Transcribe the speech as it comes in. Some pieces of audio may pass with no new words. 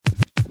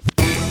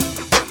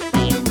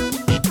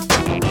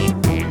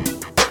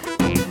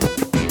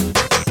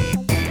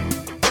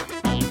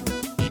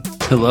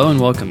Hello and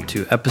welcome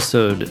to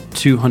episode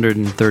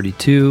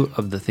 232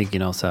 of the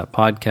Thinking LSAT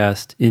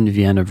podcast in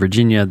Vienna,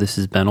 Virginia. This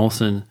is Ben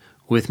Olson.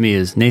 With me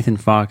is Nathan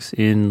Fox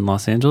in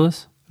Los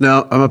Angeles.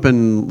 No, I'm up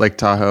in Lake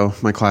Tahoe.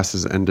 My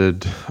classes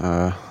ended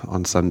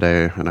on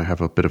Sunday, and I have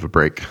a bit of a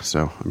break.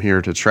 So I'm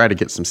here to try to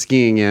get some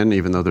skiing in,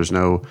 even though there's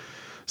no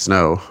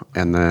snow.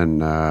 And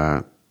then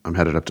I'm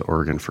headed up to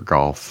Oregon for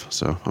golf.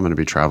 So I'm going to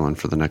be traveling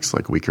for the next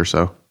week or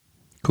so.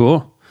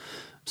 Cool.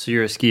 So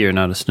you're a skier,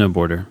 not a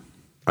snowboarder.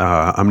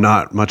 I'm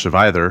not much of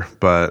either,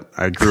 but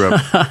I grew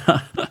up.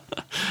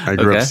 I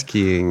grew up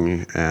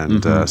skiing,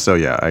 and so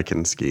yeah, I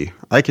can ski.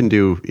 I can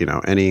do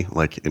any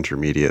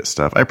intermediate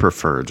stuff. I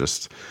prefer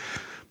just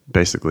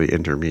basically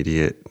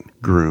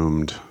intermediate,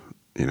 groomed.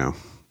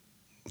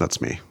 That's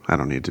me. I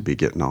don't need to be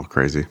getting all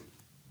crazy.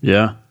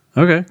 Yeah.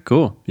 Okay.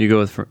 Cool. You go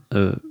with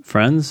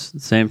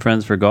friends, same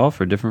friends for golf,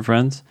 or different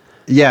friends?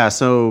 Yeah.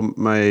 So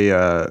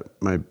my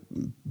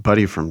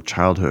buddy from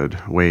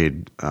childhood,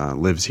 Wade,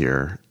 lives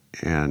here.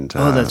 And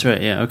that's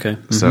right. Yeah. Okay.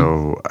 Mm-hmm.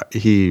 So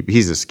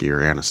he's a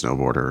skier and a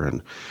snowboarder,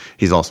 and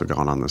he's also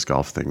gone on this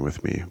golf thing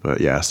with me.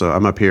 But yeah, so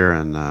I'm up here,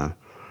 and I'm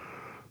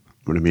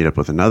going to meet up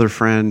with another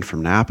friend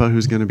from Napa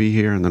who's going to be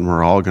here, and then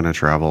we're all going to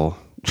travel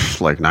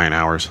 9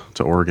 hours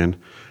to Oregon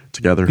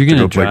together. You're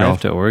going to play drive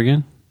golf to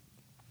Oregon?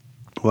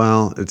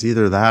 Well, it's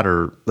either that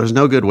or there's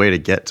no good way to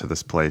get to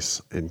this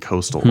place in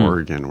coastal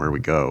Oregon where we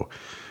go.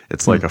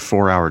 It's like a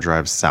 4-hour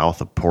drive south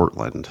of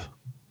Portland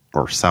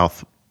or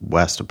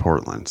southwest of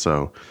Portland.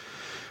 So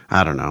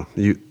I don't know.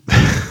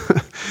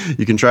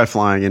 You can try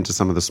flying into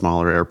some of the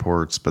smaller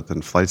airports, but then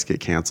flights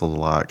get canceled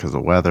a lot because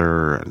of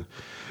weather,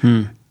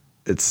 and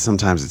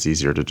sometimes it's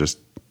easier to just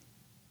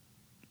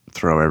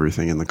throw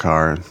everything in the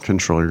car and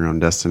control your own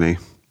destiny.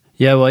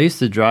 Yeah, well, I used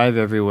to drive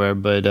everywhere,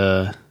 but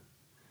I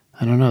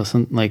don't know,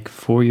 something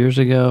 5 years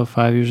ago,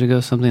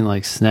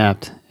 something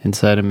snapped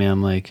inside of me.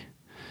 I'm like,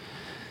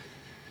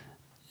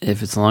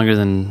 if it's longer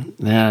than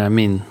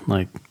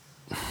that,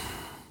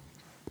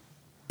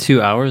 2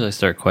 hours, I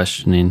start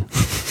questioning.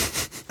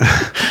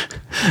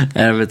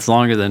 And if it's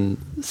longer than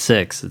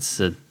 6,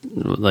 it's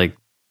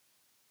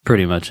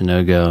pretty much a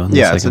no-go.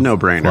 Yeah, it's a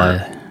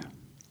no-brainer.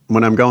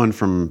 When I'm going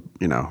from,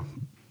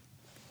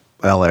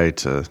 LA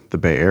to the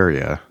Bay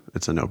Area,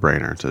 it's a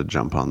no-brainer to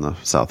jump on the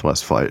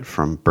Southwest flight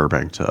from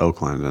Burbank to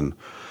Oakland, and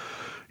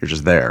you're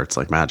just there. It's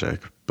like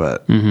magic.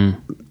 But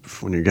when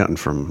you're going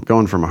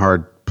from a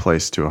hard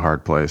place to a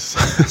hard place,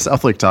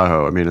 South Lake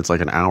Tahoe, it's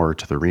like an hour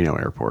to the Reno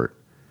airport.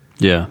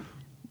 Yeah.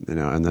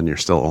 And then you're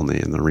still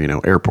only in the Reno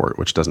airport,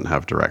 which doesn't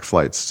have direct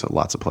flights to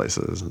lots of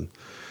places. And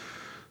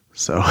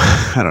so,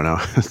 I don't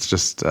know. It's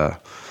just,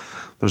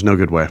 there's no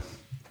good way.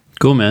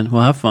 Cool, man.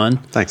 Well, have fun.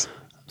 Thanks.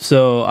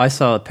 So I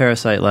saw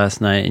Parasite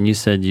last night, and you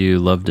said you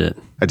loved it.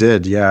 I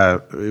did, yeah.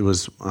 It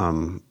was,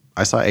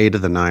 I saw 8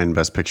 of the 9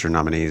 Best Picture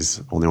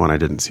nominees. Only one I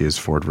didn't see is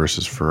Ford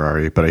versus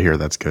Ferrari, but I hear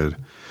that's good.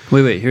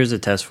 Wait, here's a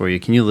test for you.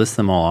 Can you list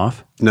them all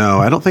off? No,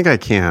 I don't think I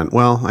can.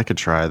 Well, I could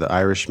try. The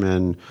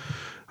Irishman.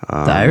 The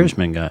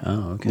Irishman guy.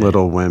 Oh, okay.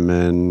 Little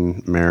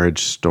Women,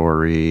 Marriage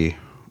Story,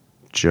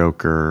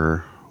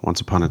 Joker, Once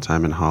Upon a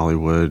Time in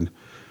Hollywood,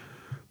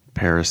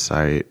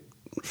 Parasite,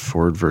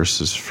 Ford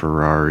versus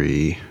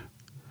Ferrari.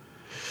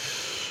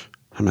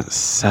 I'm at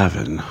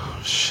 7.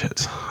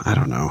 Shit, I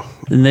don't know.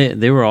 And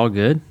they were all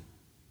good,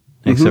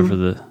 except for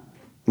the.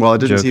 Well, I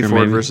didn't Joker, see Ford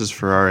maybe? versus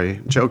Ferrari.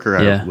 Joker,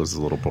 I was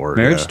a little bored.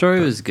 Marriage Story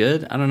was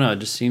good. I don't know. It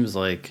just seems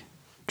like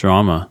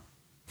drama.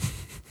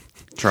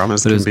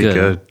 Dramas can be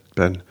good,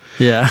 Ben.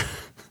 Yeah.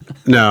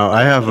 No,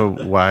 I have a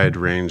wide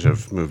range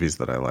of movies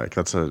that I like.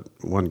 That's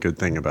one good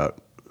thing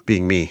about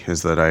being me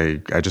is that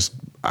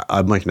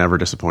I'm never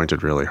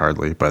disappointed really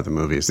hardly by the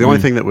movies. The only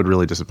thing that would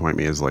really disappoint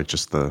me is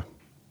just the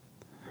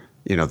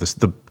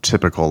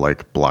typical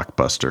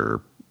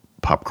blockbuster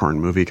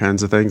popcorn movie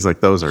kinds of things.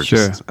 Those are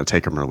just I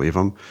take them or leave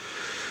them.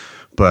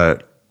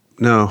 But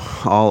no,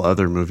 all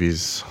other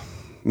movies.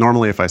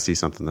 Normally, if I see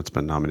something that's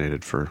been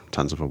nominated for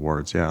tons of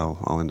awards,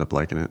 I'll end up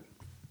liking it.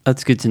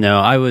 That's good to know.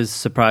 I was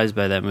surprised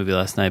by that movie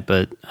last night,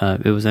 but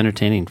it was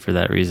entertaining for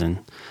that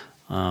reason.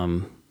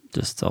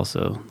 Just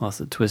also lots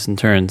of twists and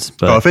turns.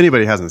 But if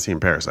anybody hasn't seen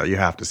Parasite, you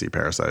have to see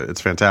Parasite.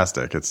 It's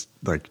fantastic. It's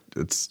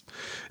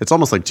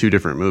almost like 2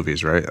 different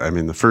movies, right?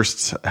 The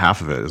first half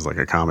of it is like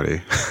a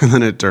comedy, and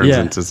then it turns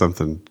into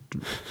something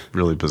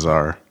really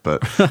bizarre.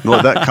 But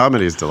that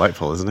comedy is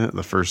delightful, isn't it?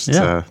 The first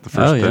bit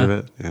of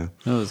it. Yeah,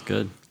 that was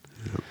good.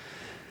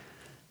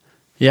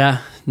 Yeah.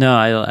 No,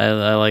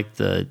 I like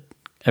the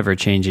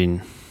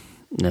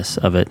ever-changingness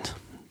of it,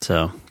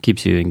 so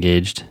keeps you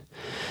engaged.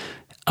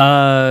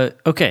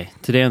 Okay,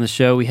 today on the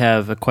show we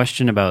have a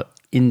question about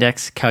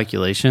index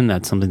calculation.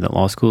 That's something that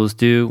law schools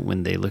do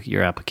when they look at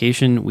your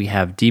application. We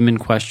have demon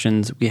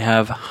questions. We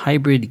have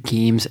hybrid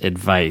games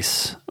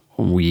advice.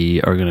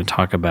 We are going to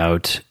talk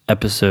about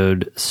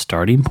episode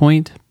starting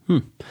point.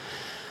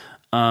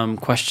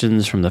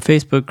 Questions from the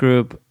Facebook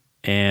group,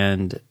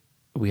 and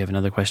we have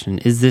another question.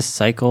 Is this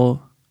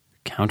cycle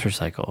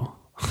countercycle?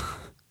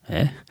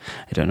 I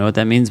don't know what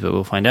that means, but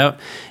we'll find out.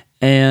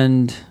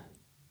 And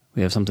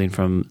We have something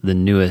from the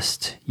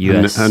newest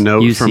US a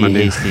note UC from a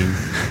new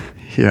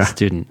Hastings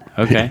student.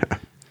 Okay. Yeah.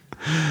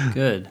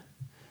 Good.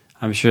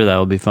 I'm sure that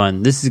will be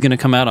fun. This is going to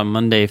come out on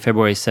Monday,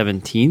 February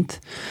 17th.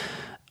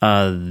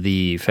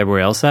 The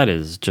February LSAT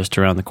is just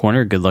around the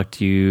corner. Good luck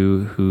to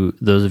you,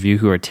 those of you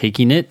who are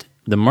taking it.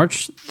 The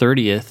March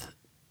 30th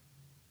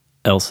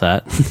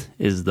LSAT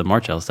is the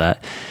March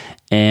LSAT,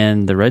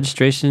 and the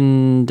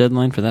registration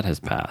deadline for that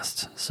has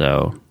passed.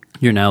 So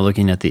you're now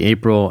looking at the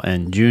April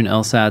and June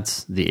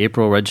LSATs. The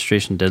April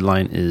registration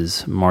deadline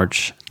is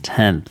March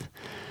 10th.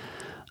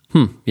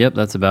 Yep,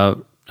 that's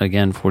about,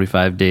 again,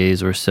 45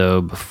 days or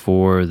so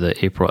before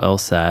the April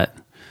LSAT,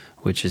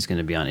 which is going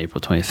to be on April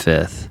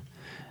 25th.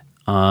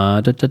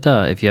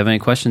 If you have any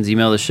questions,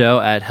 email the show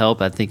at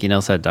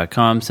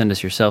help@thinkinglsat.com. Send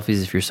us your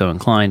selfies if you're so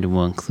inclined, and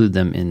we'll include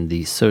them in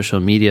the social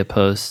media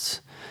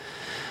posts.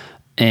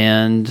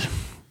 And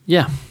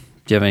yeah,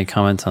 do you have any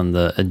comments on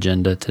the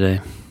agenda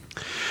today?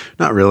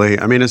 Not really.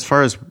 I mean, as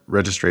far as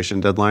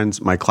registration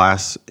deadlines, my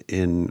class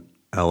in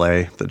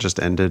LA that just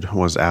ended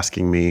was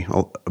asking me,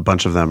 a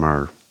bunch of them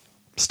are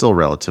still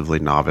relatively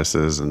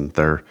novices, and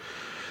they're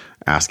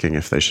asking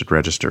if they should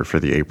register for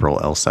the April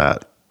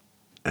LSAT.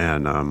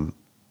 And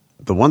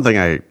the one thing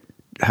I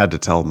had to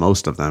tell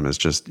most of them is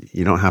just,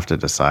 you don't have to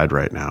decide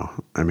right now.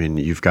 I mean,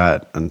 you've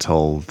got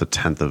until the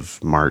 10th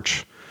of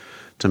March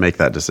to make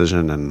that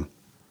decision. And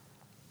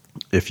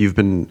if you've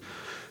been,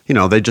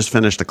 they just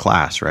finished a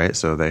class, right?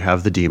 So they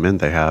have the DMIN,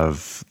 they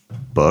have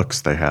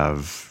books, they've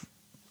had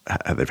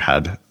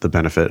the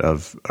benefit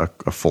of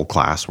a full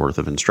class worth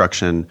of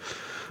instruction.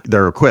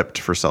 They're equipped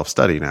for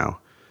self-study now.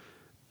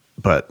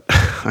 But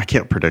I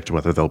can't predict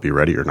whether they'll be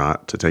ready or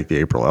not to take the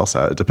April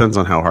LSAT. It depends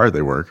on how hard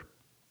they work.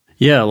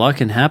 Yeah, a lot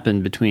can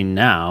happen between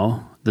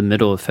now, the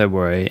middle of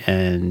February,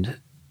 and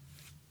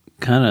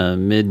kind of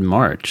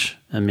mid-March.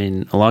 I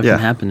mean, a lot can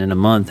happen in a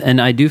month. And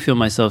I do feel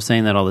myself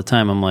saying that all the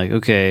time. I'm like,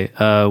 okay,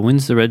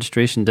 when's the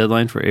registration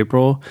deadline for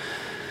April?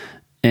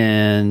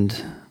 And,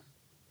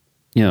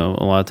 a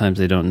lot of times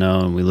they don't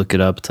know, and we look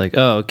it up. It's like,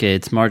 oh, okay,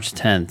 it's March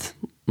 10th.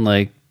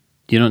 Like,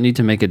 you don't need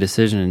to make a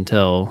decision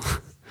until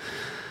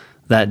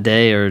that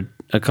day or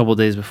a couple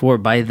days before.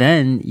 By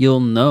then,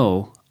 you'll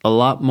know a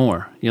lot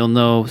more. You'll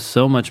know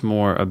so much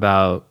more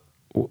about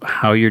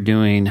how you're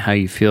doing, how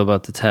you feel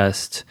about the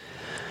test.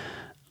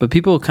 But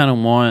people kind of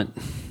want,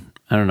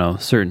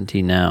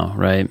 certainty now,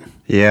 right?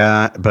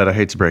 Yeah, but I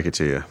hate to break it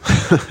to you.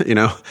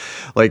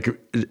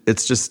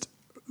 It's just,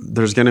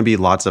 there's going to be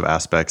lots of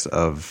aspects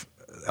of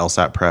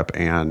LSAT prep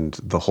and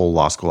the whole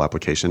law school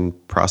application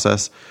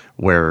process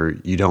where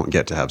you don't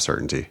get to have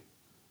certainty.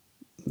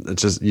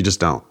 You just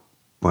don't.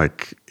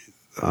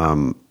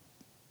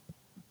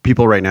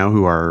 People right now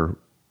who are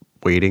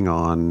waiting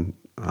on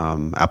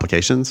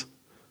applications,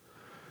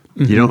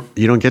 you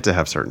don't get to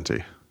have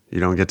certainty. You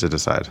don't get to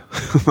decide.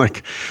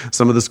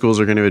 Some of the schools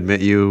are going to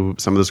admit you.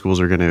 Some of the schools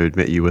are going to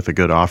admit you with a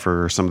good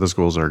offer. Some of the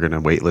schools are going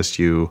to waitlist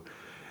you.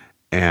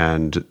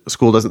 And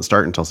school doesn't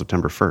start until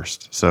September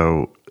 1st.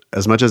 So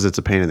as much as it's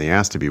a pain in the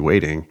ass to be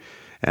waiting,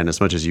 and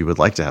as much as you would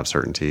like to have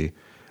certainty,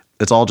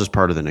 it's all just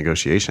part of the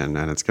negotiation,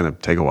 and it's going to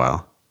take a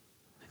while.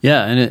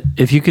 Yeah, and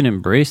if you can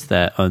embrace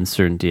that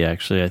uncertainty,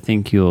 actually, I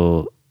think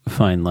you'll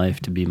find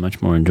life to be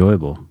much more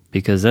enjoyable,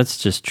 because that's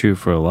just true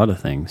for a lot of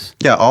things.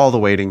 Yeah, all the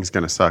waiting's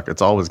going to suck.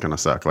 It's always going to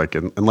suck.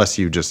 Unless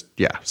you just,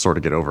 sort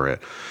of get over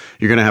it.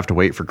 You're going to have to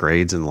wait for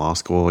grades in law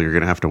school. You're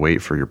going to have to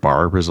wait for your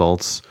bar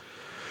results.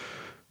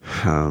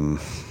 I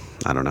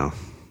don't know.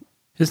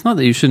 It's not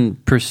that you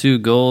shouldn't pursue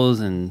goals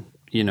and,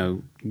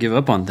 give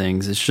up on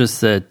things. It's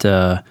just that,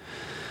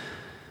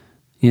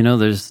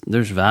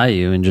 there's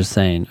value in just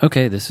saying,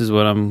 okay, this is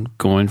what I'm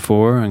going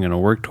for. I'm going to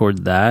work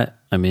toward that.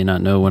 I may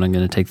not know when I'm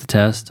going to take the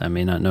test. I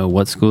may not know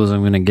what schools I'm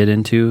going to get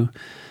into.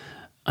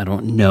 I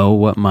don't know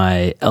what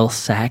my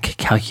LSAC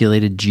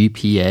calculated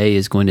GPA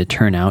is going to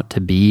turn out to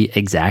be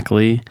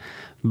exactly,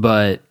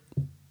 but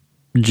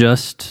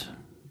just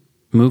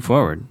move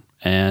forward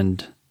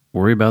and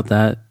worry about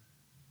that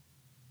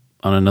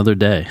on another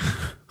day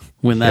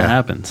when that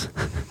happens.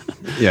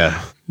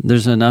 Yeah.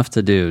 There's enough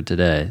to do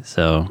today.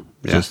 So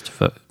just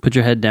put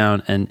your head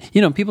down. And,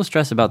 people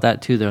stress about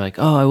that too. They're like,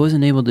 oh, I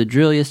wasn't able to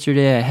drill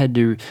yesterday.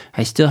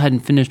 I still hadn't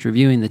finished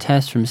reviewing the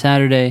test from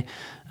Saturday.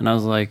 And I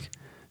was like,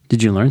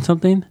 did you learn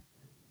something?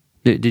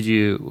 Did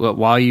you,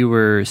 while you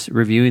were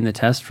reviewing the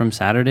test from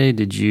Saturday,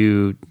 did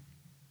you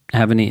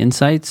have any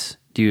insights?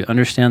 Do you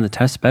understand the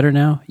test better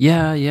now?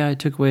 Yeah, I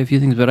took away a few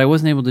things, but I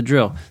wasn't able to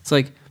drill. It's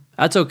like,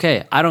 that's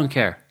okay. I don't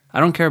care. I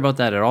don't care about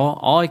that at all.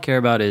 All I care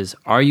about is,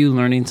 are you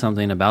learning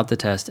something about the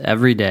test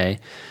every day,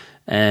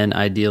 and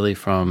ideally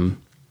from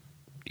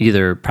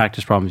either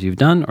practice problems you've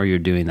done or you're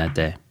doing that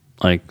day?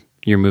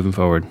 You're moving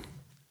forward.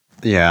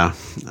 Yeah.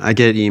 I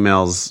get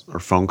emails or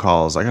phone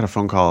calls. I got a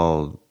phone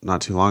call not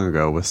too long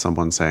ago with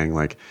someone saying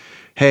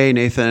hey,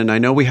 Nathan, I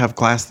know we have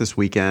class this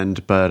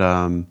weekend, but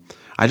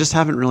I just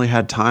haven't really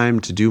had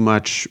time to do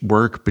much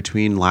work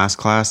between last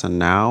class and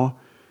now.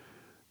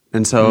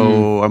 And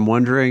so I'm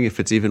wondering if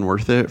it's even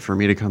worth it for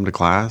me to come to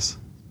class.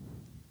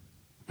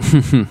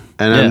 And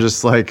Yeah. I'm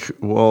just like,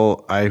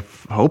 well, I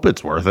hope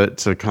it's worth it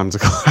to come to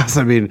class.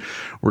 I mean,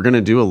 we're going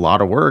to do a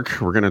lot of work.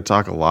 We're going to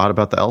talk a lot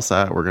about the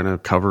LSAT. We're going to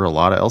cover a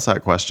lot of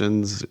LSAT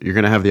questions. You're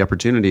going to have the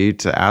opportunity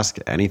to ask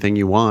anything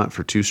you want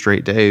for 2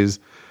 straight days.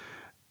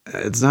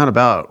 It's not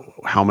about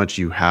how much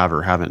you have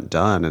or haven't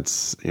done.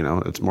 It's,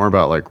 it's more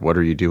about like, what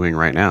are you doing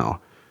right now?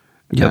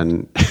 Yep.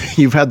 And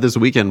you've had this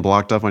weekend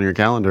blocked up on your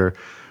calendar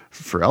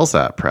for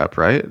LSAT prep,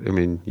 right? I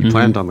mean, you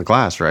planned on the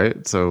class,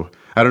 right? So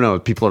I don't know.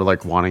 People are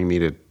like wanting me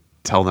to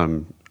tell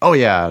them, oh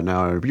yeah,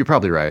 no, you're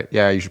probably right.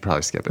 Yeah, you should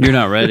probably skip it. You're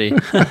not ready.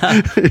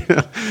 But,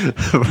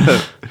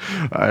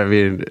 I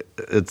mean,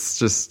 it's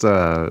just,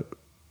 I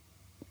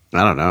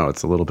don't know.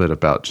 It's a little bit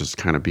about just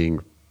kind of being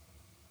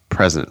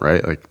present,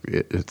 right? Like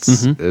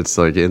it's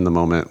like in the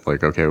moment,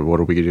 like, okay, what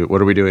are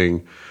we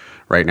doing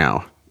right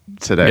now?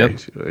 Today, Yep.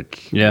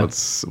 like, Yeah.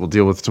 we'll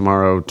deal with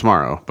tomorrow,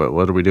 but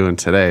what are we doing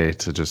today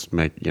to just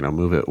make,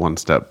 move it one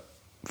step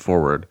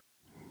forward?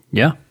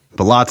 Yeah.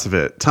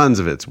 But tons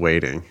of it's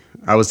waiting.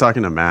 I was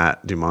talking to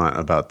Matt Dumont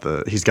about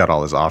he's got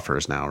all his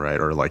offers now, right?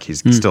 Or like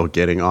he's still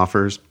getting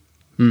offers,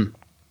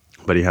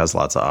 but he has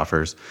lots of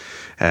offers,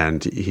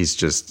 and he's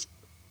just,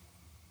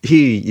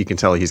 you can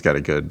tell he's got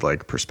a good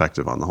like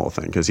perspective on the whole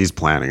thing, because he's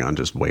planning on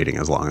just waiting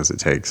as long as it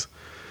takes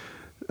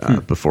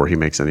before he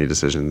makes any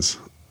decisions.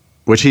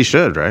 Which he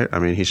should, right? I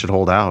mean, he should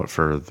hold out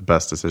for the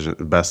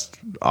best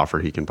offer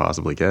he can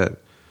possibly get.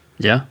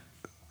 Yeah.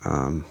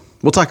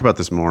 We'll talk about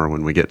this more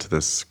when we get to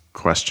this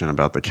question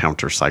about the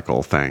counter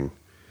cycle thing.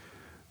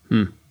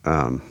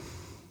 But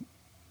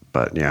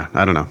yeah,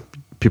 I don't know.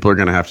 People are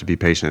going to have to be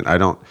patient.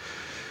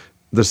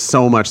 There's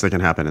so much that can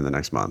happen in the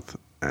next month.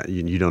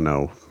 You don't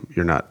know.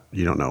 You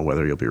don't know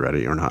whether you'll be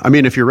ready or not. I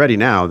mean, if you're ready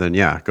now, then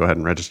yeah, go ahead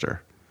and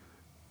register.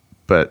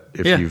 But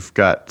if you've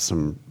got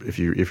if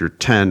you're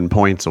 10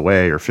 points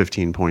away or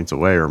 15 points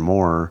away or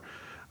more,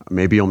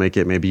 maybe you'll make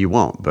it, maybe you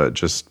won't. But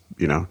just,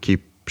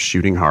 keep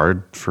shooting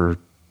hard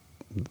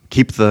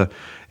keep the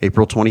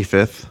April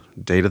 25th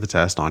date of the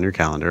test on your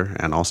calendar,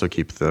 and also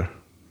keep the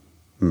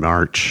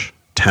March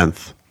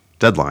 10th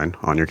deadline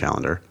on your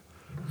calendar.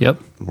 Yep.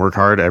 Work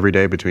hard every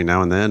day between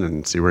now and then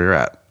and see where you're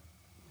at.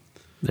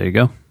 There you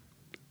go.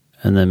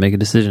 And then make a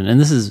decision.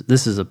 And this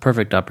is a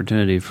perfect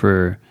opportunity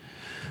for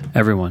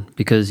everyone,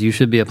 because you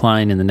should be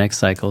applying in the next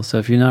cycle. So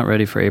if you're not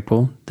ready for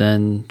April,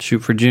 then shoot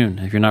for June.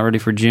 If you're not ready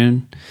for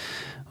June,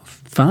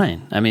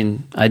 fine. I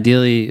mean,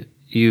 ideally,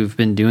 you've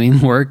been doing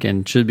work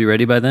and should be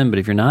ready by then. But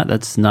if you're not,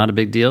 that's not a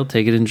big deal.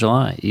 Take it in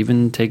July.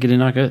 Even take it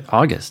in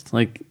August.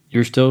 Like,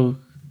 you're still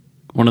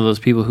one of those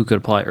people who could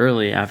apply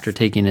early after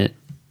taking it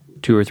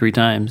 2 or 3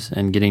 times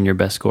and getting your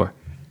best score.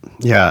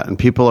 Yeah, and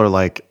people are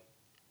like,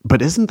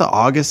 but isn't the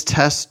August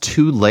test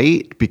too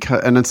late?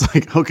 And it's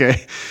like,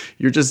 okay,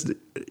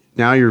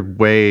 now you're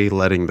way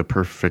letting the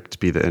perfect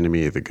be the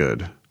enemy of the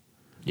good.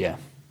 Yeah.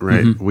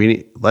 Right.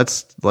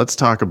 Let's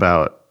talk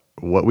about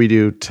what we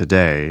do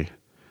today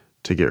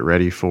to get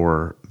ready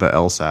for the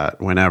LSAT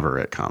whenever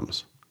it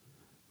comes.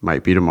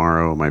 Might be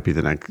tomorrow, might be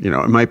the next,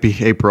 it might be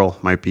April,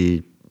 might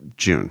be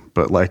June,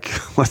 but like,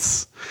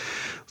 let's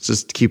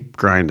just keep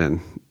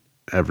grinding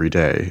every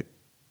day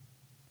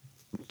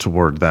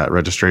toward that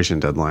registration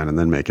deadline, and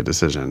then make a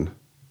decision.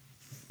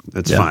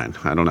 It's fine.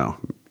 I don't know.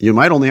 You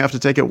might only have to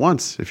take it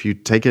once.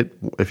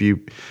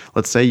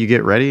 Let's say you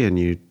get ready and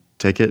you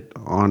take it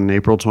on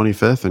April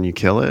 25th and you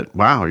kill it.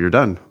 Wow, you're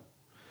done.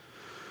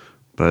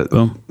 But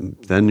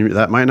then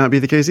that might not be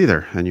the case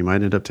either. And you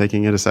might end up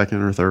taking it a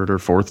second or third or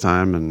fourth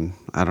time. And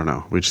I don't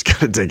know. We just got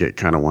to take it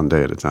kind of one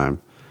day at a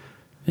time.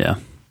 Yeah.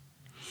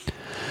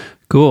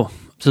 Cool.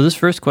 So this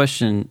first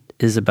question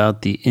is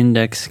about the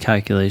index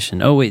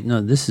calculation. Oh, wait, no,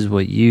 this is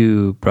what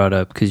you brought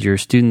up because your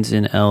students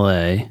in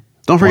LA.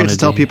 Don't forget to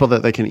tell people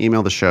that they can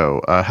email the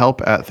show,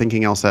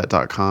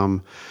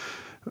 help@thinkinglsat.com.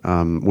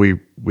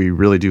 We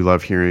really do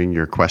love hearing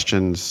your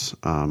questions.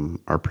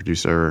 Our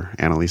producer,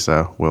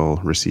 Annalisa, will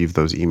receive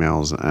those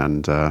emails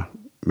and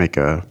make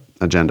a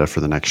agenda for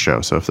the next show.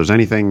 So if there's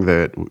anything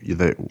that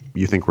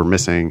you think we're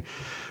missing,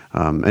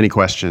 any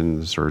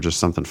questions or just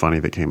something funny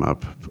that came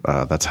up,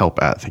 that's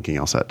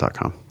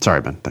help@thinkinglsat.com.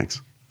 Sorry, Ben.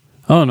 Thanks.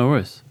 Oh, no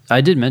worries. I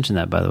did mention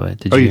that, by the way.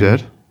 You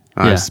did?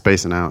 I Yeah. was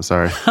spacing out.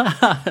 Sorry.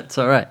 That's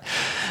all right.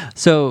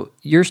 So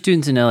your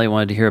students in LA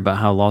wanted to hear about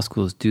how law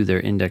schools do their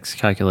index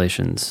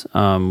calculations.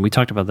 We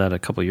talked about that a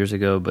couple years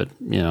ago, but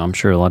I'm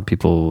sure a lot of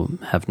people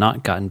have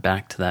not gotten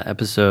back to that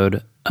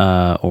episode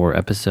or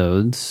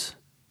episodes.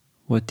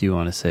 What do you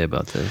want to say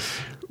about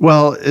this?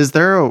 Well, is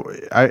there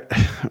I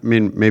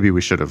mean, maybe we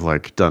should have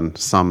done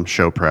some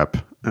show prep,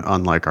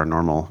 unlike our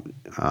normal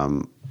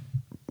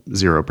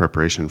zero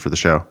preparation for the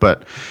show.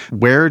 But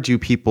how do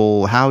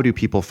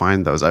people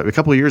find those? A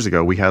couple of years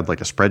ago, we had a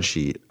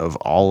spreadsheet of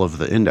all of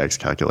the index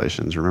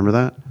calculations. Remember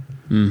that?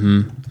 Mm-hmm.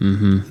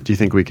 Mm-hmm. Do you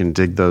think we can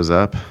dig those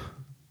up?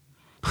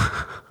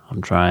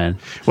 I'm trying.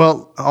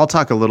 Well, I'll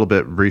talk a little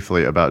bit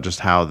briefly about just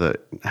how the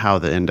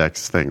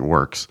index thing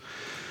works.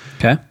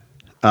 Okay.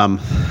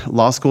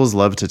 Law schools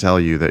love to tell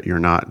you that you're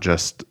not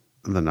just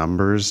the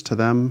numbers to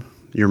them.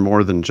 You're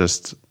more than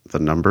just the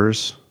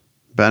numbers.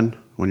 Ben,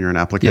 when you're an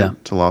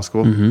applicant to law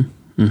school.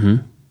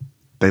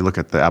 They look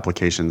at the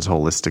applications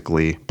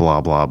holistically,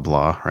 blah, blah,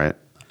 blah, right?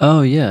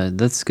 Oh, yeah.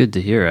 That's good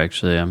to hear,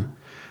 actually.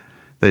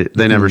 They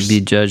never be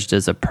judged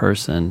as a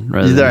person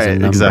rather than as a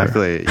number.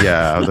 Exactly.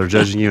 Yeah. They're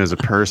judging you as a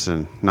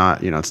person,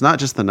 not, it's not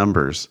just the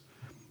numbers.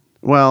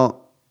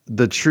 Well,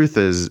 the truth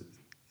is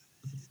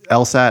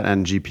LSAT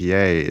and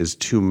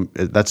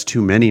GPA that's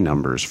too many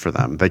numbers for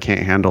them. They can't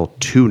handle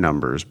 2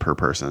 numbers per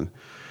person.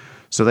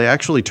 So they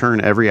actually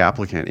turn every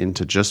applicant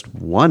into just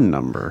 1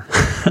 number.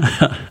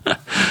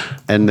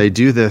 And they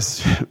do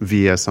this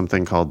via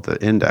something called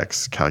the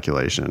index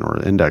calculation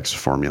or index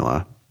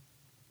formula.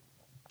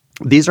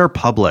 These are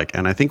public,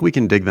 and I think we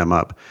can dig them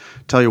up.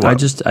 Tell you what.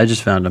 I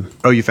just found them.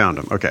 Oh, you found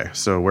them. Okay.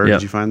 So where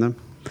did you find them?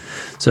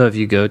 So if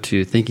you go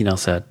to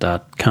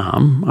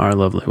thinkinglsat.com, our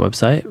lovely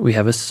website, we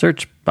have a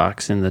search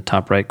box in the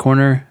top right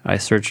corner. I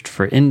searched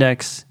for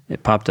index.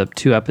 It popped up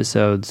 2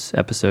 episodes,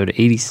 episode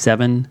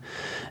 87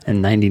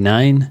 and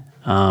 99.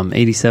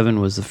 87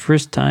 was the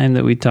first time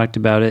that we talked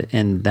about it,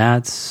 and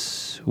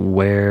that's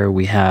where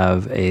we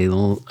have a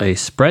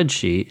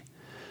spreadsheet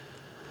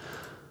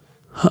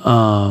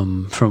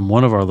from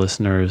one of our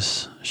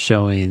listeners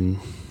showing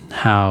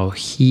how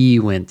he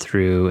went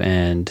through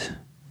and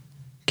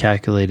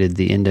calculated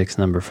the index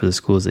number for the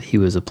schools that he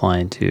was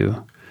applying to.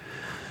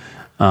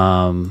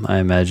 I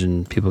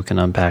imagine people can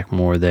unpack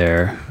more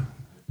there.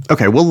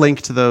 Okay, we'll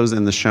link to those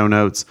in the show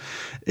notes.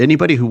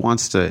 Anybody who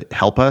wants to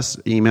help us,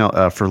 email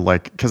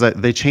because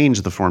they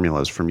change the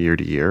formulas from year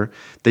to year.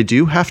 They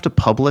do have to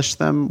publish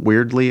them.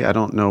 Weirdly, I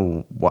don't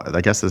know what.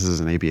 I guess this is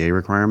an ABA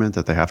requirement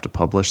that they have to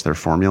publish their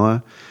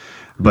formula.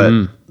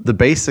 But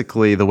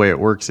basically the way it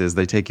works is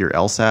they take your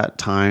LSAT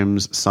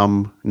times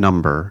some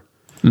number,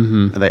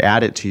 and they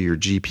add it to your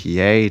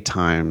GPA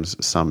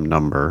times some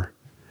number.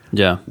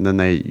 Yeah, and then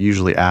they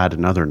usually add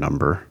another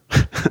number.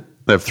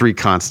 They have 3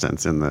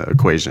 constants in the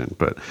equation,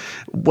 but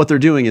what they're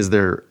doing is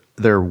they're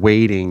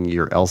weighting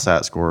your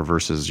LSAT score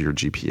versus your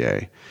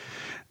GPA.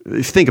 If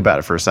you think about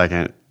it for a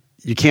second,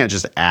 you can't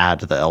just add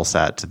the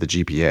LSAT to the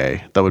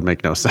GPA. That would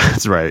make no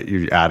sense, right?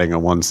 You're adding a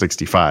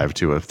 165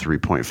 to a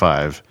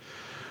 3.5.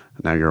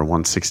 Now you're a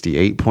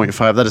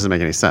 168.5. That doesn't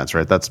make any sense,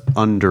 right? That's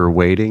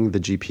underweighting the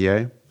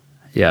GPA.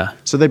 Yeah.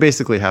 So they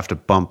basically have to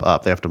bump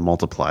up. They have to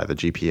multiply the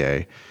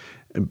GPA.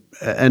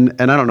 And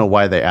I don't know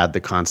why they add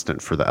the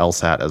constant for the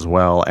LSAT as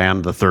well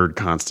and the third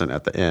constant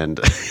at the end.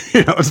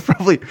 It's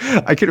probably,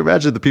 I can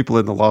imagine the people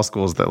in the law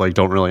schools that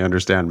don't really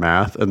understand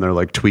math and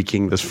they're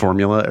tweaking this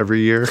formula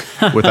every year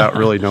without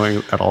really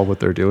knowing at all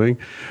what they're doing.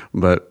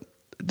 But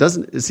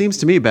it seems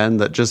to me, Ben,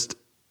 that just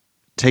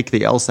take the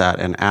LSAT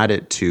and add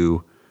it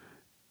to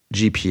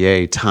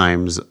GPA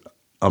times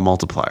a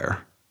multiplier.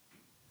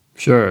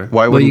 Sure.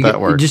 Why wouldn't that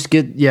work? Just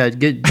convert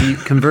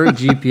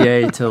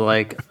GPA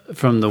to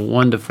from the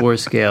 1 to 4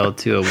 scale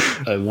to a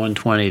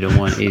 120 to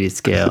 180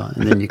 scale,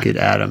 and then you could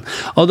add them.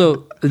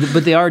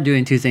 But they are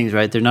doing 2 things,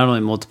 right? They're not only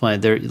multiplying,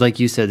 they're, like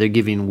you said, they're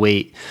giving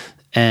weight.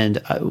 And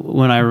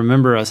when I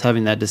remember us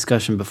having that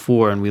discussion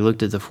before, and we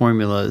looked at the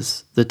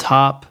formulas, the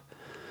top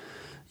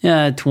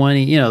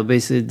 20,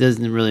 basically it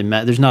doesn't really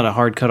matter. There's not a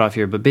hard cutoff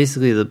here, but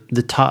basically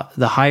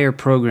the higher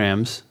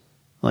programs,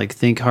 like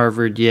think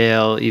Harvard,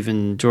 Yale,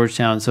 even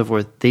Georgetown and so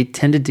forth, they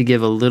tended to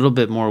give a little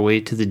bit more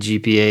weight to the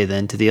GPA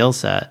than to the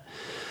LSAT.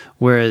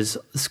 Whereas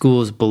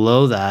schools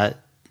below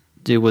that,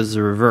 it was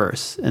the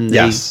reverse. And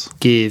they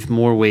gave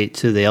more weight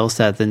to the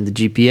LSAT than the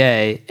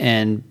GPA.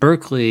 And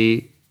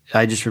Berkeley,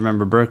 I just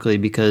remember Berkeley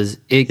because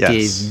it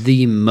gave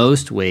the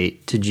most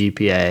weight to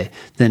GPA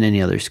than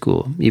any other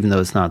school, even though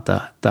it's not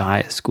the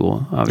highest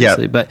school,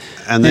 obviously. Yeah.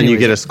 And then you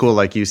get a school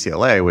like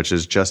UCLA, which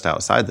is just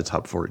outside the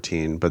top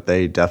 14, but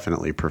they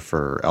definitely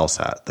prefer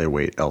LSAT. They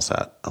weight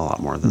LSAT a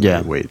lot more than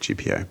they weight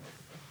GPA.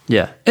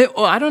 Yeah.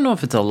 I don't know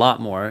if it's a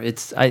lot more.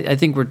 I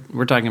think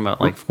we're talking about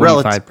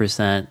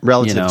 45%.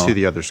 Relative to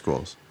the other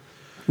schools.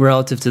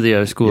 Relative to the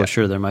other school,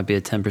 sure, there might be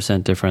a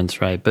 10%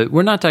 difference, right? But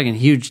we're not talking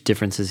huge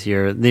differences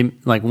here. A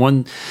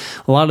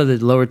lot of the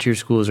lower tier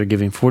schools are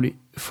giving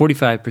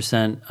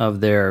 45%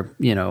 of their,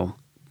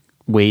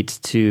 weight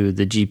to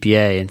the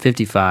GPA and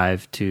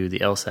 55 to the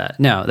LSAT.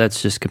 Now,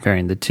 that's just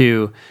comparing the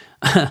two.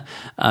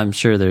 I'm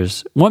sure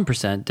there's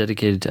 1%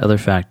 dedicated to other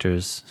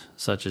factors,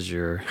 such as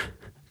your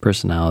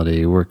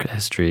personality, work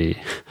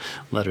history,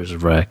 letters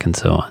of rec, and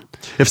so on.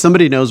 If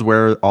somebody knows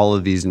where all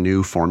of these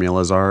new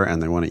formulas are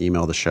and they want to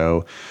email the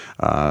show,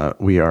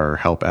 we are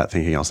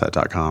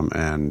help@thinkinglsat.com,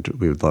 and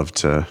we would love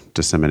to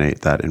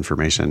disseminate that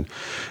information.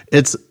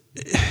 It's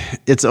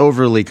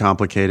overly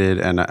complicated,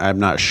 and I'm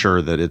not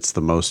sure that it's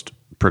the most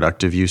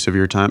productive use of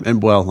your time.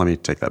 And let me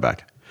take that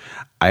back.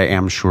 I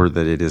am sure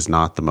that it is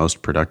not the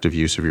most productive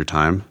use of your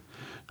time.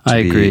 I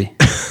agree.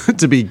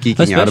 To be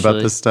geeking out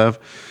about this stuff.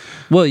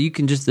 Well, you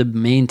can just the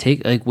main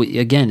take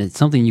again. It's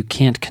something you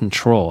can't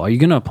control. Are you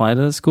going to apply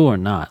to the school or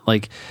not?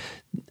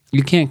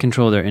 You can't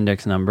control their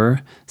index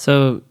number.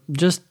 So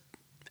just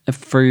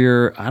for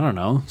your, I don't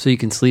know, so you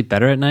can sleep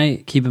better at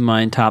night. Keep in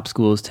mind, top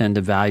schools tend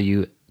to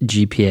value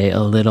GPA a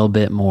little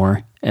bit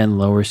more, and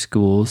lower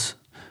schools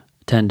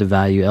tend to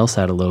value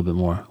LSAT a little bit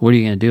more. What are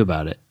you going to do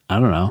about it? I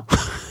don't know.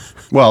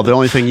 Well, the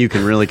only thing you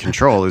can really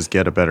control is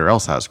get a better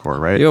LSAT score,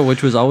 right? Yeah,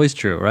 which was always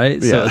true,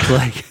 right? So Yeah. it's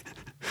like,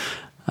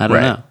 I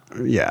don't know.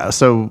 Yeah.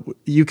 So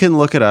you can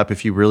look it up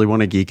if you really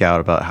want to geek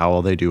out about how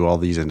well they do all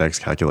these index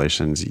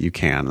calculations. You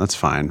can. That's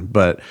fine.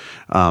 But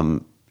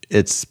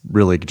it's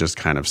really just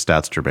kind of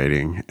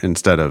statstraining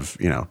instead of,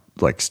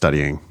 like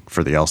studying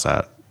for the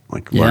LSAT,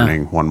 like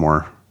learning one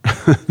more.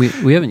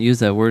 We haven't used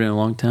that word in a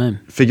long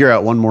time. Figure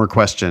out one more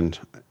question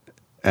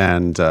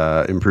and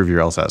improve your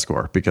LSAT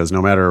score, because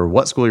no matter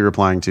what school you're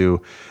applying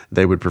to,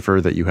 they would prefer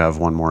that you have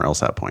one more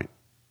LSAT point.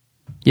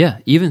 Yeah,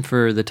 even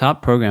for the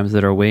top programs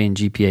that are weighing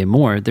GPA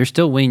more, they're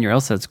still weighing your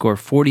LSAT score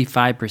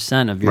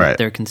 45% of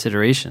their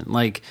consideration.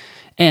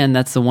 And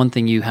that's the one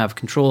thing you have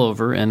control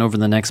over. And over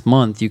the next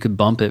month, you could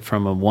bump it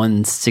from a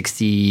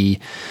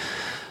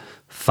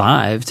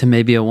 165 to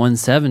maybe a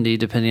 170,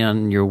 depending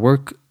on your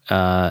work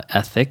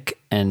ethic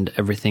and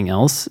everything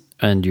else,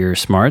 and your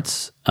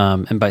smarts.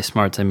 And by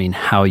smarts, I mean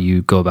how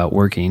you go about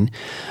working.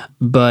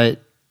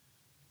 But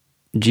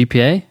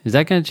GPA, is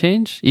that going to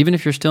change? Even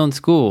if you're still in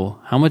school,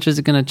 how much is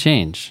it going to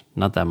change?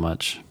 Not that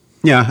much.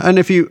 Yeah, and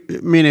if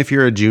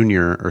you're a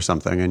junior or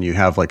something and you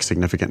have like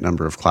significant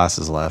number of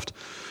classes left,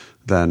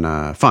 then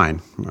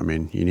fine. I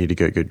mean, you need to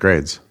get good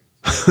grades.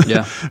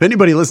 Yeah.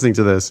 Anybody listening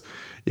to this,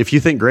 if you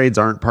think grades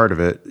aren't part of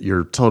it,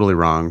 you're totally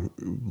wrong.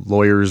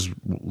 Lawyers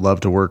love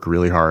to work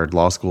really hard.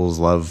 Law schools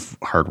love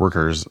hard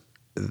workers.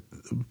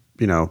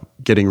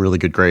 Getting really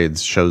good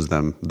grades shows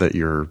them that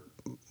you're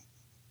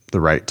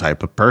the right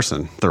type of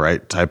person, the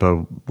right type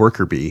of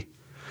worker bee.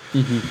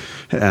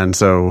 Mm-hmm. And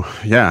so,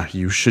 yeah,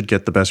 you should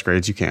get the best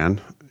grades you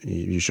can.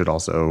 You should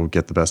also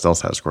get the best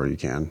LSAT score you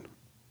can.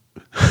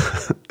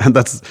 And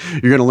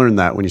you're going to learn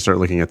that when you start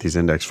looking at these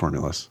index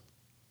formulas.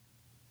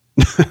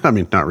 I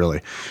mean, not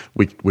really.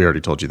 We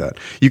already told you that.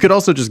 You could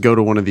also just go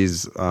to one of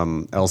these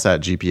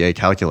LSAT GPA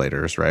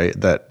calculators, right?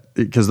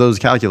 Because those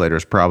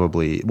calculators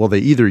they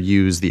either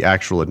use the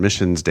actual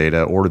admissions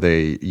data or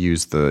they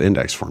use the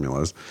index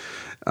formulas.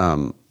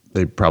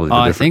 They probably.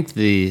 I think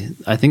the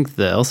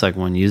LSAC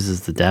one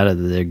uses the data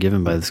that they're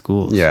given by the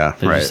schools. Yeah,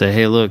 they just say,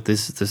 "Hey, look,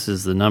 this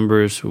is the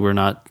numbers. We're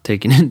not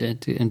taking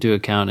into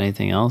account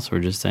anything else. We're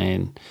just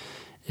saying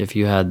if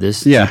you had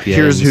this GPA,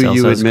 here's who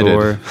you admitted.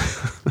 Score,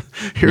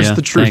 here's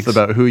the truth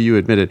about who you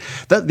admitted."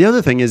 The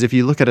other thing is, if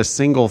you look at a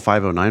single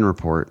 509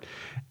 report,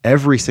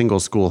 every single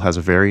school has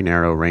a very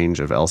narrow range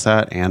of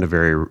LSAT and a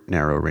very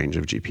narrow range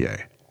of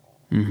GPA.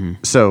 Mm-hmm.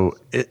 So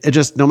it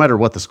just, no matter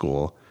what the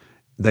school,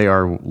 they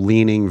are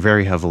leaning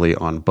very heavily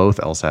on both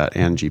LSAT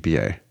and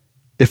GPA.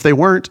 If they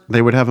weren't,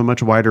 they would have a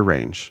much wider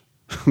range.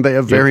 They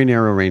have very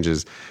narrow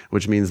ranges,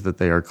 which means that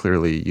they are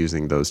clearly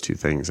using those two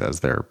things as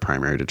their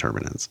primary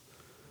determinants.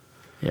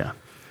 Yeah.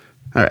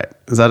 All right.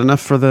 Is that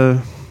enough for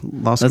the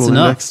law school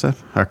index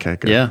stuff? Okay,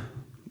 good. Yeah.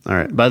 All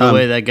right. By the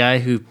way, that guy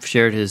who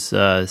shared his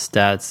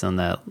stats on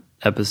that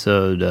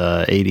episode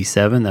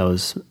 87, that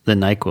was the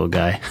NyQuil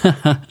guy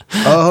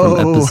from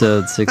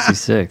episode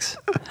 66.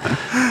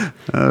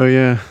 Oh,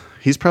 yeah.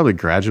 He's probably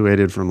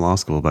graduated from law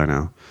school by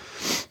now.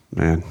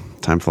 Man,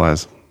 time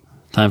flies.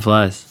 Time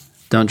flies.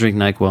 Don't drink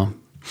NyQuil.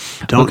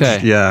 Don't.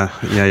 Okay.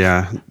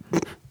 Yeah.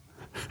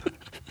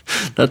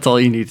 That's all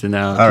you need to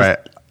know. All right.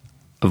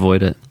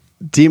 Avoid it.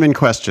 Demon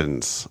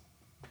questions.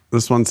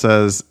 This one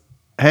says,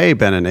 "Hey,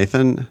 Ben and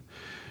Nathan.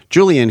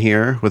 Julian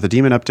here with a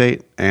demon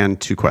update and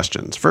 2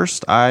 questions.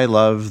 First, I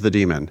love the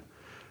demon."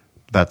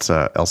 That's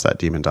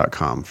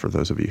lsatdemon.com for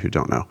those of you who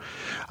don't know.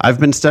 "I've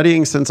been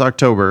studying since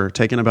October,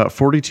 taken about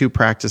 42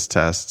 practice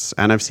tests,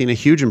 and I've seen a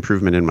huge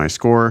improvement in my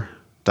score,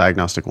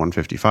 diagnostic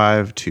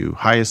 155 to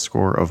highest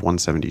score of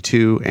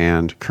 172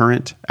 and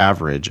current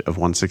average of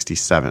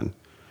 167.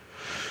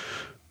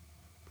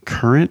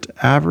 Current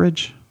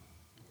average?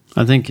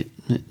 I think,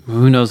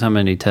 who knows how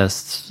many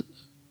tests.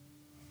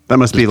 That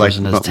must be like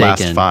person the has last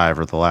taken. 5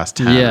 or the last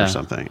 10 or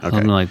something. Okay.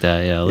 Something like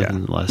that, yeah. Looking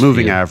at the last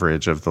Moving few.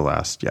 average of the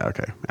last,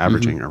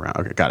 averaging around.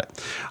 Okay, got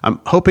it. I'm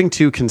hoping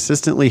to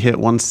consistently hit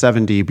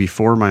 170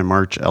 before my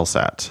March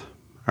LSAT.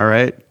 All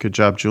right, good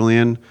job,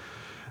 Julian.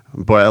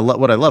 Boy,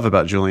 what I love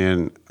about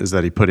Julian is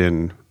that he put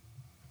in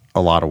a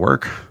lot of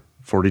work,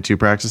 42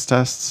 practice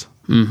tests.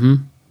 Mm-hmm.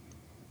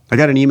 I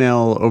got an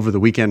email over the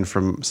weekend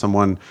from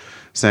someone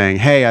saying,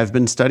 "Hey, I've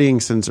been studying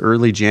since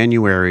early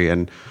January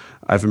and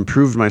I've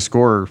improved my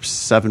score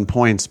 7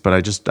 points, but I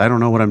don't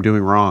know what I'm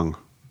doing wrong.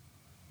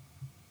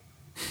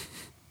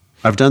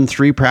 I've done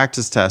 3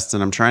 practice tests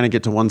and I'm trying to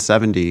get to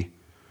 170.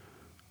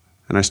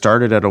 And I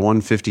started at a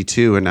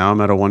 152 and now I'm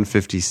at a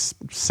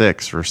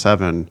 156 or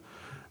 7.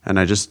 And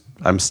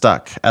I'm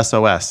stuck.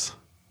 SOS."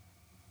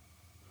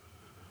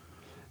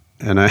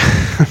 And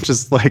I'm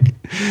just like,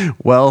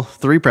 well,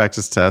 3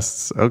 practice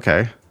tests.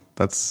 Okay.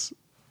 That's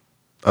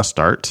a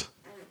start.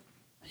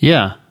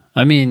 Yeah.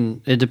 I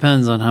mean, it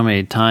depends on how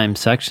many time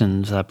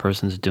sections that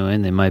person's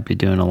doing. They might be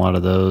doing a lot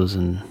of those,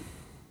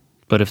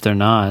 but if they're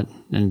not,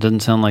 and it doesn't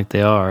sound like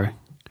they are,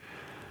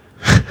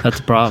 that's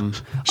a problem.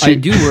 I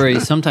do worry.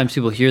 Sometimes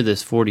people hear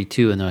this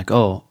 42 and they're like,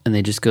 oh, and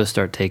they just go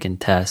start taking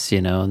tests,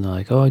 and they're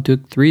like, oh, I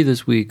took 3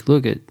 this week.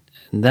 Look at,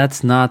 And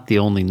that's not the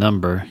only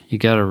number. You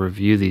got to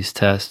review these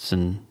tests,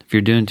 and if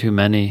you're doing too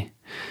many.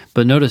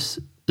 But notice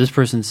this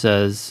person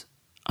says,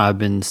 I've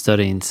been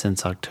studying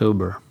since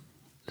October.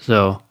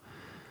 So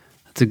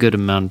that's a good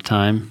amount of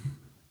time.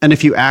 And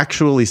if you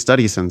actually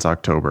study since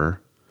October,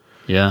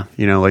 yeah,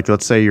 like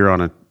let's say you're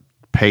on a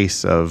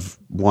pace of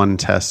 1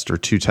 test or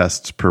 2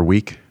 tests per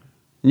week,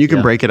 and you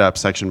can break it up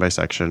section by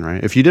section,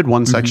 right? If you did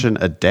 1 section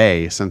a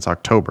day since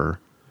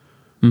October,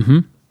 I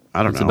don't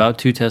know. It's about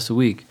 2 tests a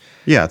week.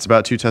 Yeah, it's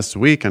about 2 tests a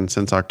week. And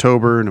since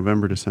October,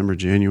 November, December,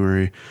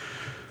 January,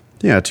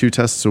 2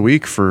 tests a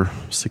week for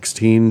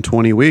 16,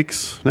 20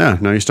 weeks. Yeah,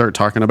 now you start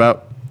talking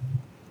about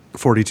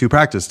 42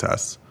 practice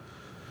tests.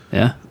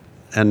 Yeah.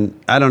 And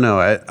I don't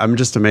know. I'm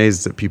just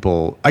amazed that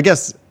people, I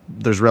guess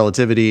there's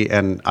relativity.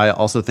 And I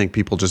also think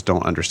people just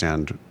don't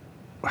understand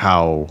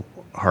how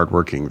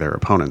hardworking their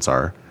opponents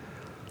are.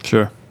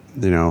 Sure.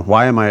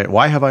 Why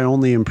have I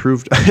only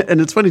improved? And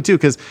it's funny too,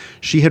 because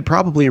she had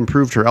probably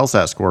improved her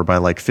LSAT score by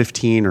like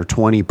 15 or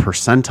 20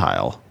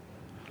 percentile.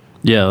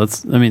 Yeah.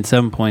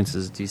 7 points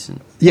is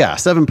decent. Yeah.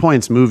 7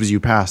 points moves you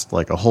past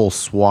like a whole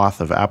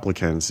swath of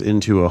applicants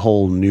into a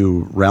whole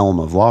new realm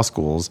of law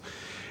schools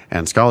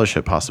and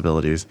scholarship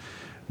possibilities.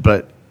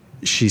 But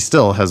she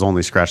still has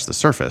only scratched the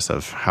surface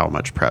of how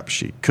much prep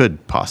she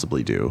could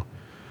possibly do.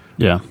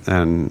 Yeah.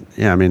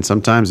 And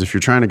sometimes if you're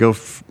trying to go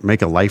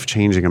make a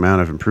life-changing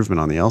amount of improvement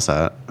on the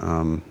LSAT,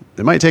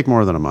 it might take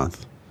more than a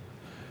month.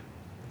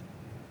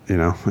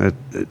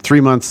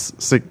 3 months,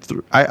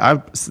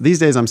 these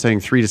days I'm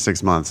saying 3 to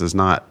 6 months is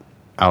not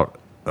out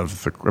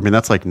of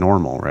that's like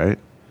normal, right?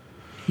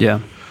 Yeah.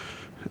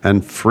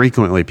 And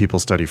frequently people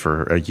study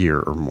for a year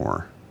or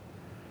more.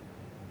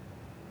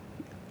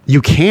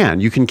 You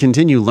can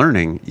continue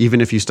learning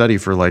even if you study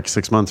for like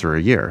 6 months or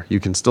a year. You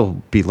can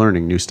still be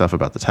learning new stuff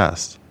about the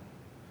test.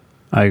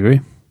 I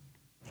agree.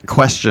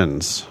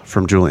 Questions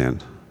from Julian.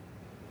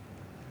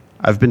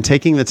 I've been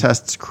taking the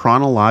tests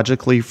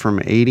chronologically from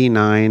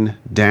 89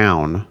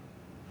 down.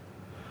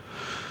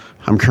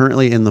 I'm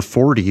currently in the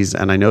 40s,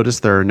 and I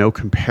noticed there are no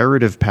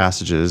comparative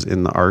passages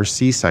in the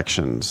RC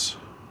sections.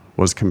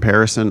 Was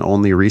comparison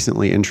only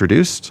recently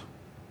introduced?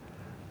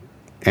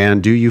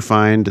 And do you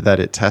find that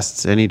it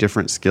tests any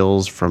different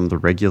skills from the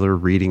regular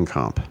reading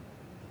comp?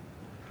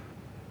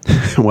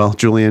 Well,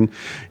 Julian,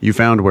 you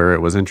found where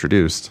it was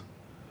introduced.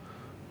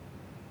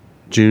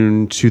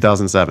 June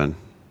 2007.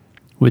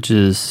 Which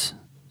is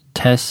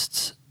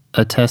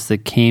a test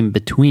that came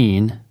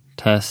between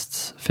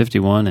tests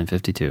 51 and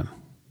 52.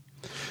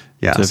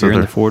 Yeah. So if you're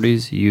in the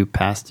 40s, you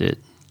passed it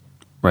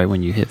right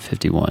when you hit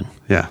 51.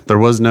 Yeah. There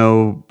was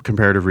no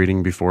comparative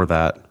reading before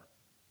that.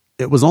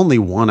 It was only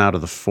 1 out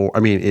of the 4.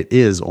 It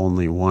is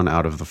only 1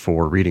 out of the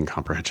 4 reading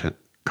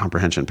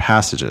comprehension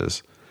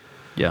passages.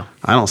 Yeah.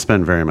 I don't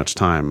spend very much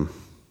time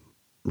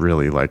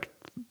really like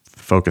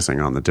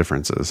focusing on the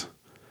differences.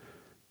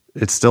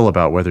 It's still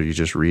about whether you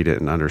just read it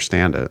and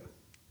understand it.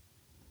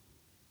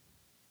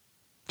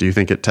 Do you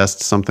think it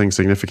tests something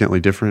significantly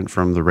different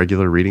from the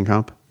regular reading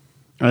comp?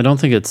 I don't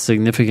think it's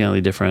significantly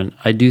different.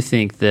 I do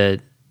think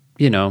that,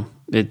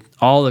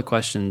 all the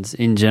questions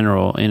in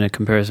general in a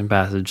comparison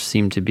passage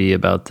seem to be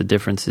about the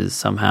differences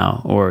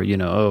somehow. Or,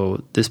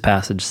 this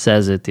passage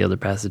says it, the other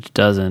passage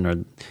doesn't.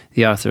 Or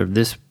the author of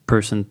this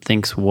person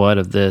thinks what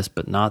of this,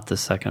 but not the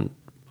second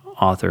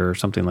author or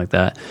something like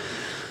that.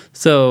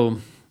 So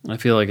I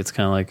feel like it's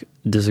kind of like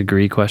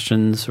disagree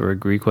questions or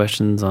agree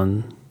questions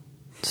on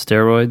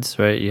steroids,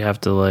 right? You have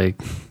to like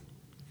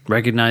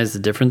recognize the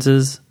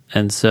differences.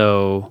 And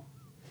so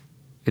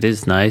it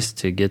is nice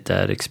to get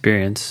that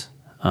experience.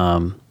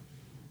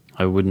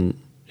 I wouldn't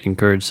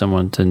encourage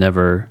someone to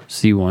never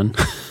see one.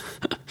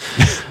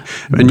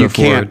 And you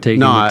can't taking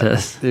not, the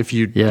test. if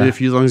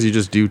as long as you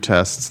just do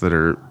tests that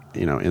are,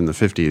 in the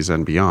 50s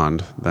and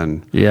beyond,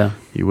 then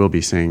you will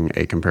be seeing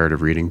a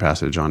comparative reading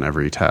passage on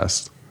every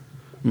test.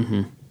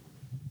 Mm-hmm.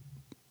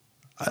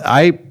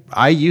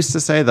 I used to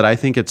say that I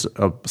think it's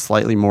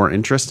slightly more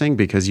interesting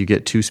because you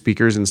get 2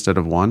 speakers instead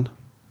of 1.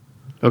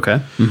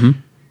 Okay.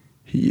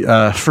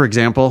 Mm-hmm. For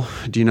example,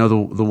 do you know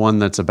the one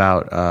that's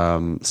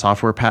about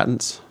software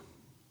patents?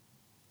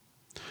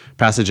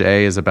 Passage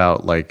A is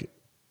about like,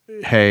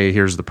 hey,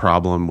 here's the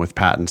problem with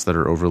patents that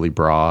are overly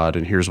broad,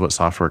 and here's what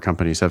software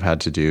companies have had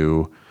to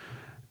do.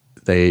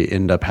 They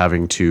end up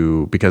having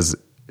to, because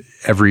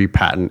every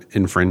patent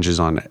infringes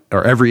on,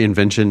 or every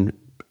invention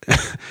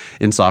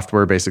in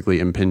software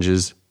basically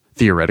impinges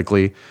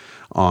theoretically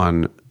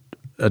on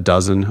a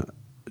dozen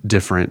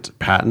different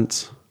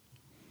patents.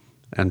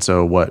 And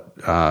so what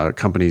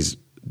companies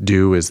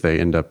do is they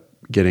end up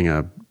getting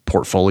a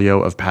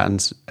portfolio of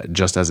patents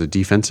just as a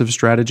defensive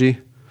strategy.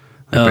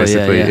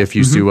 If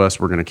you sue us,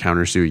 we're going to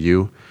countersue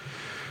you.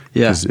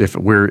 Yeah. Because if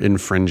we're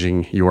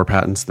infringing your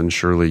patents, then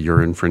surely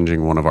you're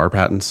infringing one of our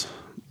patents.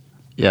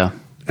 Yeah.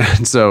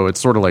 And so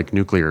it's sort of like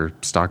nuclear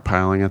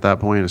stockpiling at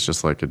that point. It's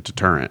just like a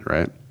deterrent,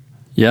 right?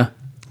 Yeah.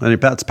 And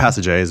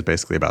passage A is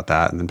basically about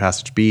that. And then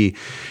passage B,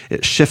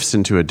 it shifts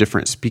into a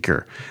different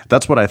speaker.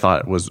 That's what I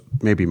thought was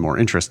maybe more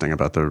interesting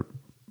about the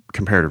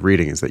comparative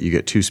reading is that you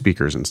get 2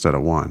 speakers instead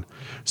of 1.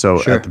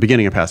 So at the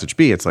beginning of passage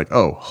B, it's like,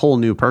 oh, whole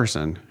new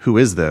person. Who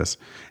is this?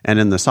 And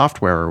in the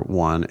software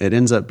one, it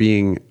ends up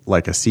being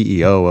like a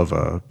CEO of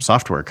a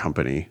software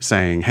company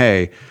saying,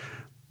 hey,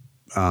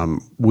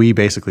 we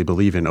basically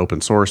believe in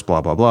open source,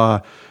 blah, blah,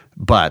 blah,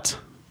 but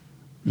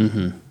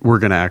we're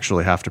going to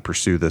actually have to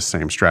pursue this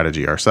same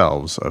strategy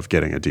ourselves of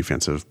getting a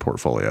defensive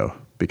portfolio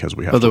because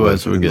we have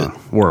Otherwise, to live in the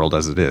world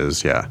as it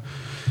is. Yeah.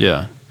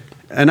 Yeah.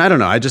 And I don't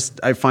know.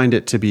 I find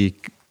it to be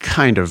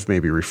kind of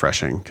maybe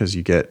refreshing because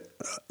you get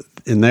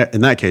in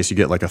that case you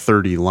get like a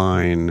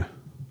 30-line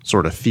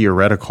sort of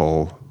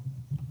theoretical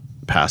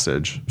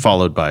passage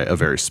followed by a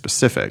very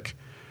specific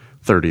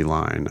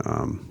 30-line.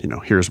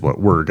 Here's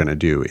what we're going to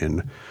do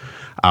in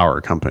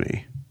our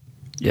company.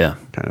 Yeah,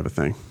 kind of a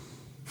thing.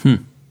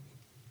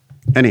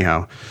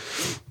 Anyhow,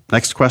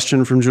 next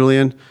question from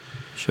Julian.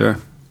 Sure.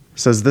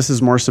 Says, this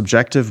is more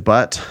subjective,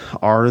 but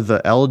are the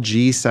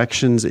LG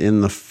sections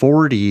in the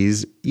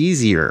 40s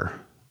easier?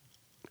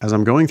 As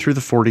I'm going through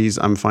the 40s,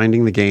 I'm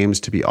finding the games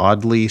to be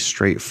oddly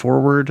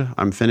straightforward.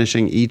 I'm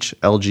finishing each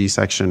LG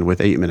section with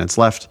 8 minutes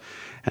left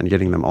and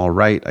getting them all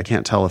right. I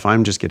can't tell if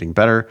I'm just getting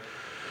better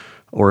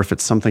or if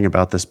it's something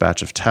about this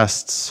batch of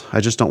tests. I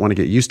just don't want to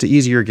get used to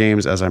easier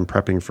games as I'm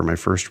prepping for my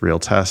first real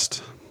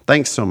test.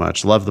 Thanks so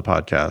much. Love the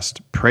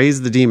podcast.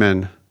 Praise the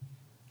demon,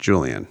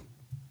 Julian.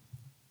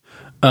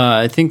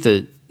 I think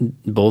that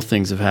both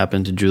things have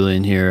happened to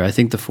Julian here. I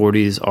think the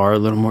 40s are a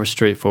little more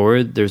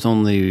straightforward. There's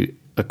only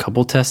a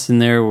couple tests in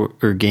there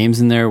or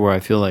games in there where I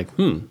feel like,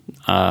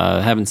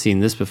 I haven't seen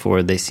this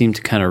before. They seem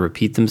to kind of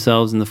repeat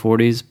themselves in the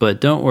 40s.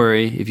 But don't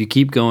worry, if you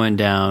keep going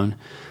down,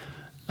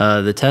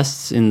 the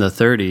tests in the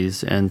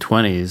 30s and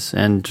 20s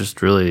and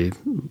just really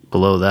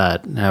below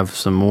that have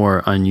some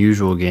more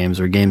unusual games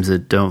or games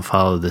that don't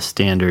follow the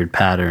standard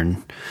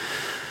pattern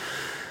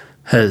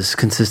as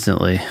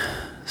consistently.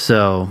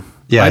 So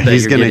yeah,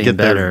 he's going to get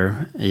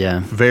better.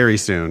 Yeah, very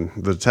soon.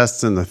 The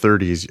tests in the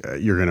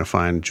 30s, you're going to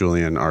find,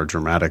 Julian, are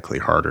dramatically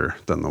harder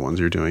than the ones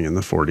you're doing in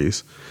the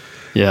 40s.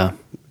 Yeah,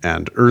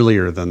 and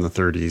earlier than the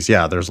 30s.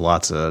 Yeah, there's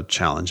lots of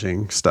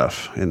challenging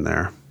stuff in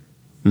there.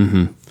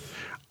 Mm-hmm.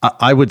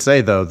 I would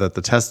say, though, that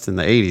the tests in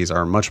the 80s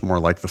are much more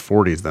like the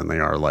 40s than they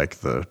are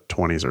like the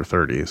 20s or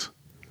 30s.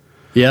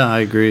 Yeah, I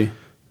agree.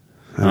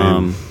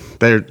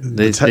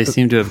 They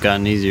seem to have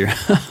gotten easier.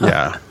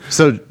 Yeah.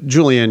 So,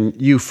 Julian,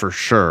 you for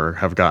sure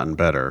have gotten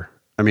better.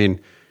 I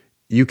mean,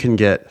 you can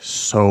get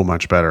so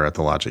much better at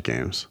the logic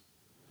games.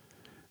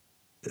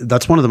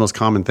 That's one of the most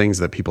common things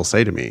that people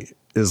say to me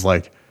is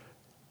like,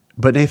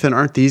 but Nathan,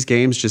 aren't these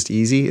games just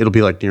easy? It'll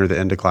be like near the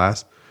end of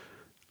class.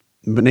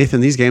 But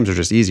Nathan, these games are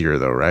just easier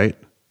though, right?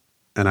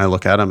 And I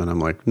look at them and I'm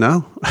like,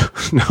 no,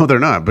 no, they're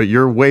not. But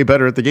you're way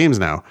better at the games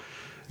now.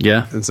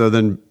 Yeah. And so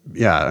then,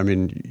 yeah, I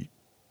mean,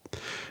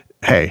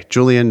 hey,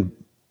 Julian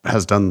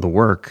has done the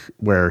work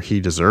where he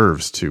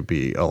deserves to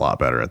be a lot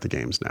better at the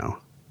games now.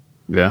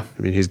 Yeah.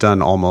 I mean, he's done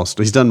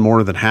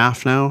more than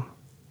half now.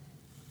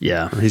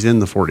 Yeah. Or he's in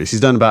the 40s. He's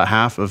done about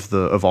half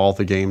of all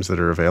the games that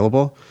are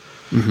available.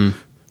 Mm-hmm.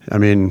 I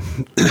mean,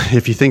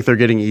 if you think they're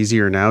getting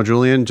easier now,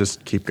 Julian,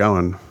 just keep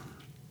going.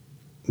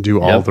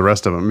 Do all the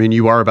rest of them. I mean,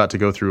 you are about to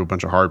go through a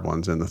bunch of hard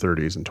ones in the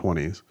 30s and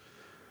 20s.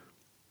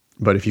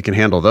 But if you can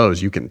handle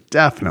those, you can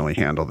definitely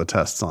handle the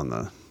tests in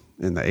the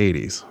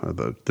 80s. Or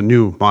the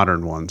new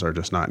modern ones are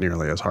just not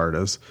nearly as hard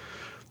as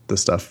the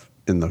stuff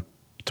in the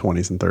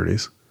 20s and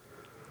 30s.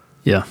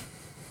 Yeah.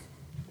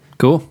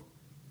 Cool.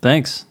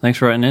 Thanks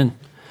for writing in.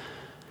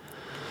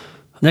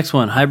 Next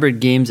one, hybrid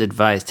games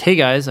advice. Hey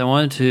guys, I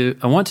want to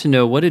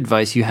know what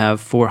advice you have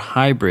for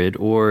hybrid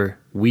or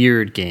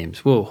weird games.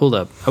 Whoa, hold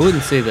up. I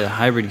wouldn't say that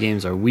hybrid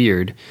games are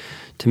weird.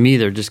 To me,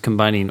 they're just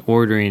combining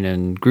ordering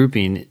and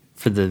grouping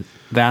for the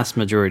vast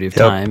majority of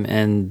time,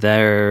 and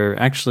they're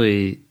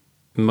actually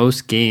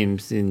most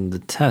games in the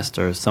test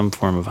are some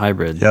form of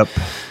hybrid. Yep.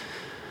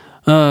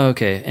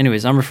 Okay.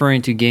 Anyways, I'm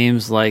referring to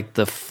games like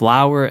the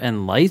Flower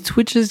and Light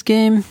Switches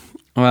game.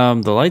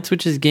 The Light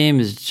Switches game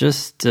is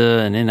just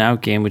an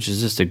in-out game, which is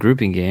just a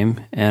grouping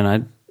game,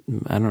 and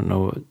I don't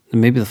know.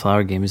 Maybe the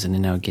Flower game is an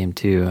in-out game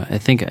too. I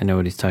think I know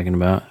what he's talking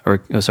about.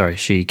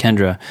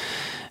 Kendra.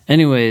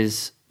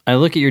 Anyways, I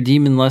look at your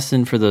demon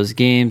lesson for those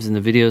games, and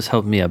the videos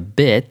helped me a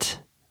bit.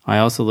 I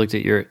also looked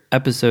at your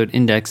episode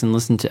index and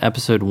listened to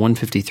episode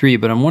 153,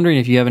 but I'm wondering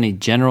if you have any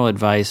general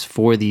advice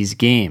for these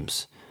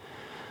games.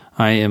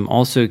 I am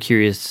also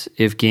curious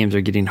if games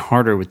are getting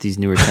harder with these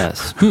newer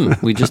tests.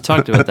 We just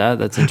talked about that.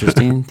 That's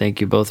interesting. Thank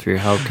you both for your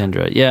help,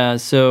 Kendra. Yeah,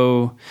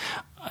 so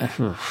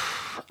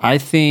I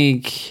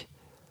think...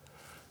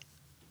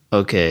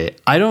 Okay,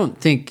 I don't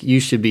think you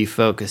should be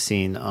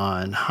focusing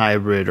on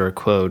hybrid or,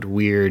 quote,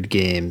 weird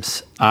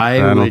games. I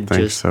don't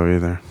think so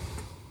either.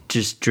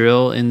 Just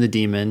drill in the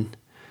demon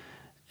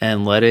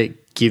and let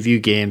it give you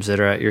games that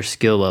are at your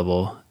skill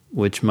level,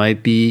 which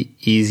might be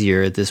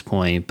easier at this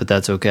point, but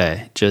that's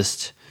okay.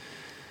 Just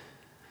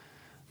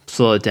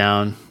slow it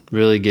down,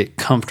 really get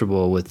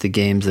comfortable with the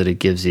games that it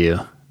gives you,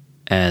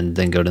 and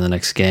then go to the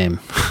next game.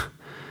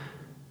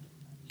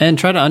 And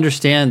try to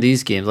understand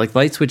these games. Like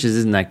light switches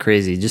isn't that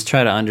crazy. Just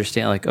try to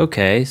understand, like,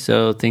 okay,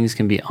 so things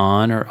can be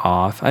on or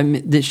off. I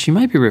mean, she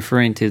might be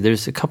referring to,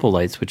 there's a couple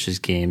light switches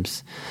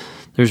games.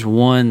 There's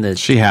one that...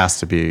 She has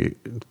to be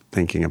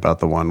thinking about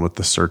the one with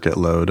the circuit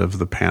load of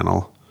the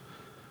panel.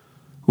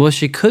 Well,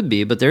 she could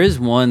be, but there is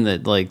one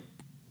that, like,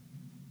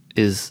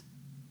 was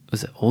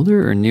it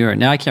older or newer?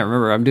 Now I can't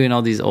remember. I'm doing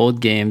all these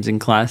old games in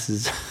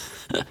classes.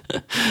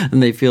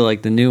 And they feel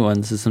like the new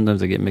ones, so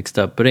sometimes I get mixed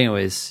up. But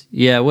anyways,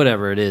 yeah,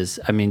 whatever it is.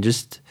 I mean,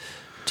 just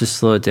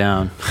slow it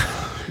down.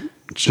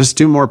 Just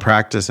do more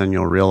practice and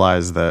you'll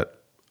realize that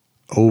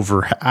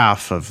over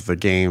half of the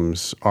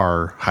games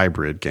are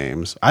hybrid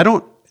games. I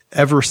don't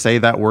ever say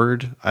that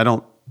word.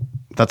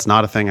 That's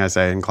not a thing I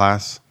say in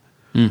class.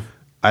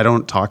 I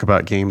don't talk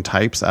about game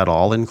types at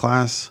all in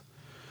class.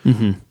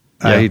 Mm-hmm.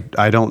 Yeah.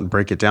 I don't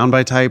break it down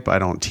by type. I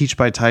don't teach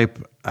by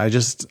type. I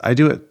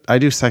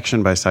do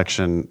section by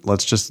section.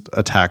 Let's just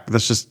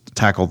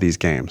tackle these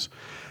games.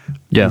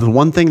 Yeah. The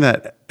one thing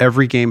that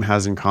every game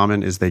has in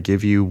common is they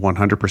give you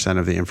 100%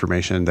 of the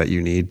information that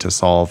you need to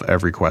solve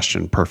every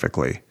question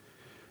perfectly.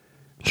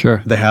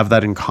 Sure. They have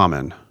that in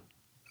common.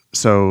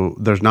 So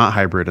they're not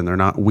hybrid and they're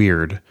not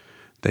weird.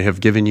 They have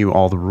given you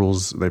all the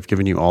rules. They've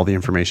given you all the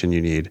information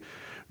you need.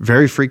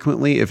 Very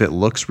frequently, if it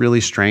looks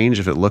really strange,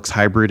 if it looks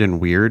hybrid and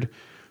weird,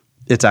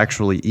 it's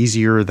actually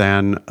easier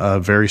than a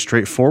very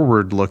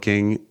straightforward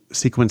looking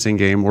sequencing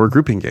game or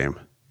grouping game.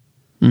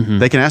 Mm-hmm.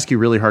 They can ask you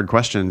really hard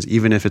questions,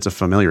 even if it's a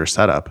familiar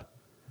setup.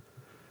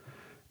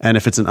 And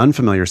if it's an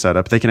unfamiliar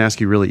setup, they can ask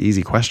you really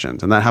easy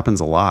questions. And that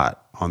happens a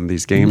lot on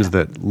these games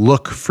that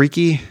look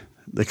freaky.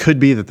 It could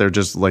be that they're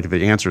just like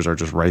the answers are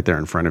just right there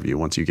in front of you.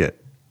 Once you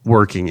get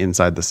working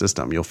inside the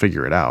system, you'll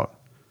figure it out.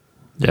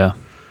 Yeah.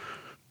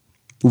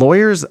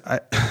 Lawyers are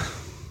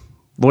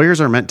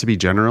meant to be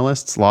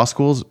generalists. Law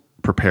schools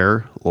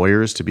prepare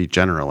lawyers to be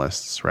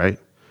generalists, right?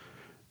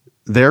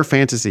 Their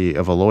fantasy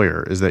of a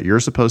lawyer is that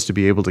you're supposed to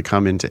be able to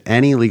come into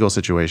any legal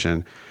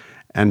situation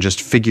and just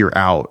figure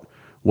out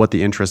what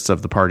the interests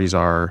of the parties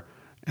are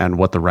and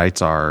what the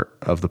rights are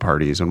of the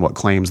parties and what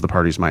claims the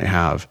parties might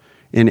have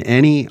in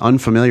any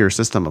unfamiliar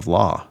system of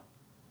law,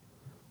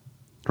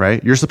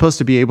 right? You're supposed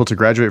to be able to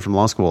graduate from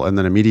law school and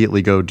then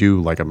immediately go do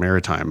like a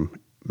maritime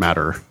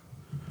matter.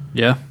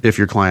 Yeah. If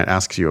your client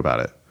asks you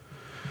about it.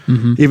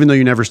 Mm-hmm. Even though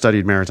you never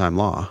studied maritime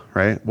law,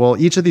 right? Well,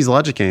 each of these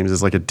logic games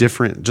is like a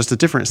different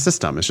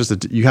system. It's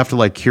just you have to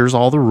like, here's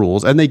all the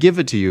rules, and they give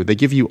it to you. They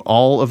give you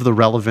all of the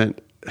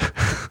relevant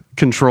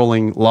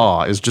controlling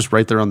law is just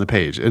right there on the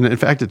page. And in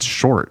fact, it's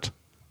short,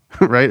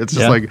 right? It's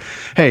just like,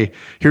 hey,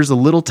 here's a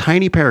little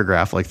tiny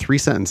paragraph, like 3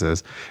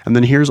 sentences, and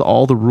then here's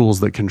all the rules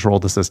that control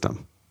the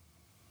system.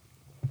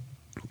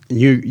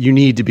 You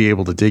need to be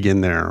able to dig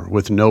in there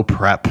with no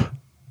prep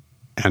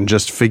and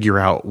just figure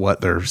out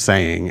what they're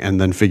saying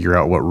and then figure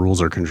out what rules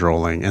are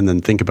controlling and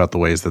then think about the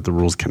ways that the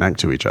rules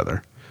connect to each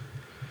other.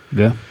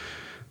 Yeah.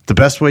 The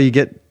best way you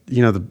get,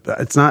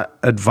 it's not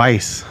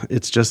advice.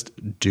 It's just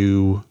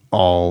do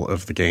all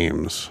of the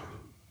games.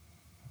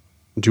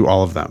 Do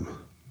all of them.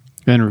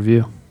 And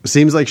review. It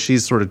seems like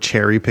she's sort of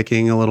cherry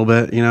picking a little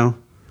bit,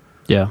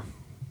 Yeah.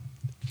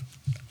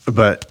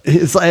 But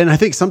and I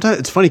think sometimes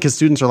it's funny because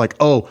students are like,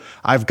 oh,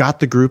 I've got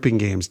the grouping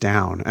games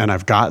down and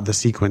I've got the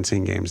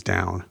sequencing games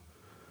down.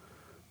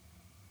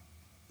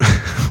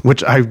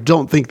 Which I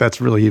don't think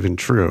that's really even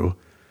true.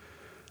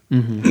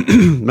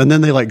 Mm-hmm. And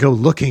then they like go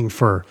looking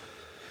for,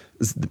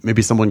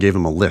 maybe someone gave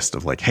them a list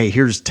of like, hey,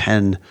 here's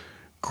 10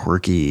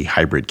 quirky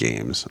hybrid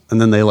games.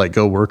 And then they like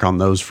go work on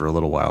those for a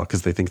little while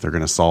because they think they're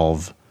going to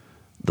solve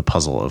the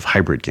puzzle of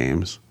hybrid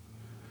games.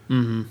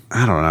 Mm-hmm.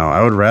 I don't know.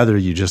 I would rather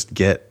you just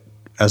get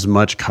as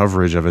much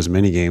coverage of as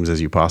many games as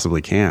you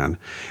possibly can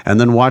and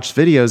then watch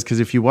videos. Because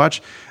if you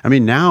watch,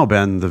 now,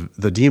 Ben,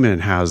 the Demon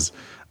has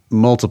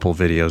multiple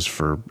videos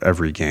for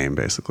every game,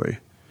 basically.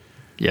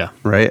 Yeah.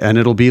 Right. And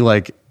it'll be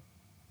like,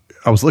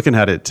 I was looking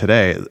at it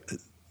today,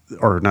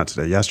 or not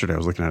today, yesterday I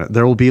was looking at it.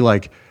 There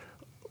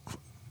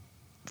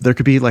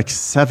could be like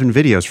 7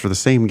 videos for the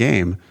same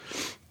game.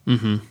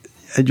 Mm-hmm.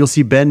 And you'll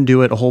see Ben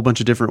do it a whole bunch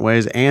of different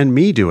ways and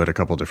me do it a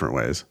couple different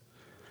ways.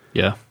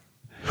 Yeah.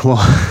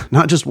 Well,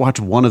 not just watch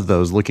one of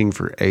those looking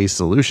for a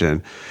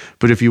solution,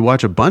 but if you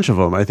watch a bunch of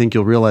them, I think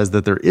you'll realize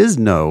that there is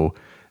no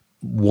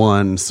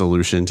one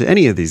solution to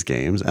any of these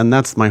games. And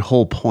that's my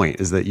whole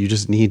point, is that you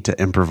just need to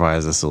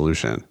improvise a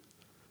solution.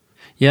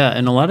 Yeah,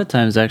 and a lot of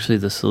times actually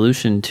the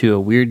solution to a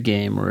weird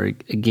game or a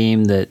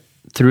game that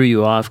threw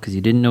you off because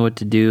you didn't know what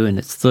to do and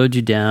it slowed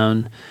you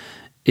down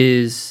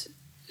is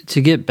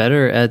to get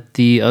better at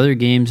the other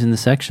games in the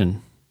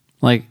section.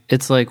 Like,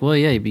 it's like, well,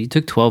 yeah, but you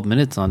took 12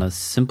 minutes on a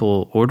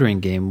simple ordering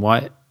game.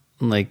 Why?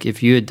 Like,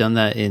 if you had done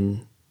that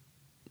in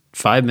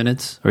 5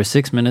 minutes or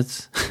 6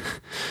 minutes,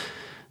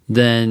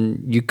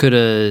 then you could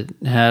have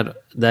had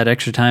that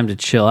extra time to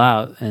chill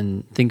out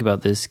and think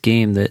about this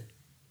game that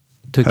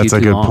took you too long. That's a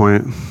good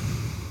point.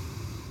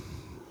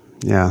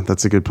 Yeah,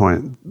 that's a good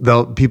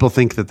point. People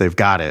think that they've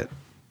got it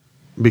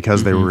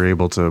because they were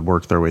able to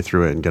work their way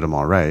through it and get them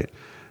all right.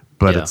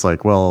 But Yeah. it's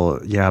like, well,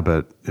 yeah,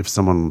 but if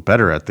someone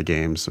better at the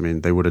games, I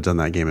mean, they would have done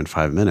that game in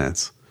 5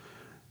 minutes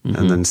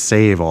and then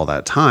save all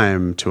that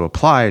time to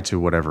apply to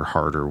whatever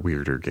harder,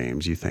 weirder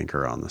games you think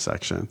are on the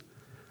section.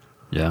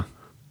 Yeah.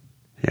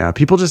 Yeah,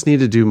 people just need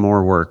to do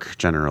more work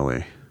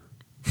generally.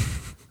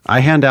 I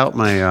hand out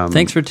my...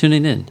 Thanks for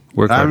tuning in.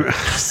 Work hard.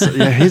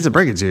 yeah, I hate to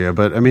break it to you,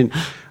 but I mean,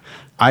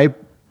 I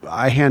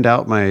hand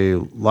out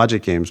my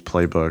Logic Games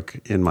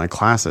playbook in my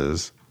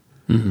classes.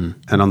 And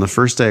on the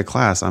first day of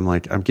class, I'm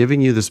like, I'm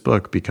giving you this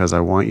book because I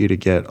want you to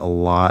get a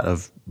lot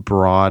of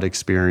broad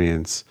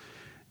experience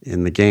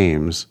in the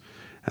games.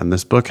 And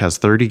this book has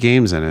 30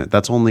 games in it.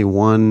 That's only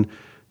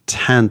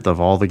 1/10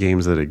 of all the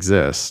games that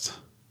exist.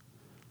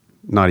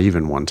 Not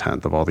even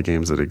 1/10 of all the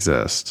games that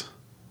exist.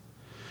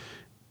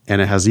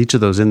 And it has each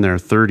of those in there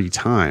 30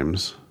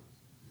 times.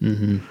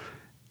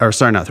 Or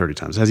sorry, not 30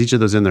 times. It has each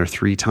of those in there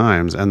 3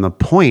 times. And the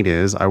point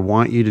is, I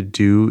want you to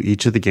do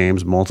each of the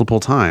games multiple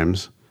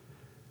times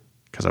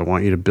because I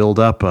want you to build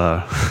up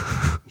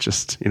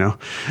just,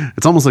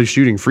 it's almost like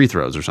shooting free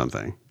throws or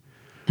something.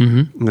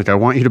 Like I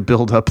want you to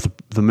build up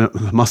the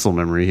muscle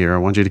memory here. I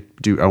want you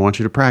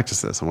to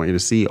practice this. I want you to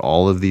see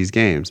all of these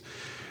games.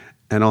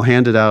 And I'll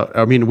hand it out.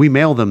 I mean, we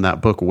mail them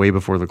that book way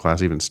before the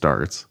class even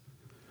starts.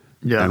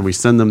 Yeah. And we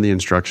send them the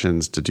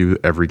instructions to do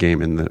every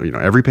game in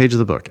every page of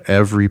the book,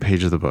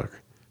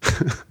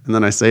 And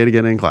then I say it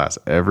again in class,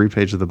 every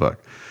page of the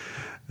book.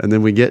 And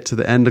then we get to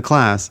the end of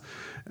class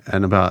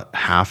and about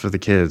half of the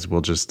kids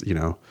will just,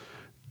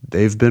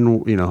 they've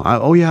been,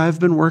 I've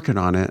been working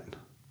on it.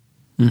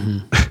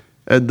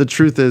 And the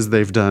truth is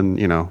they've done,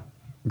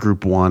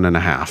 group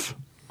 1.5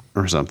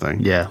 or something.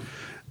 Yeah.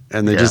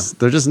 And they're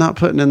just not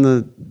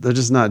they're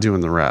just not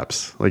doing the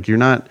reps. Like you're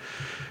not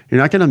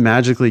going to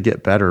magically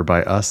get better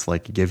by us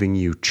like giving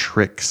you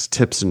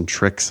tips and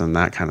tricks and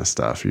that kind of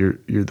stuff.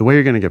 The way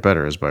you're going to get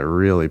better is by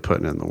really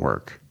putting in the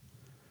work.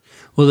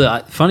 Well,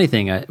 the funny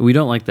thing, we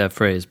don't like that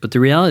phrase, but the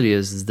reality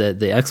is that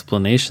the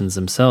explanations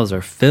themselves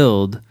are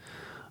filled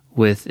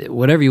with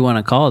whatever you want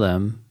to call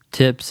them,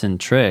 tips and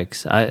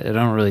tricks. I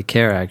don't really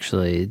care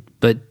actually,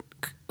 but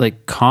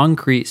like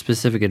concrete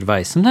specific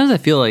advice. Sometimes I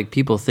feel like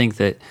people think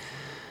that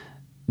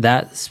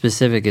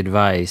specific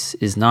advice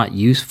is not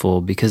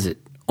useful because it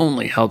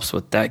only helps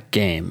with that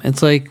game.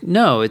 It's like,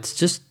 no, it's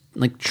just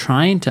like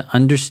trying to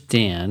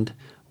understand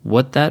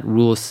what that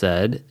rule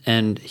said,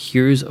 and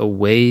here's a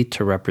way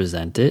to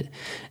represent it.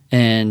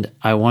 And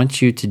I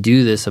want you to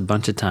do this a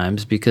bunch of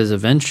times because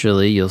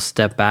eventually you'll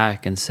step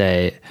back and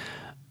say,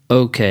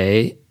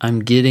 okay, I'm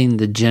getting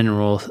the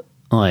general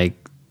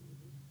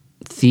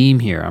theme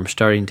here. I'm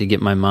starting to get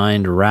my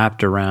mind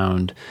wrapped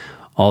around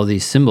all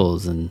these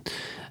symbols, and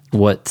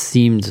what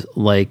seemed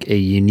like a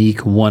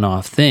unique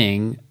one-off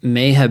thing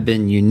may have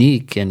been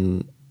unique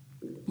and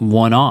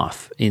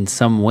one-off in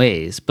some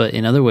ways, but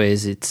in other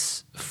ways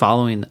it's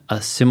following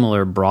a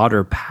similar,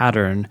 broader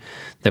pattern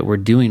that we're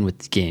doing with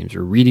the games.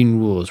 We're reading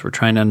rules, we're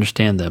trying to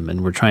understand them,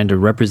 and we're trying to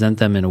represent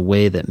them in a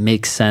way that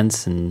makes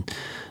sense and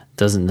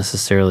doesn't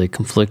necessarily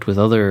conflict with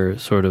other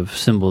sort of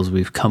symbols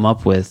we've come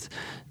up with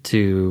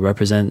to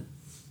represent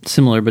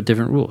similar but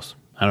different rules.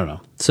 I don't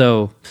know.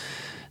 So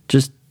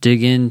just do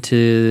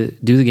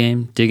the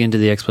game, dig into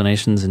the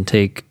explanations, and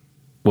take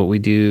what we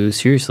do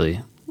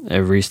seriously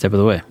every step of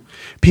the way.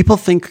 People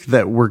think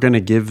that we're going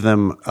to give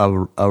them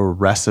a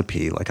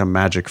recipe, like a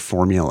magic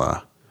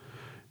formula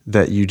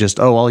that you just,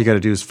 all you got to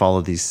do is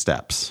follow these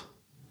steps.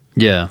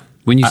 Yeah.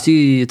 When you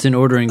see it's an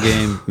ordering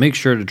game, make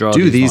sure to draw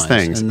these lines.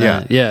 things. And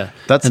then, yeah.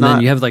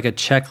 Then you have like a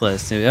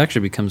checklist. It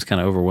actually becomes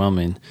kind of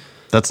overwhelming.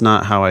 That's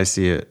not how I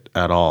see it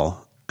at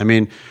all. I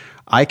mean,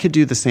 I could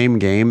do the same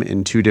game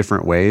in 2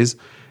 different ways,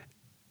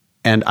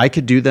 and I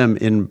could do them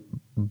in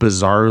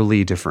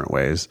bizarrely different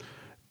ways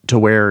to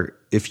where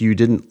if you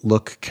didn't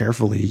look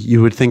carefully,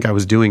 you would think I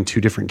was doing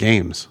 2 different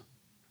games.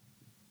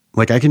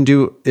 Like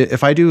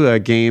if I do a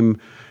game,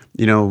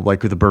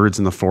 like with the birds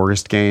in the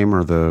forest game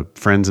or the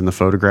friends in the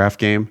photograph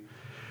game,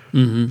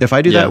 if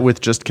I do that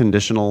with just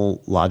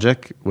conditional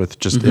logic, with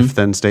just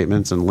if-then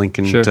statements and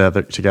linking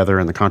together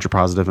and the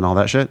contrapositive and all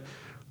that shit,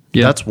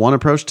 that's one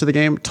approach to the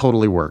game,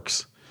 totally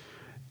works.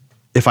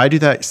 If I do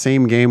that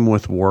same game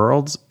with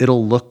worlds,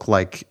 it'll look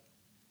like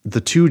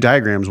the 2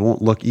 diagrams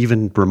won't look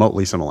even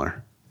remotely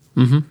similar.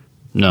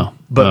 No.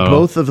 But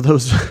both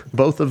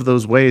of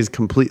those ways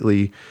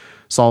completely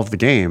solve the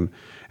game.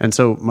 And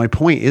so my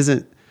point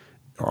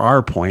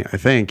our point, I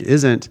think,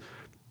 isn't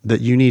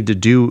that you need to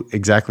do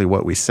exactly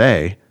what we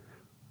say.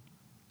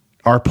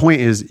 Our point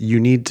is you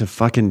need to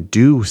fucking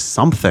do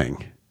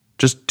something.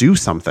 Just do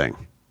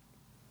something.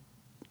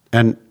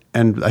 And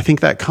I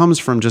think that comes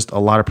from just a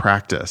lot of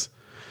practice.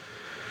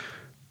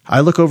 I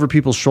look over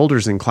people's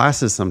shoulders in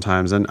classes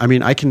sometimes, and I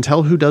mean, I can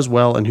tell who does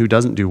well and who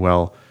doesn't do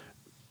well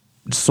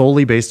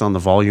solely based on the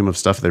volume of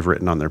stuff they've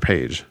written on their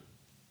page.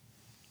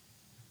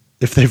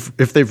 If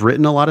they've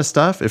written a lot of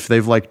stuff, if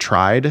they've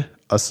tried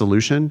a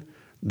solution,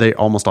 they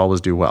almost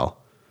always do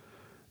well.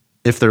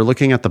 If they're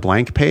looking at the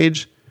blank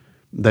page,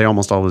 they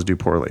almost always do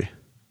poorly.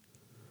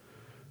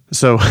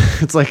 So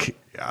it's like,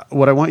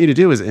 what I want you to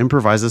do is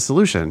improvise a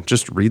solution.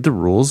 Just read the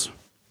rules,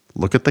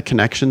 look at the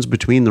connections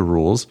between the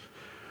rules,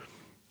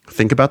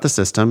 think about the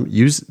system,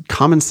 use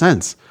common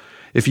sense.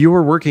 If you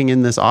were working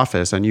in this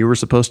office and you were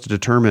supposed to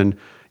determine,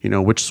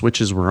 which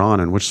switches were on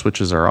and which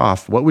switches are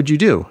off, what would you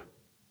do?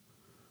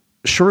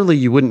 Surely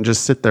you wouldn't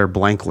just sit there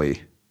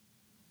blankly.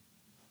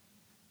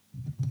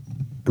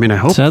 I mean, I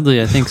hope.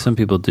 Sadly, I think some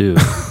people do.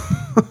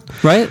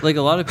 Right? Like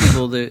a lot of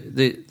people,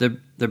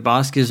 their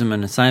boss gives them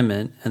an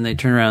assignment and they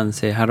turn around and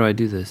say, how do I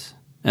do this?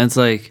 And it's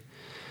like,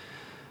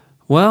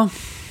 well,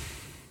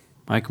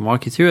 I can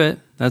walk you through it.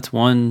 That's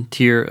one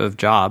tier of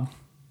job.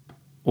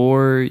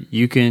 Or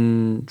you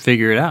can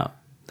figure it out.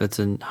 That's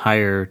a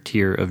higher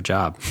tier of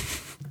job.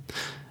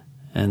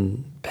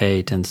 And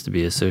pay tends to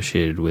be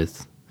associated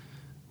with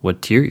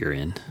what tier you're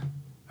in.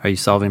 Are you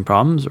solving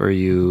problems or are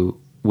you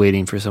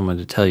waiting for someone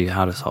to tell you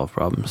how to solve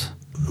problems?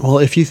 Well,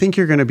 if you think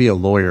you're going to be a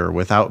lawyer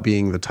without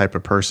being the type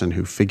of person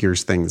who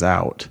figures things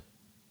out,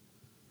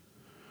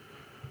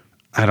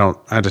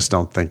 I just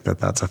don't think that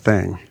that's a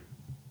thing.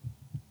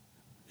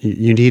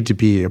 You need to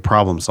be a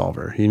problem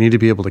solver. You need to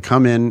be able to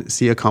come in,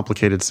 see a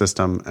complicated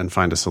system, and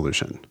find a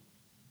solution.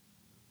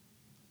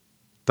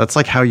 That's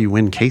like how you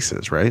win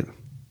cases, right?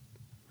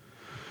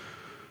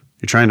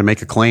 You're trying to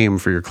make a claim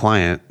for your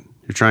client.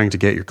 You're trying to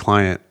get your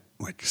client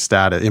like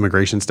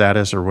immigration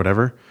status or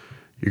whatever.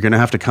 You're going to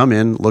have to come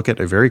in, look at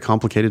a very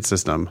complicated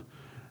system,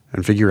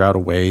 and figure out a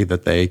way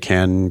that they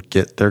can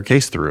get their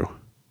case through.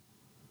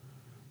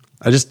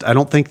 I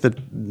don't think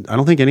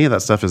any of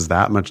that stuff is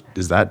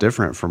that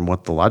different from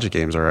what the logic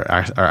games are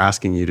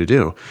asking you to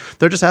do.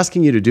 They're just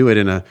asking you to do it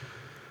in a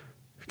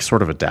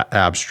sort of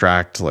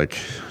abstract, like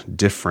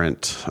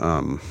different,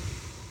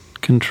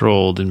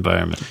 controlled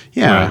environment.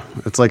 Yeah,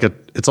 right.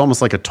 It's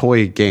almost like a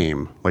toy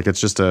game. Like it's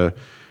just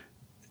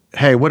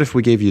hey, what if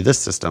we gave you this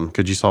system?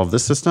 Could you solve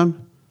this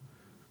system?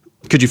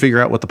 Could you figure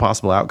out what the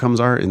possible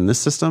outcomes are in this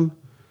system?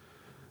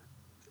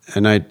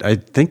 And I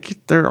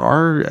think there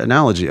are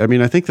analogy. I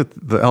mean, I think that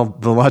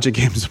the logic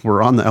games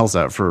were on the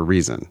LSAT for a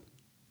reason.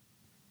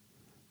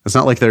 It's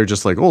not like they're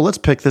just like, oh, let's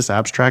pick this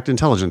abstract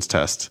intelligence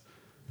test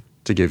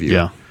to give you.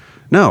 Yeah.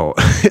 No,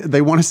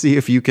 they want to see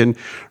if you can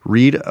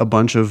read a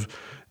bunch of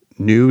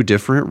new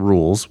different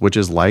rules, which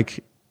is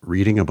like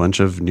reading a bunch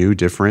of new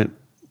different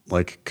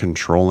like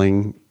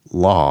controlling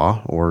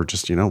law or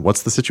just,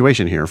 what's the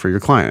situation here for your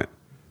client?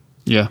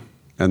 Yeah.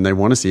 And they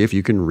want to see if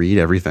you can read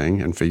everything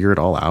and figure it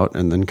all out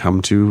and then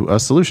come to a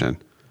solution.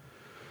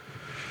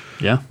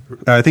 Yeah.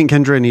 I think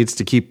Kendra needs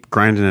to keep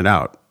grinding it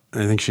out.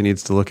 I think she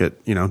needs to look at,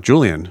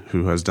 Julian,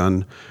 who has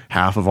done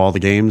half of all the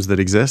games that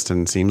exist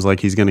and seems like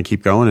he's going to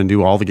keep going and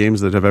do all the games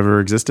that have ever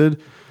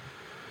existed.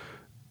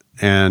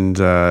 And,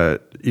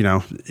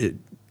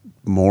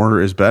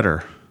 more is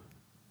better.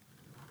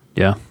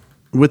 Yeah.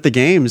 With the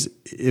games,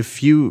 I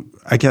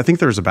think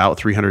there's about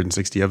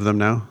 360 of them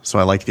now. So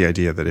I like the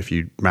idea that if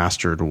you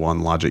mastered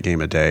one logic game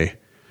a day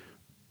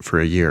for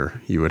a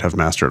year, you would have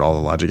mastered all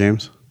the logic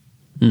games.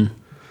 I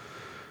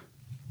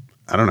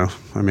don't know.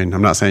 I mean,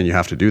 I'm not saying you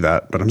have to do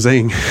that, but I'm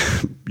saying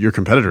your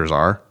competitors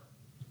are.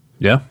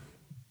 Yeah.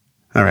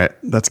 All right.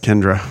 That's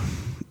Kendra.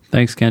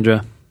 Thanks,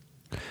 Kendra.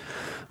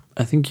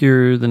 I think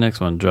you're the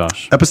next one,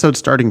 Josh. Episode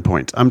starting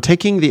point. I'm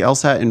taking the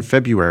LSAT in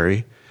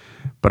February,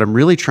 but I'm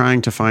really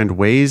trying to find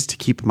ways to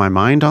keep my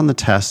mind on the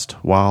test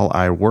while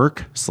I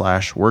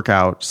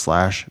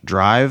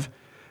work/workout/drive,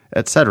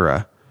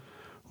 etc.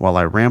 while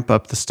I ramp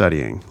up the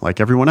studying. Like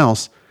everyone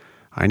else,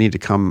 I need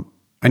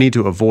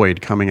to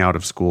avoid coming out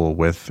of school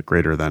with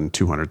greater than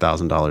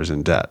 $200,000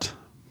 in debt.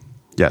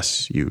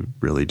 Yes, you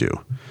really do.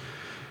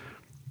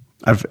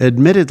 I've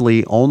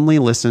admittedly only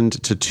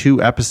listened to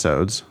 2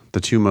 episodes,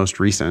 the 2 most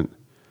recent,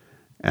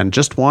 and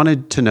just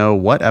wanted to know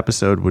what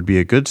episode would be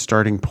a good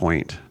starting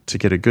point to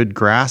get a good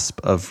grasp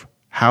of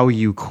how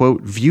you,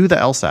 quote, view the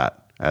LSAT,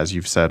 as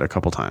you've said a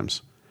couple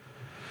times.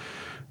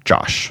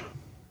 Josh.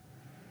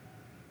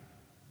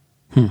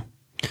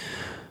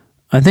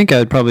 I think I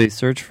would probably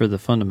search for the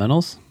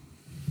fundamentals.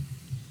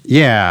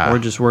 Yeah. Or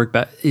just work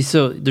back.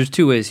 So there's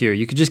 2 ways here.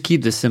 You could just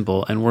keep this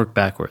simple and work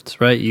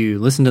backwards, right? You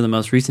listen to the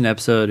most recent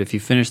episode. If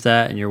you finish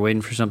that and you're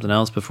waiting for something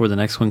else before the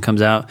next one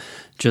comes out,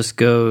 just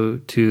go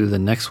to the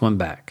next one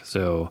back.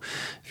 So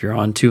if you're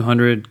on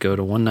 200, go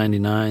to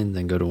 199,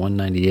 then go to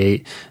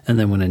 198. And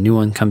then when a new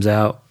one comes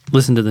out,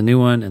 listen to the new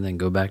one and then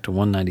go back to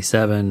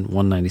 197,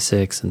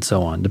 196, and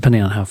so on,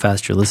 depending on how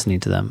fast you're listening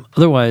to them.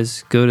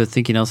 Otherwise, go to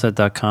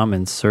thinkinglsat.com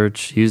and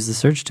use the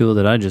search tool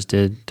that I just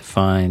did to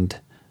find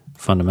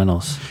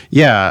fundamentals.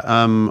 Yeah,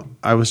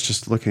 I was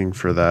just looking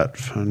for that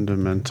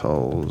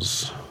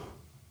fundamentals.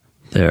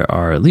 There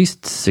are at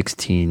least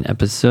 16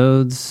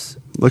 episodes.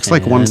 Looks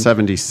like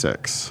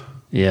 176.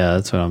 Yeah,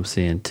 that's what I'm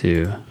seeing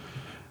too.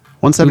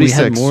 176. We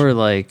had more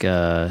like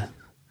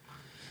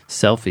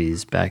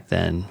selfies back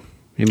then.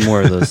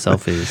 More of those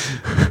selfies.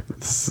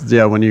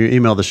 Yeah, when you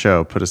email the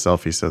show, put a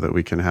selfie so that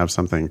we can have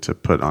something to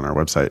put on our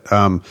website.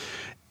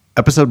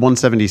 Episode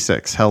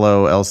 176,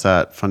 Hello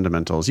LSAT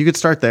Fundamentals. You could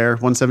start there,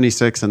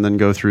 176, and then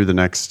go through the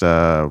next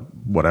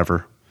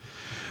whatever.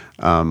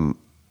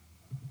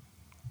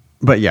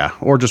 But yeah,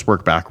 or just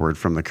work backward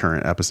from the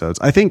current episodes.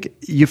 I think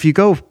if you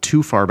go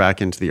too far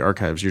back into the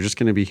archives, you're just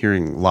going to be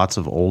hearing lots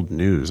of old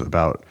news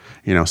about,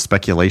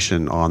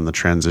 speculation on the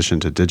transition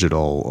to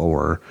digital,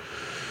 or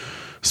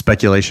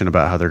speculation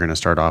about how they're going to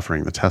start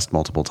offering the test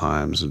multiple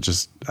times.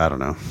 Just, I don't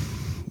know.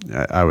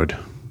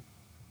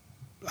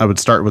 I would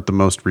start with the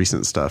most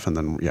recent stuff and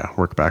then,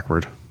 work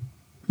backward.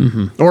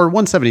 Mm-hmm. Or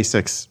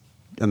 176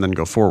 and then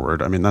go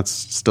forward. I mean, that's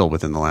still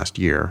within the last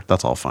year.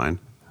 That's all fine.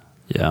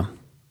 Yeah.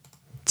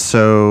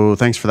 So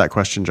thanks for that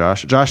question,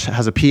 Josh. Josh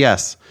has a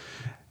PS.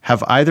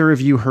 Have either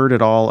of you heard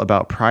at all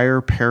about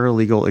prior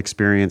paralegal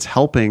experience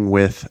helping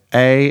with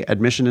A,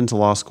 admission into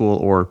law school,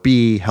 or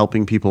B,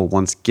 helping people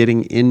once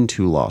getting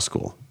into law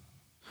school?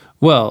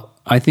 Well,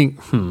 I think,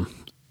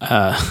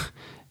 prior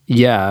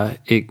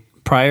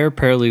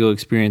paralegal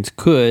experience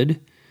could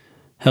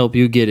help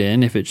you get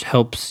in if it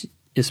helps,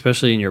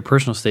 especially in your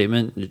personal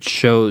statement. It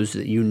shows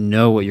that you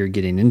know what you're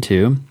getting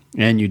into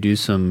and you do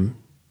some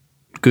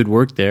good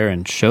work there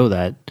and show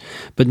that.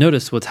 But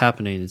notice what's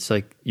happening. It's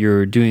like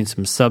you're doing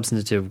some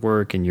substantive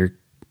work and you're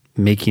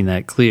making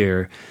that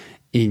clear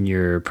in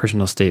your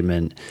personal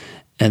statement.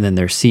 And then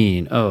they're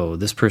seeing, oh,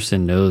 this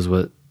person knows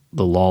what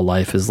the law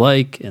life is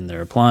like and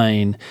they're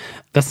applying.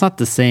 That's not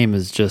the same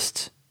as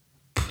just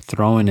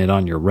throwing it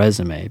on your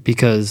resume,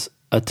 because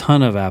a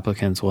ton of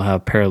applicants will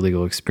have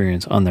paralegal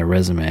experience on their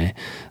resume.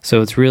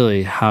 So it's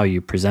really how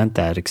you present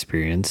that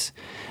experience.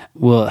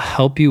 Will it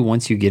help you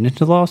once you get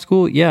into law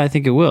school? Yeah, I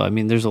think it will. I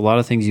mean, there's a lot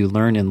of things you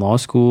learn in law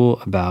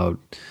school about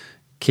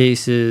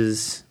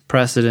cases,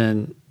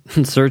 precedent,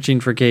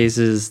 searching for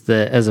cases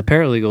that as a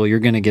paralegal you're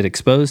going to get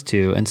exposed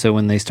to. And so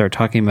when they start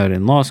talking about it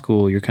in law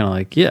school, you're kind of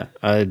like, yeah,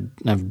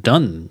 I've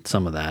done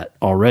some of that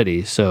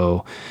already.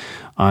 So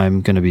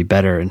I'm going to be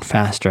better and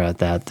faster at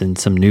that than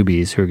some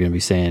newbies who are going to be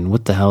saying,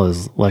 what the hell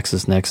is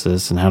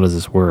LexisNexis and how does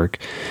this work?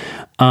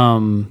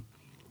 But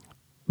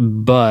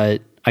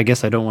I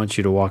guess I don't want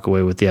you to walk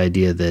away with the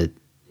idea that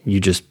you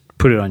just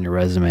put it on your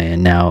resume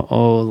and now,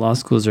 law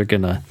schools are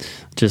going to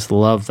just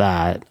love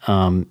that.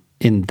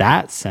 In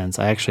that sense,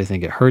 I actually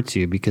think it hurts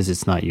you because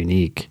it's not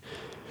unique.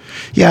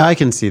 Yeah, I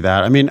can see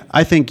that. I mean,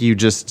 I think you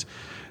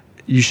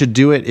should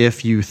do it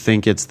if you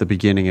think it's the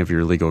beginning of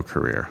your legal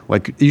career.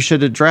 Like, you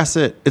should address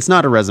it. It's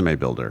not a resume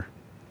builder.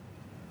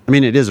 I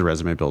mean, it is a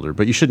resume builder,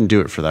 but you shouldn't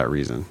do it for that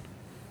reason.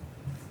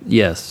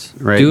 Yes.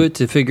 Right. Do it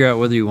to figure out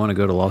whether you want to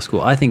go to law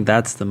school. I think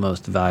that's the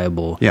most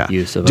valuable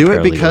use of a paralegal do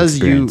it because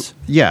experience.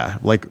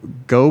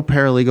 Go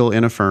paralegal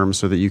in a firm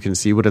so that you can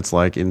see what it's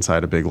like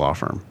inside a big law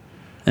firm.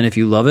 And if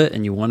you love it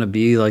and you want to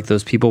be like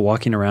those people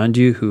walking around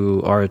you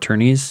who are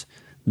attorneys,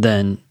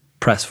 then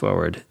press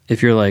forward.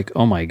 If you're like,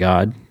 oh my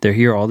God, they're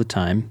here all the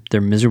time,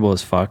 they're miserable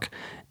as fuck,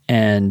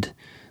 and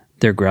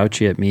they're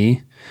grouchy at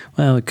me,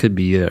 well, it could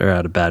be you're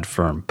at a bad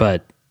firm,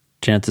 but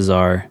chances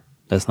are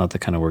that's not the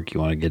kind of work you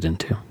want to get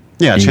into.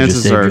 Yeah, and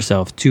chances you just are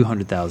yourself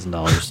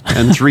 $200,000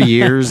 and 3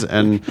 years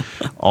and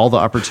all the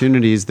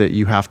opportunities that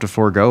you have to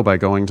forego by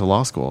going to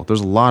law school.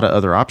 There's a lot of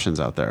other options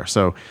out there.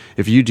 So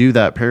if you do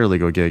that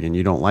paralegal gig and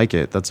you don't like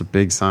it, that's a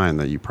big sign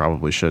that you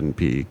probably shouldn't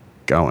be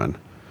going.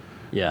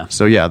 Yeah.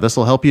 So this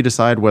will help you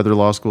decide whether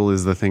law school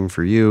is the thing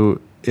for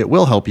you. It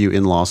will help you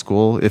in law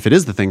school. If it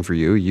is the thing for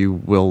you, you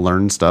will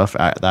learn stuff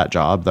at that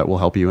job that will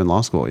help you in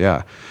law school.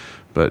 Yeah.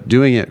 But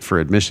doing it for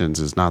admissions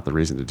is not the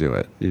reason to do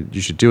it.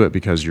 You should do it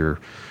because you're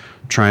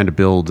trying to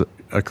build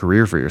a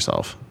career for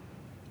yourself.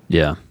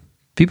 Yeah.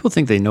 People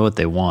think they know what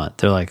they want.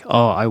 They're like,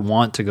 oh, I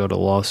want to go to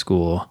law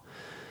school.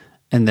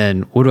 And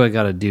then what do I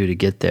got to do to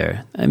get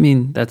there? I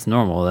mean, that's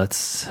normal.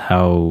 That's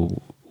how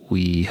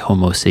we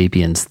Homo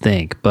sapiens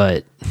think.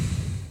 But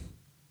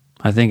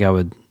I think I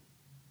would,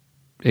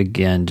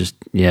 again, just,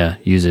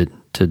 use it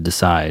to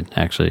decide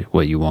actually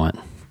what you want.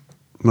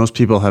 Most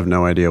people have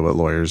no idea what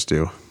lawyers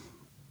do.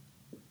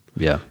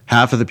 Yeah.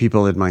 Half of the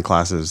people in my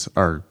classes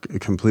are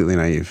completely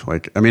naive.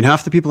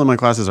 Half the people in my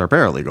classes are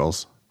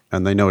paralegals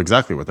and they know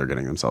exactly what they're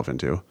getting themselves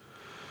into.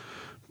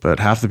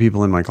 But half the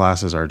people in my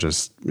classes are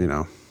just,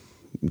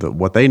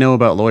 what they know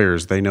about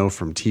lawyers, they know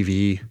from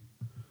TV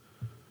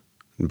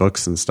and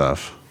books and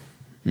stuff.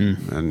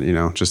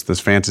 And, just this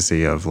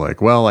fantasy of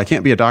I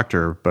can't be a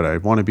doctor, but I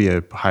want to be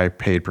a high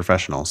paid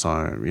professional.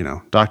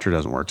 So, doctor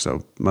doesn't work.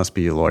 So must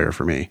be a lawyer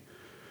for me.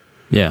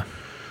 Yeah.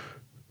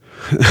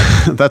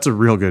 That's a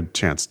real good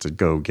chance to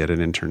go get an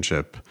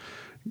internship,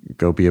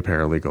 go be a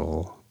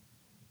paralegal.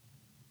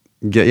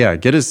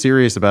 Get as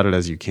serious about it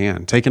as you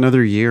can. Take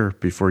another year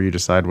before you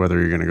decide whether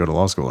you're going to go to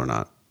law school or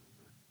not.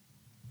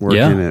 Work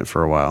in it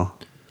for a while.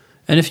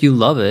 And if you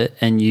love it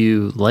and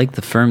you like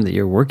the firm that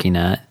you're working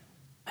at,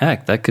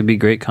 heck, that could be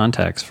great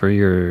contacts for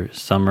your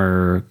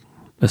summer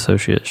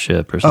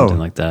associateship or something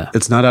like that.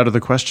 It's not out of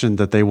the question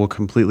that they will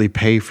completely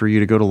pay for you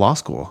to go to law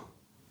school.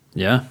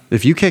 Yeah.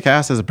 If you kick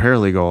ass as a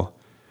paralegal,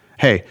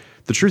 hey,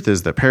 the truth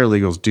is that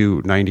paralegals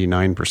do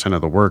 99%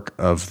 of the work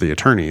of the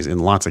attorneys in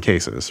lots of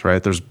cases,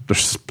 right? There's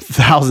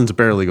thousands of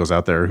paralegals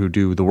out there who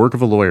do the work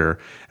of a lawyer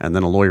and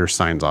then a lawyer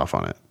signs off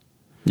on it.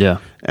 Yeah.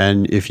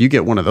 And if you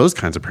get one of those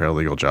kinds of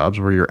paralegal jobs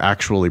where you're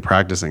actually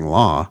practicing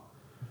law,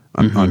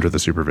 under the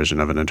supervision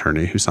of an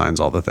attorney who signs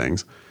all the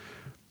things.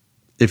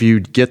 If you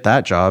get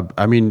that job,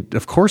 I mean,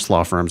 of course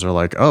law firms are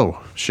like,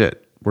 oh,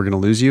 shit, we're going to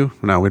lose you?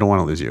 No, we don't want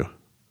to lose you.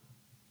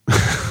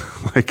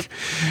 Like,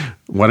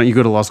 why don't you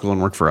go to law school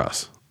and work for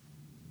us?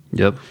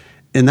 Yep.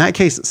 In that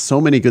case, so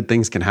many good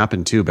things can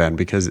happen too, Ben,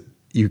 because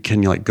you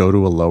can like go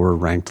to a lower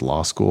ranked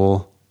law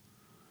school,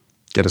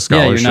 get a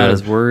scholarship. Yeah, you're not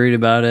as worried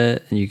about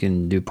it, and you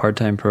can do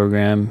part-time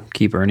program,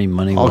 keep earning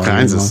money. All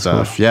kinds of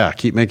stuff. Yeah,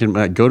 keep making.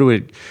 Go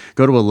to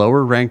a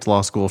lower ranked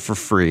law school for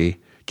free.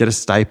 Get a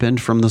stipend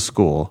from the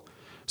school,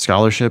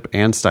 scholarship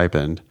and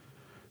stipend.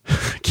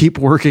 Keep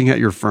working at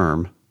your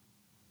firm,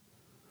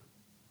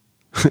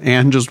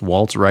 and just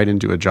waltz right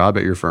into a job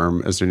at your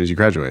firm as soon as you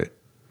graduate.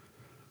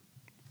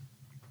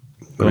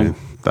 I mean,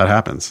 that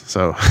happens.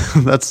 So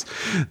that's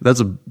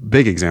a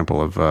big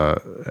example of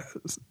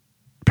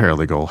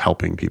paralegal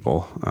helping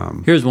people.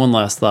 Here's one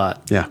last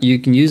thought. Yeah. You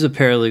can use a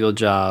paralegal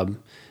job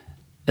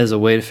as a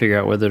way to figure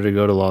out whether to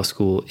go to law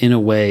school in a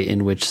way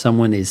in which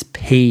someone is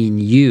paying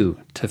you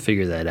to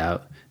figure that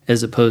out,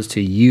 as opposed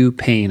to you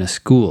paying a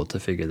school to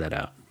figure that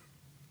out.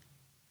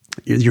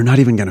 You're not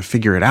even going to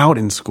figure it out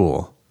in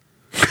school.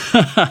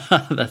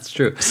 That's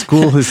true.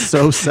 School is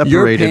so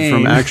separated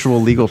from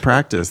actual legal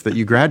practice that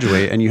you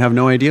graduate and you have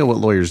no idea what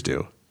lawyers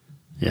do.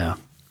 Yeah.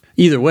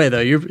 Either way, though,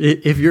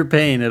 if you're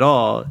paying at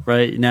all,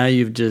 right now,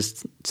 you've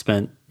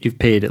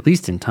paid at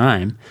least in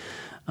time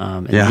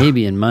and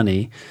maybe in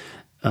money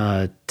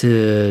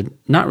to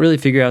not really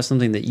figure out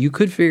something that you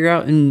could figure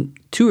out in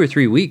 2 or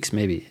 3 weeks,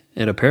 maybe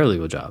at a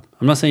paralegal job.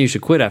 I'm not saying you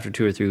should quit after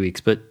 2 or 3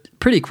 weeks, but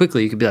pretty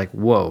quickly you could be like,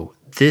 whoa,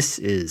 this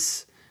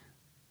is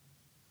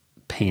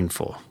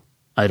painful.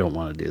 I don't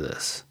want to do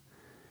this.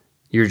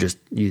 You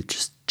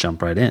just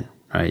jump right in,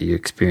 right? You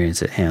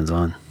experience it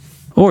hands-on,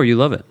 or you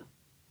love it.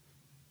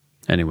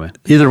 Anyway.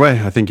 Either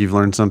way, I think you've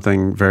learned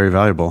something very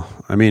valuable.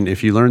 I mean,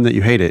 if you learn that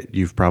you hate it,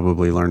 you've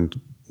probably learned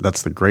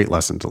that's the great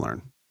lesson to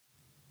learn.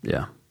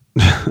 Yeah.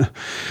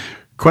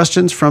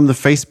 Questions from the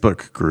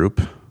Facebook group.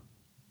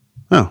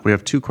 Oh, we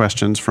have 2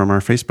 questions from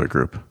our Facebook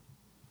group.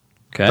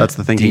 Okay. That's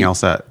the Thinking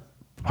LSAT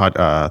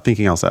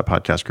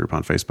podcast group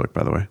on Facebook,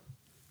 by the way.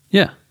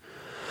 Yeah.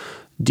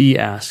 D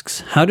asks,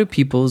 how do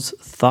people's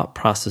thought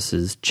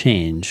processes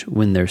change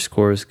when their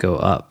scores go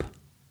up?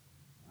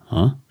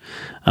 Huh?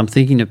 I'm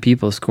thinking of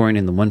people scoring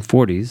in the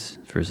 140s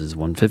versus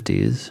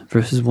 150s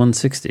versus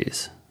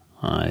 160s.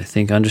 I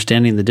think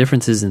understanding the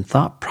differences in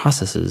thought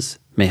processes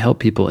may help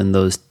people in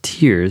those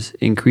tiers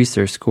increase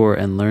their score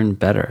and learn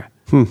better.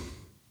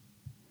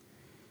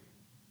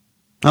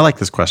 I like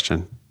this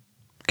question.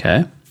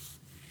 Okay.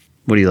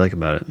 What do you like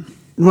about it?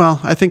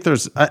 Well, I think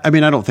I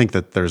don't think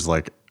that there's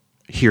like,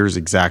 here's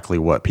exactly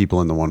what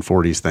people in the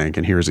 140s think,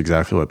 and here's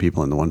exactly what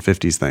people in the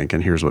 150s think,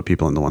 and here's what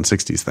people in the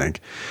 160s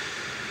think.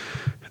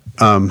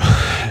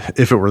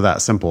 If it were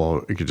that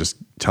simple, it could just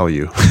tell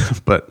you.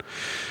 But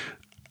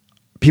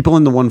people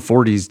in the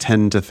 140s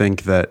tend to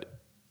think that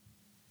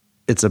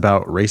it's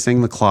about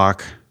racing the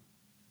clock,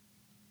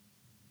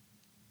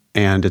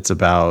 and it's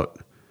about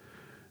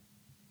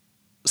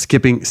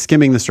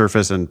skimming the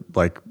surface, and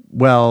like,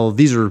 well,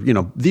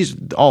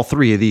 all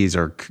 3 of these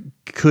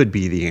could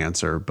be the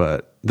answer,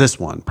 but this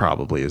one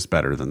probably is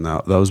better than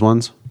those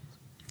ones.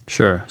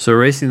 Sure. So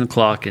racing the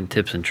clock and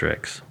tips and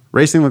tricks.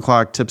 Racing the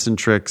clock, tips and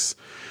tricks.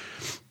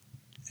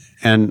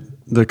 And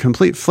the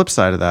complete flip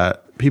side of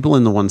that, people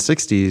in the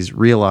 160s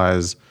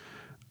realize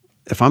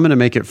if I'm going to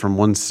make it from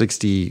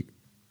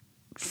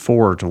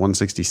 164 to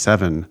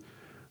 167,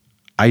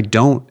 I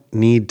don't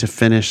need to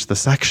finish the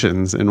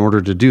sections in order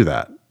to do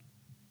that.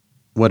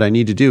 What I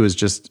need to do is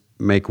just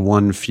make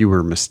one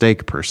fewer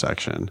mistake per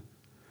section.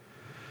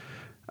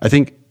 I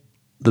think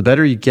the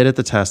better you get at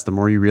the test, the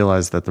more you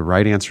realize that the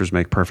right answers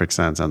make perfect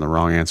sense and the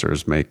wrong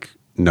answers make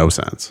no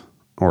sense,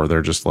 or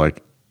they're just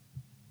like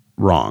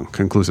wrong,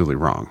 conclusively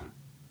wrong.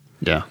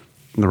 Yeah.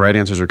 And the right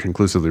answers are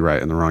conclusively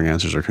right and the wrong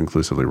answers are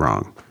conclusively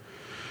wrong.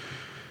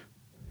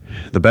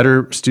 The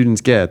better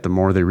students get, the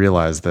more they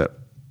realize that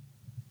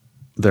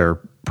their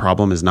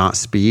problem is not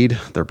speed,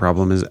 their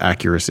problem is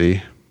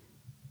accuracy,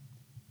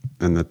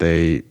 and that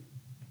they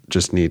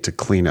just need to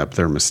clean up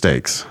their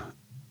mistakes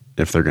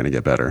if they're going to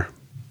get better.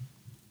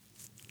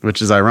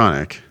 Which is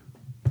ironic.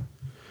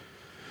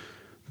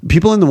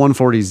 People in the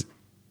 140s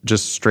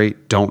just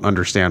straight don't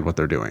understand what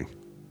they're doing.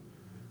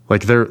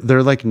 Like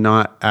they're like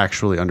not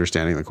actually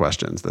understanding the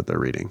questions that they're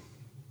reading.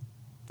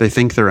 They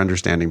think they're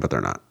understanding, but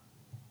they're not.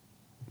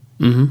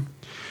 Mm-hmm.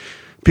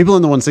 People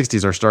in the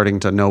 160s are starting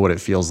to know what it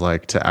feels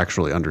like to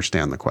actually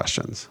understand the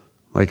questions.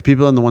 Like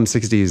people in the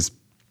 160s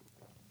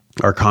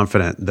are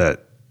confident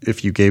that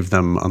if you gave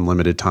them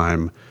unlimited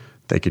time,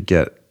 they could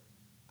get,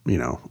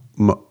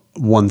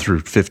 1 through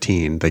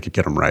 15, they could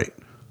get them right.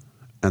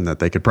 And that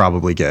they could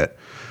probably get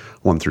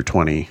 1 through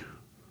 20,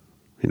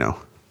 -0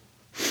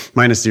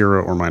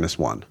 or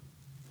 -1.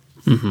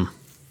 Mm-hmm.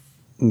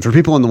 And for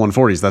people in the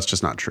 140s, that's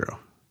just not true.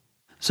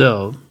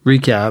 So,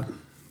 recap,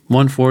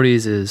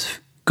 140s is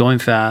going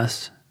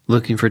fast,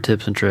 looking for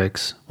tips and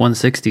tricks.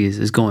 160s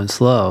is going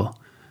slow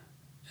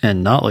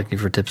and not looking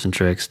for tips and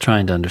tricks,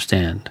 trying to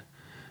understand.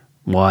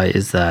 why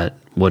is that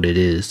what it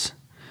is?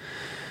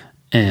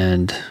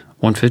 And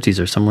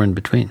 150s are somewhere in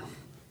between.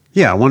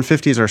 Yeah,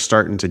 150s are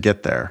starting to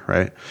get there,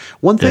 right?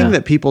 One thing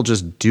that people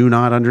just do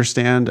not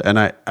understand, and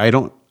I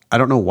don't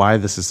know why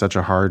this is such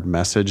a hard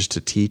message to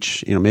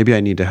teach. Maybe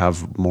I need to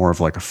have more of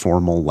like a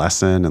formal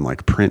lesson and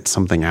like print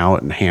something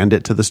out and hand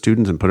it to the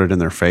students and put it in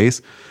their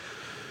face.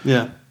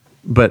 Yeah.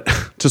 But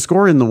to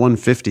score in the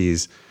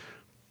 150s,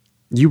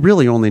 you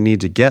really only need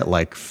to get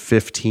like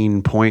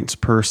 15 points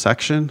per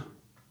section.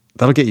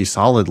 That'll get you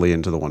solidly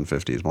into the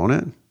 150s, won't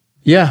it?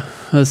 Yeah.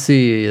 Let's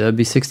see. That'd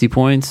be 60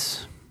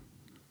 points.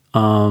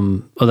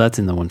 That's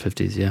in the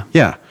 150s. Yeah.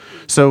 Yeah.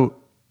 So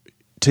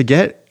to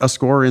get a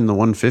score in the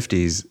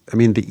 150s, I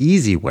mean, the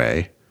easy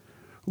way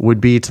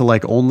would be to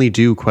like only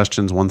do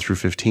questions 1 through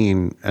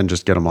 15 and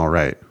just get them all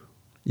right.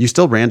 You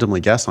still randomly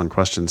guess on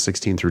questions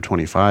 16 through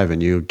 25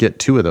 and you get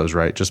 2 of those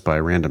right just by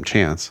random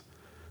chance.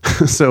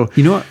 So,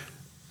 you know what?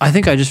 I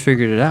think I just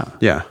figured it out.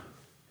 Yeah.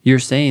 You're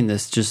saying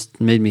this just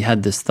made me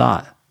had this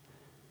thought.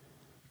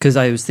 Because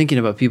I was thinking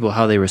about people,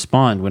 how they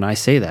respond when I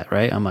say that,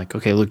 right? I'm like,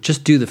 okay, look,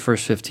 just do the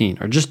first 15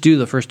 or just do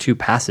the first 2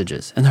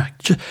 passages. And they're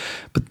like,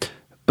 but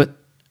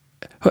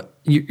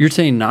you're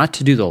saying not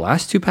to do the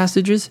last 2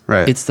 passages?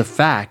 Right. It's the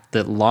fact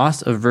that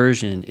loss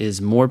aversion is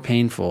more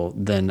painful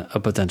than a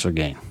potential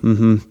gain.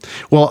 Mm-hmm.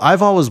 Well,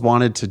 I've always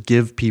wanted to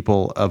give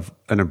people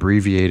an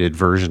abbreviated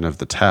version of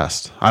the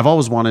test. I've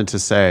always wanted to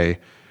say,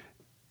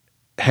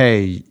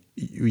 hey,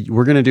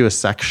 we're going to do a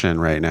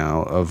section right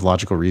now of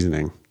logical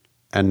reasoning.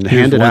 And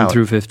hand it out 1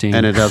 through 15.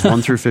 And it does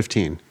 1 through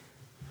 15.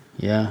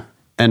 Yeah.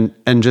 And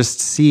just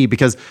see,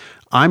 because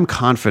I'm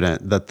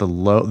confident that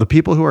the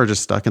people who are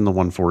just stuck in the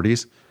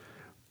 140s,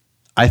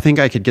 I think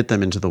I could get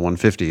them into the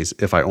 150s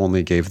if I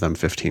only gave them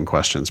 15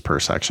 questions per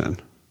section.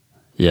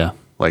 Yeah.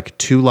 Like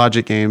 2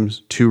 logic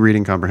games, 2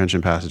 reading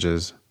comprehension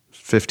passages,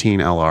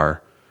 15 LR.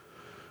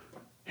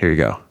 Here you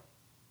go.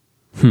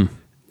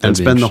 And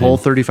spend the whole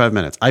 35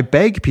 minutes. I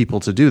beg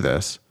people to do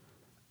this.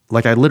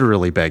 Like I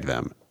literally beg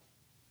them.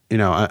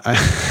 I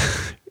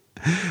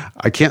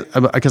can't,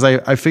 because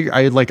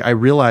I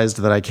realized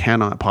that I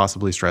cannot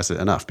possibly stress it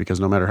enough, because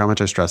no matter how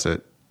much I stress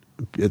it,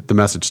 the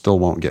message still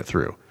won't get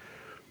through.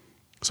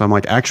 So I'm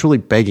like actually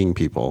begging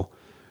people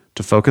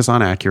to focus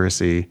on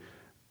accuracy,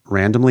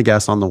 randomly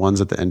guess on the ones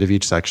at the end of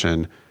each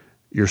section.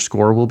 Your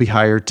score will be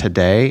higher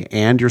today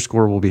and your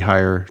score will be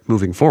higher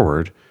moving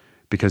forward,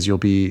 because you'll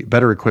be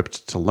better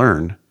equipped to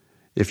learn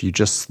if you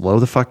just slow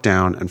the fuck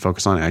down and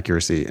focus on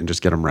accuracy and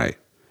just get them right.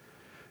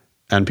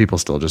 And people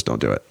still just don't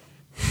do it.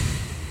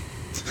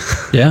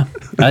 Yeah.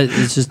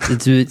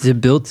 It's a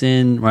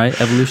built-in,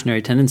 right,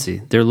 evolutionary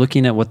tendency. They're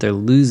looking at what they're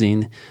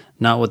losing,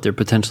 not what they're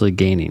potentially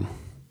gaining.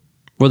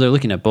 Well, they're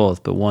looking at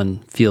both, but one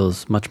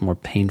feels much more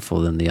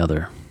painful than the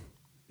other.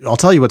 I'll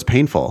tell you what's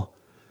painful.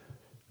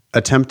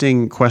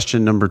 Attempting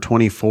question number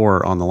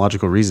 24 on the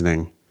logical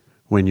reasoning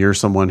when you're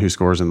someone who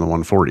scores in the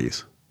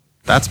 140s.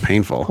 That's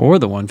painful. Or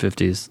the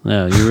 150s.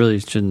 Yeah, you really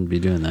shouldn't be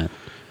doing that.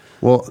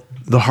 Well,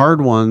 the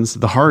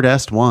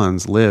hardest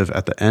ones live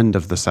at the end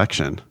of the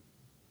section.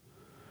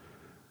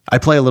 I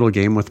play a little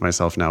game with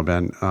myself now,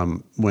 Ben.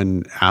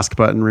 When ask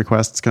button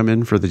requests come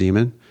in for the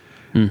demon,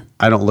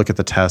 I don't look at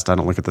the test. I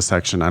don't look at the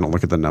section. I don't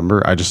look at the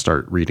number. I just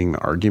start reading the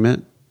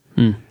argument.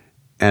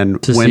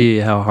 And see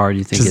how hard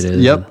you think it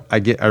is. Yep.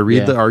 I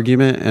read the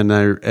argument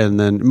and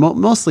then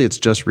mostly it's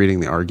just reading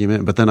the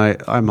argument, but then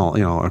I'm all,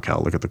 okay,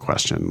 I'll look at the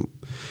question,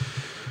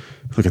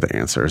 look at the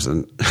answers,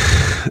 and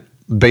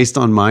based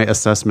on my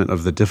assessment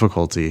of the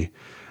difficulty,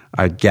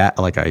 I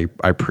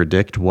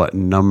predict what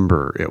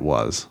number it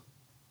was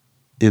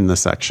in the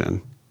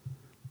section.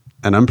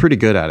 And I'm pretty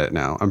good at it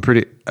now.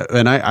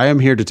 I am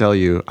here to tell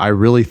you, I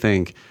really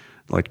think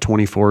like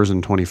 24s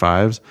and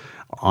 25s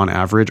on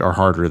average are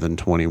harder than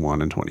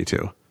 21 and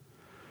 22.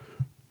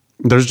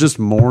 There's just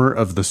more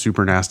of the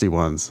super nasty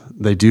ones.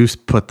 They do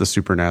put the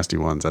super nasty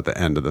ones at the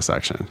end of the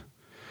section.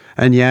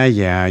 And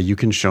yeah, you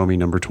can show me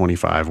number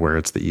 25 where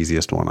it's the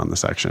easiest one on the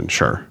section.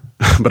 Sure.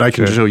 But I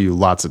can show you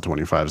lots of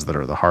 25s that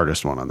are the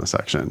hardest one on the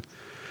section.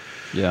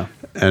 Yeah.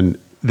 And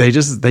they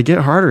get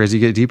harder as you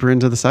get deeper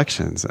into the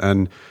sections.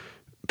 And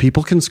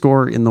people can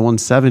score in the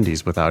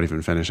 170s without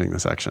even finishing the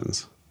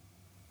sections.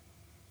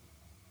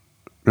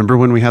 Remember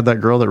when we had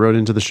that girl that wrote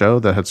into the show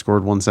that had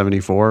scored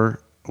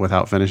 174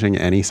 without finishing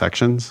any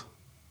sections?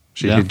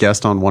 She had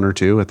guessed on 1 or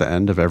 2 at the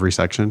end of every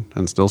section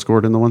and still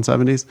scored in the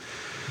 170s.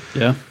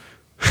 Yeah.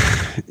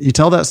 You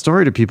tell that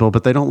story to people,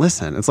 but they don't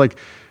listen. It's like,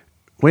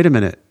 wait a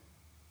minute.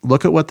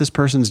 Look at what this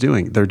person's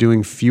doing. They're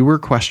doing fewer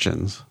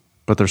questions,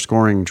 but they're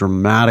scoring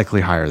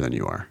dramatically higher than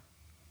you are.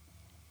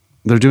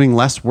 They're doing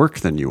less work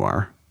than you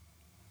are,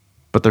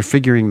 but they're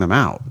figuring them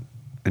out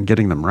and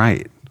getting them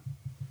right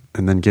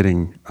and then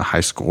getting a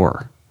high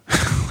score.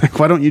 Like,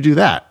 why don't you do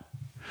that?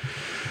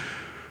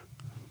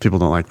 People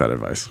don't like that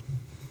advice.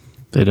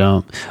 They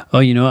don't. Oh,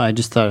 you know what? I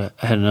just thought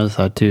I had another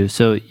thought too.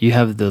 So you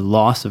have the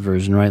loss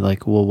aversion, right?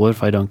 Like, well, what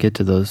if I don't get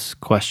to those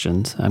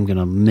questions? I'm going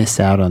to miss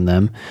out on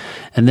them.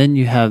 And then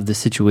you have the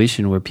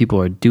situation where people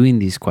are doing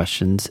these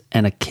questions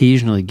and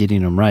occasionally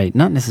getting them right.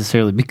 Not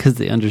necessarily because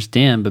they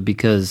understand, but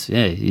because,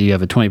 hey, you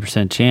have a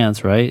 20%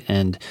 chance, right?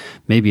 And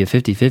maybe a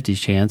 50-50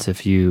 chance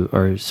if you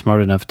are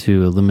smart enough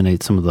to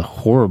eliminate some of the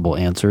horrible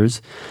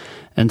answers.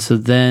 And so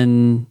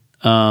then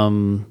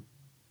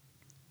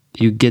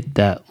you get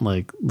that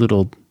like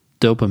little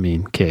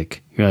dopamine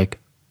kick. You're like,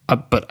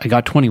 but I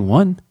got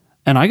 21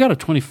 and I got a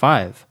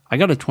 25. I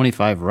got a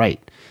 25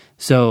 right.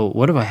 So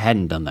what if I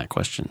hadn't done that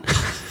question?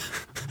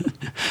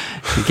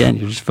 Again,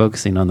 you're just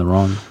focusing on the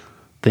wrong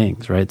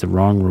things, right? The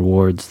wrong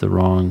rewards, the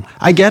wrong...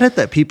 I get it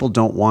that people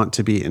don't want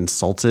to be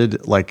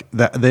insulted. Like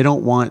that, they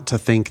don't want to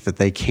think that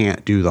they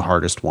can't do the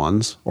hardest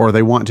ones, or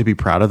they want to be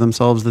proud of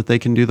themselves that they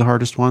can do the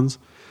hardest ones.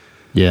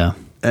 Yeah.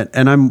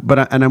 And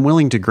I'm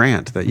willing to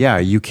grant that, yeah,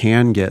 you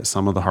can get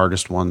some of the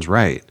hardest ones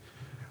right.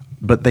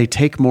 But they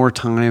take more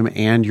time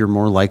and you're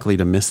more likely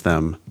to miss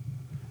them.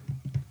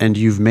 And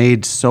you've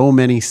made so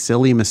many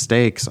silly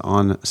mistakes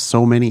on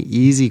so many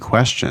easy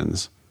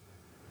questions.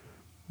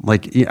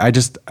 Like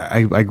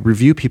I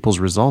review people's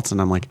results and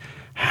I'm like,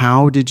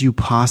 how did you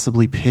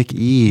possibly pick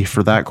E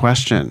for that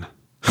question?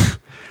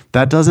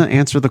 That doesn't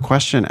answer the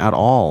question at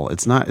all.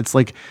 It's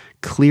like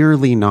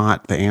clearly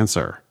not the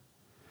answer.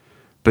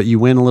 But you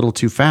went a little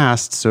too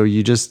fast. So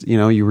you just,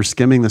 you were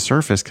skimming the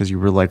surface because you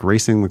were like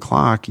racing the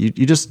clock.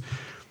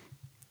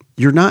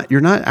 You're not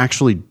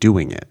actually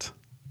doing it.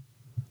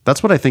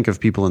 That's what I think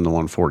of people in the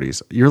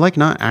 140s. You're like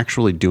not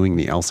actually doing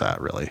the LSAT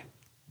really.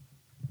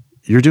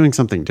 You're doing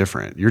something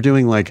different. You're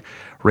doing like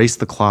race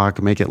the clock,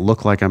 make it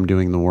look like I'm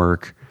doing the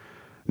work,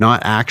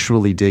 not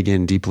actually dig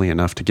in deeply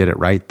enough to get it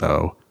right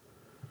though.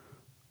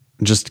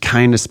 Just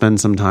kind of spend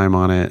some time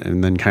on it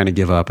and then kind of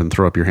give up and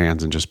throw up your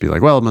hands and just be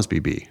like, well, it must be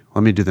B.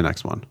 Let me do the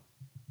next one.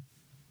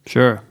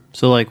 Sure.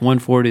 So like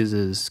 140s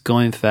is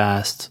going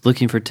fast,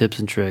 looking for tips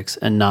and tricks,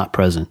 and not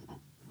present.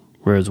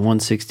 Whereas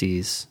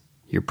 160s,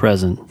 you're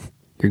present,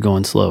 you're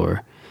going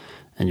slower,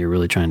 and you're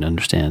really trying to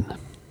understand.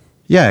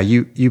 Yeah,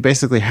 you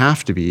basically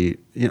have to be,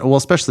 well,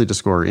 especially to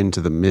score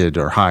into the mid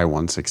or high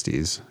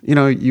 160s,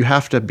 you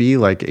have to be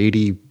like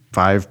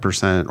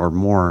 85% or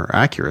more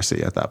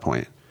accuracy at that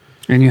point.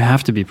 And you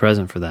have to be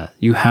present for that.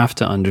 You have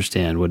to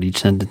understand what each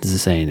sentence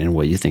is saying and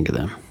what you think of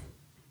them.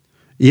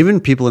 Even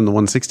people in the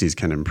 160s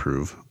can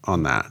improve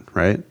on that,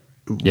 right?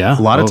 Yeah.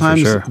 A lot of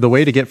times, sure. The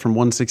way to get from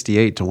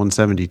 168 to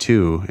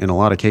 172 in a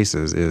lot of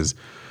cases is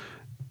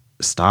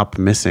stop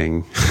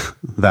missing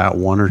that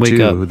one or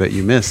two that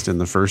you missed in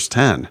the first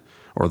 10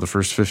 or the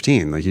first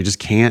 15. Like you just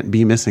can't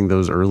be missing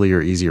those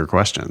earlier, easier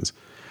questions.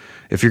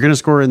 If you're going to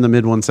score in the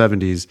mid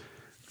 170s,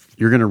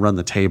 you're going to run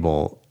the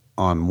table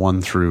on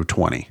 1 through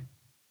 20.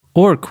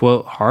 Or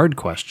quote hard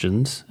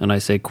questions. And I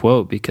say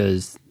quote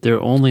because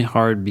they're only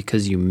hard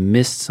because you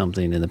missed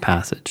something in the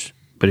passage.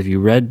 But if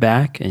you read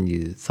back and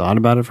you thought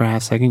about it for a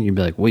half second, you'd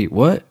be like, wait,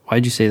 what?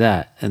 Why'd you say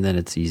that? And then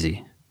it's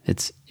easy.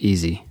 It's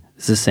easy.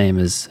 It's the same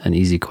as an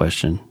easy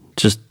question.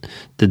 Just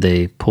did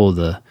they pull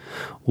the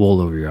wool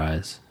over your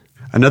eyes?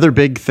 Another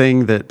big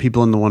thing that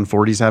people in the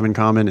 140s have in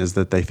common is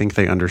that they think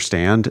they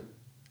understand,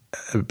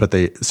 but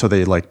they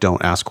like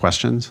don't ask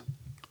questions.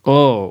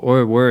 Oh,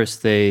 or worse,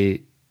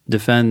 they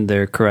defend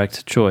their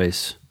correct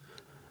choice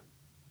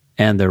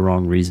and their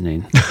wrong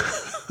reasoning.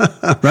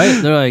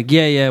 Right? They're like,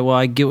 yeah, well,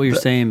 I get what you're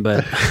saying,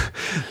 but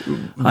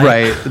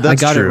right, I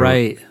got true. it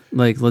right.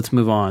 Like, let's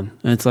move on.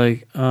 And it's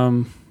like,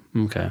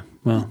 okay,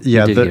 well,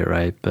 yeah, you did get it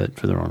right, but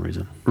for the wrong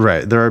reason.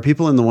 Right. There are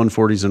people in the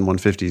 140s and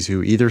 150s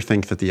who either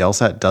think that the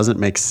LSAT doesn't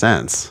make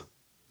sense.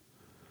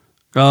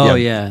 Oh,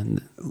 yeah.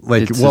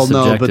 Like, it's well, a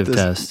no, but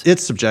test.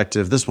 It's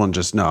subjective. This one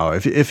just, no.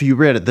 If you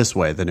read it this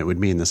way, then it would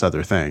mean this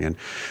other thing. And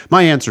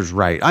my answer's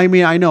right. I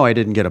mean, I know I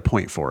didn't get a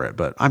point for it,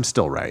 but I'm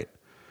still right.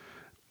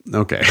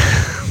 Okay.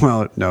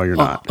 Well, no, you're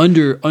not.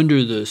 Under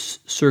the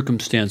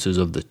circumstances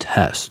of the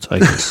test, I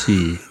can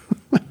see.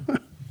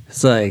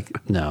 It's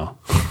like, no.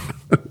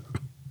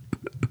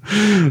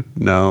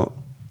 No,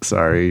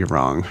 sorry, you're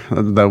wrong.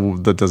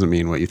 That doesn't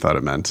mean what you thought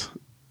it meant.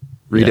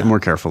 Read it more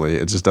carefully.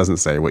 It just doesn't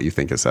say what you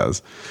think it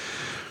says.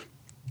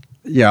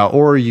 Yeah,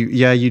 or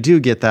you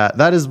do get that.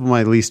 That is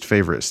my least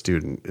favorite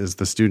student, is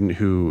the student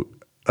who,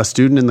 a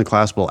student in the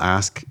class will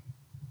ask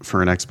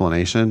for an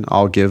explanation.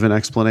 I'll give an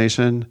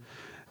explanation.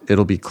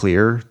 It'll be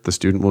clear. The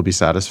student will be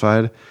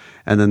satisfied.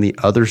 And then the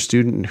other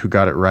student who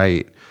got it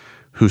right,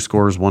 who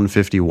scores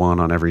 151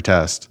 on every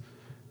test,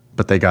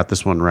 but they got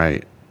this one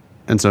right.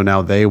 And so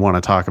now they want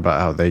to talk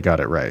about how they got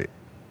it right.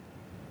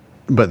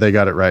 But they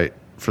got it right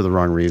for the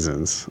wrong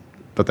reasons.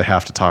 But they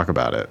have to talk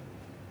about it.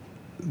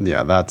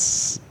 Yeah,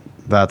 that's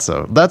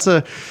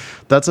an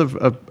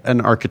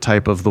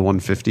archetype of the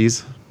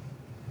 150s.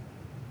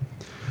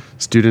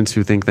 Students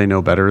who think they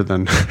know better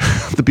than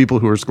the people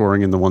who are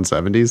scoring in the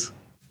 170s.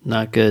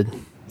 Not good.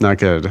 Not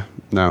good.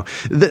 No.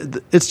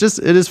 It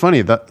is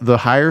funny that the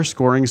higher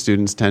scoring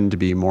students tend to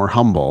be more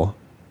humble.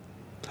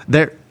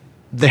 They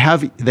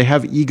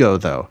have ego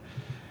though.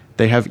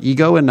 They have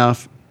ego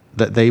enough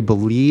that they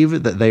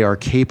believe that they are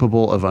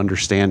capable of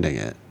understanding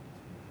it.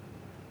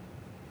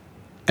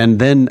 And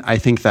then I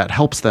think that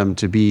helps them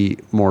to be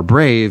more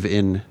brave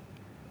in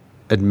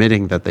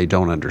admitting that they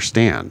don't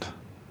understand.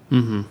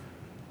 Mm-hmm.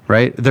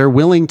 Right? They're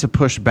willing to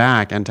push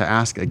back and to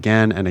ask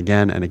again and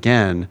again and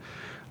again,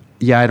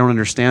 yeah, I don't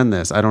understand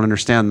this. I don't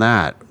understand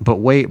that. But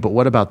wait, but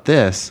what about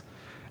this?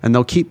 And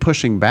they'll keep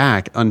pushing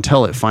back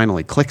until it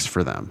finally clicks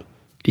for them.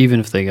 Even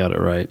if they got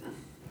it right.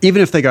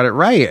 Even if they got it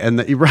right. And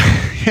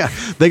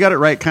they got it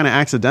right kind of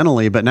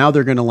accidentally, but now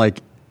they're going to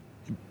like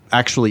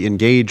actually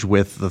engage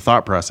with the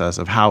thought process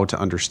of how to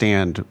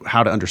understand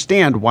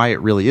why it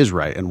really is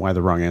right and why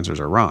the wrong answers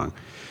are wrong.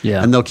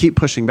 Yeah. And they'll keep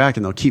pushing back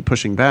and they'll keep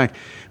pushing back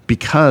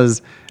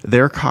because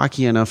they're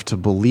cocky enough to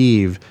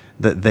believe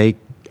that they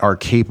are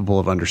capable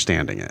of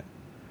understanding it.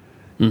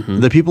 Mm-hmm.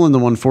 The people in the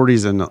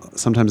 140s and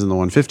sometimes in the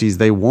 150s,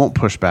 they won't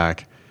push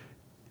back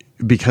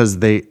because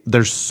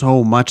there's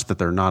so much that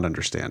they're not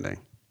understanding.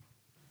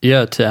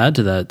 Yeah, to add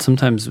to that,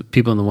 sometimes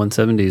people in the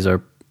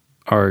 170s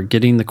are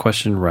getting the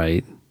question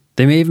right.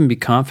 They may even be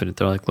confident.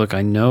 They're like, look,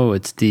 I know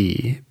it's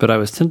D, but I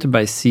was tempted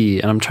by C,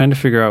 and I'm trying to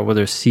figure out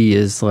whether C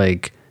is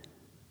like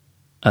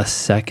a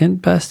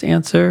second best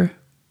answer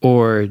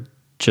or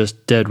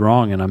just dead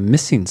wrong and I'm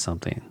missing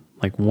something,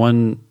 like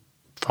one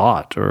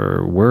thought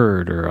or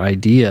word or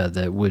idea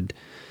that would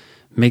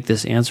make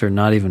this answer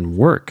not even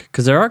work.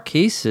 Because there are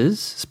cases,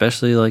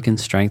 especially like in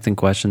strength and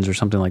questions or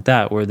something like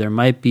that, where there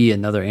might be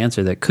another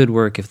answer that could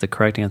work if the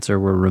correct answer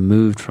were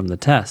removed from the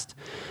test.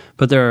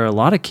 But there are a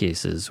lot of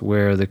cases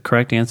where the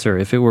correct answer,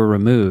 if it were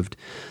removed,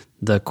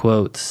 the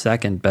quote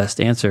second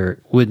best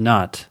answer would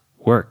not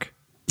work.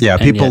 Yeah,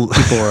 and people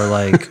are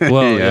like,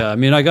 well, yeah, I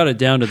mean, I got it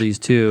down to these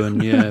two.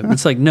 And yeah,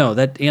 it's like, no,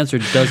 that answer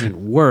doesn't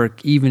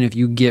work even if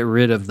you get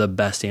rid of the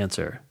best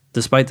answer,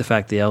 despite the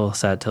fact the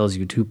LSAT tells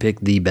you to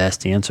pick the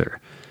best answer.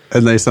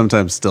 And they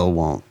sometimes still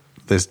won't.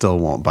 They still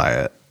won't buy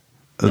it.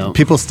 No.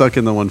 People stuck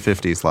in the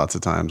 150s lots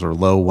of times or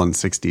low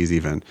 160s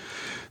even,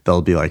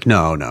 they'll be like,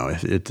 no,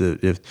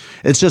 if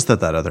it's just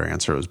that other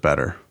answer was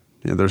better.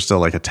 You know, they're still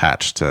like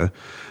attached to.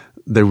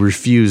 They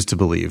refuse to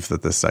believe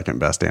that the second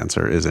best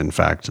answer is in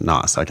fact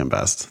not second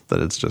best, that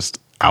it's just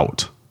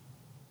out.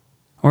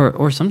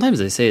 Or sometimes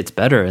they say it's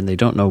better and they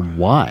don't know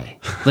why.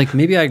 Like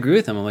maybe I agree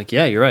with them. I'm like,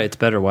 yeah, you're right. It's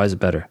better. Why is it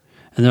better?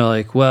 And they're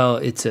like, well,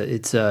 it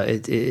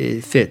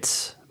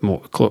fits more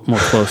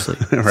closely.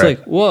 Right. It's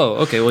like, whoa,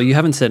 okay, well, you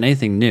haven't said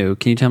anything new.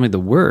 Can you tell me the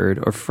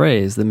word or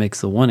phrase that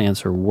makes the one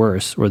answer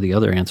worse or the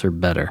other answer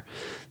better?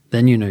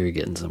 Then you know you're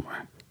getting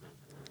somewhere.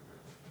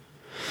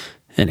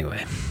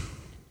 Anyway.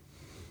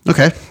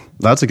 Okay.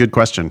 That's a good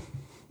question.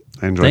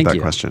 I enjoyed that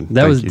question.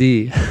 That was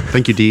D.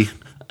 Thank you, D.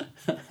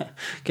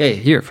 Okay,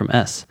 here from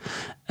S.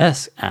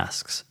 S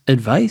asks,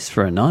 advice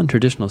for a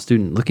non-traditional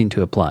student looking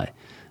to apply.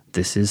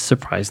 This is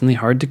surprisingly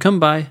hard to come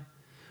by.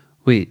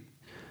 Wait,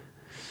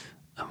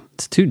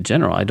 it's too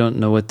general. I don't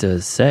know what to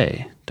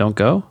say. Don't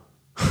go?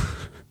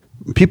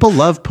 People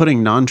love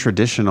putting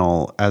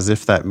non-traditional as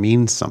if that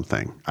means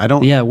something.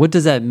 Yeah, what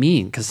does that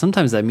mean? Because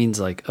sometimes that means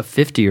like a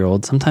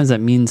 50-year-old. Sometimes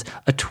that means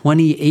a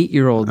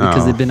 28-year-old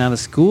because they've been out of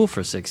school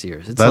for 6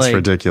 years. That's like,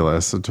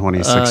 ridiculous. A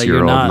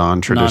 26-year-old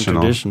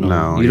non-traditional.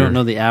 No, you don't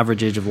know the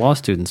average age of law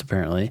students,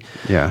 apparently.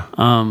 Yeah.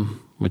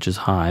 Which is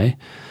high.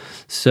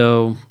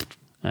 So,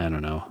 I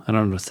don't know. I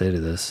don't know what to say to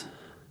this.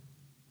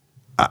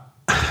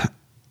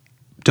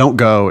 Don't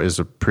go is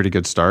a pretty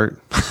good start.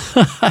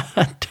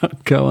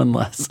 Don't go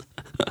unless...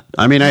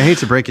 I mean, I hate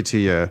to break it to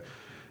you,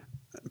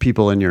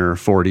 people in your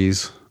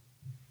 40s.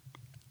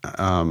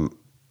 I'm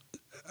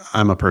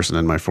a person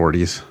in my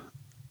 40s.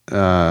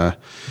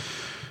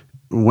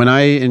 When I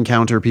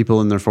encounter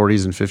people in their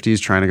 40s and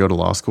 50s trying to go to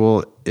law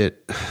school,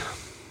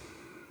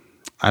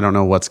 I don't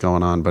know what's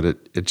going on, but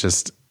it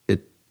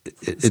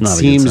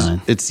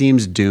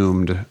seems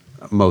doomed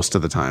most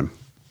of the time.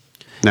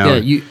 Now,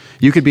 you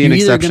could be an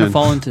exception.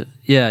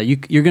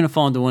 You're going to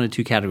fall into one of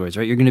two categories,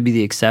 right? You're going to be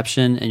the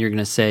exception, and you're going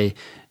to say,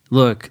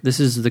 look, this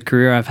is the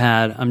career I've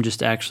had. I'm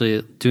just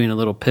actually doing a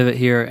little pivot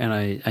here,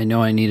 and I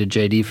know I need a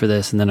JD for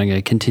this, and then I'm going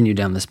to continue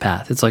down this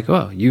path. It's like,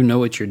 oh, you know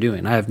what you're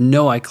doing. I have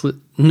no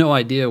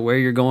idea where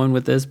you're going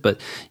with this,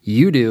 but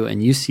you do,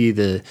 and you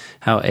see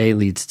how A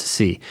leads to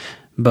C.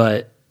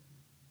 But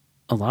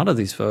a lot of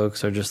these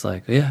folks are just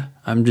like, yeah,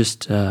 I'm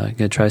just going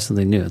to try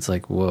something new. It's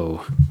like,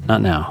 whoa,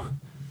 not now,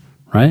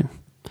 right?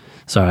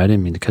 Sorry, I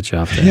didn't mean to cut you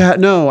off there. Yeah,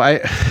 no, I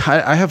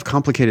have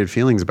complicated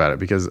feelings about it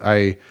because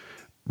I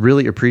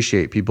really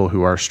appreciate people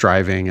who are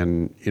striving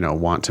and,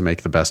 want to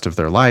make the best of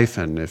their life.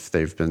 And if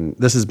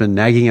this has been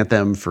nagging at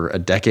them for a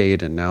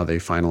decade and now they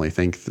finally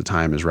think the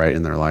time is right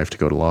in their life to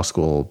go to law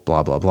school,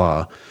 blah, blah,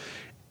 blah.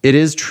 It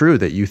is true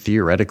that you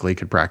theoretically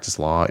could practice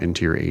law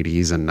into your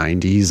 80s and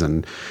 90s.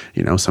 And,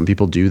 some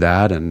people do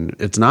that. And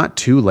it's not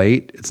too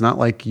late. It's not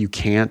like you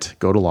can't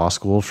go to law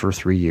school for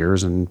 3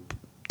 years and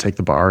take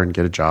the bar and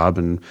get a job.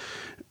 And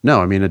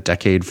no, I mean, a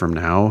decade from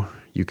now,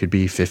 you could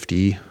be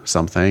 50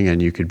 something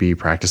and you could be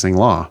practicing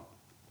law,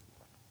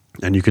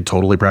 and you could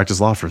totally practice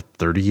law for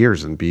 30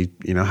 years and be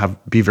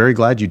very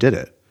glad you did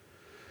it.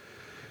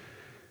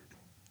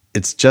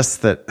 It's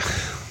just that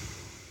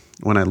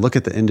when I look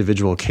at the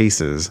individual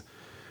cases,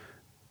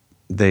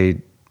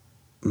 you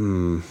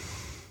know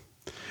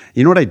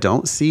what I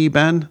don't see,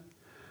 Ben?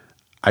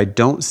 I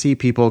don't see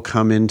people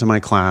come into my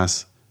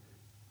class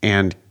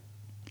and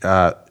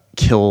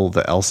kill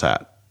the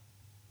LSAT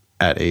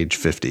at age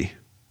 50.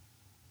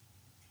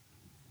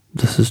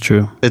 This is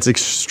true. It's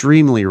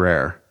extremely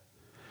rare.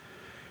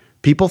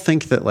 People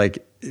think that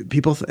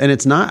and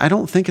it's not, I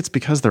don't think it's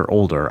because they're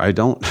older. I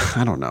don't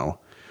know.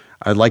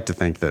 I'd like to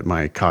think that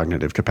my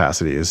cognitive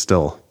capacity is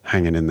still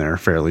hanging in there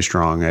fairly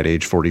strong at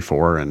age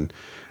 44. And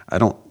I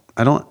don't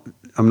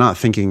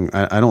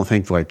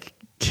think like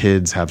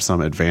kids have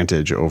some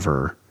advantage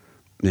over,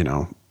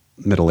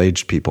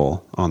 middle-aged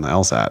people on the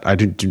LSAT.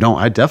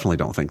 I definitely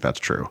don't think that's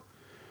true.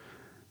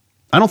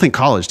 I don't think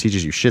college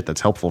teaches you shit that's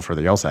helpful for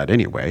the LSAT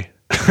anyway.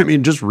 I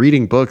mean, just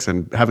reading books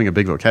and having a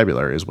big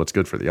vocabulary is what's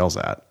good for the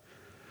LSAT.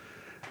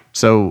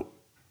 So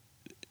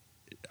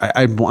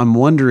I'm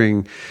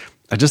wondering,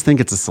 I just think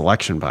it's a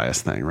selection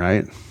bias thing,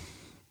 right?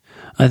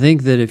 I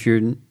think that if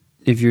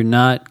you're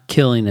not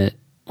killing it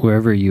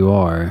wherever you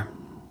are,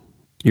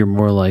 you're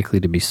more likely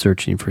to be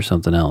searching for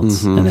something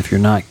else. Mm-hmm. And if you're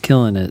not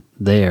killing it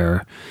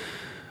there,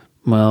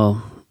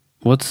 well,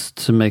 what's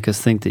to make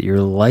us think that you're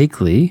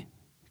likely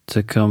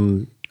to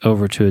come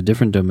over to a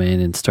different domain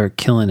and start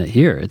killing it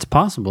here? It's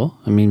possible.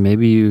 I mean,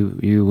 maybe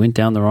you went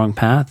down the wrong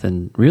path,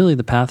 and really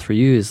the path for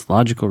you is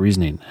logical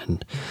reasoning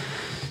and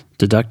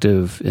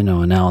deductive,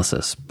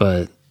 analysis.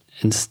 But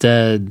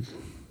instead,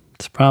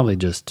 it's probably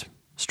just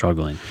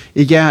struggling.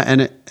 Yeah,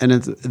 and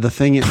it's the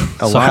thing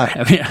lot.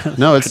 I mean,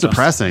 no, it's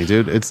depressing,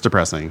 dude. It's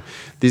depressing.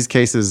 These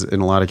cases,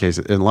 in a lot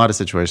of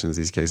situations,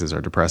 these cases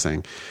are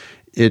depressing.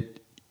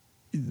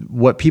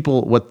 What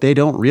they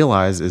don't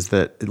realize is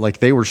that like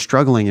they were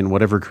struggling in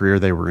whatever career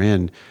they were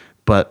in,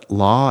 but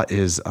law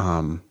is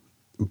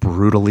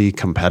brutally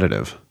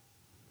competitive.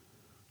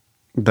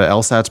 The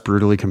LSAT's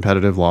brutally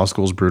competitive, law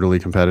school's brutally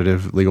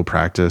competitive, legal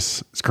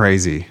practice, it's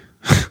crazy.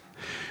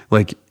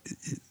 Like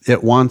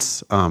it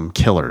wants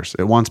killers.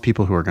 It wants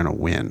people who are going to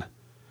win.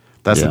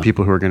 That's the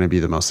people who are going to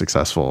be the most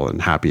successful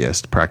and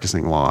happiest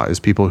practicing law, is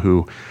people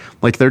who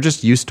like they're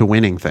just used to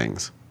winning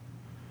things.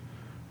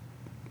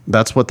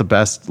 That's what the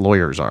best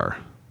lawyers are.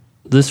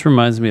 This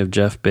reminds me of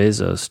Jeff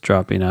Bezos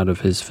dropping out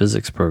of his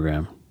physics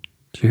program.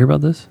 Did you hear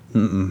about this?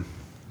 Mm-mm.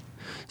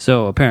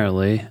 So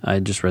apparently, I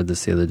just read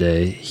this the other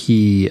day.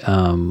 He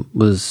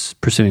was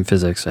pursuing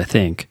physics, I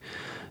think,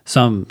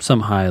 some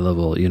high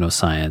level,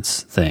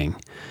 science thing,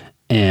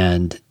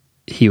 and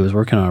he was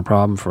working on a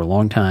problem for a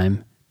long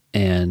time.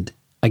 And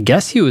I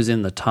guess he was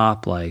in the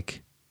top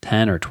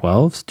 10 or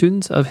 12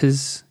 students of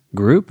his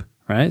group,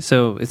 right?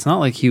 So it's not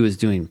like he was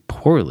doing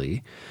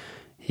poorly.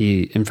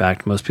 In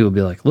fact, most people would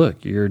be like,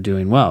 look, you're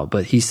doing well.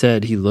 But he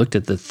said he looked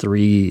at the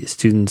 3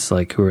 students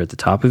who were at the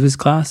top of his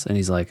class, and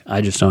he's like,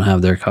 I just don't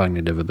have their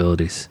cognitive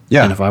abilities.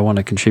 Yeah. And if I want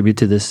to contribute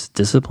to this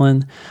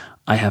discipline,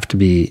 I have to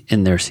be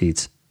in their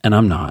seats, and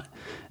I'm not.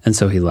 And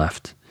so he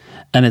left.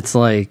 And it's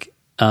like,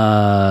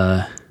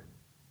 I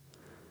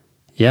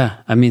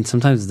mean,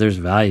 sometimes there's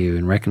value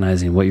in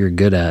recognizing what you're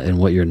good at and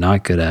what you're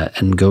not good at,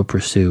 and go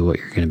pursue what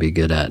you're going to be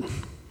good at.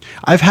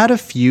 I've had a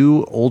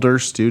few older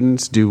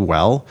students do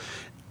well.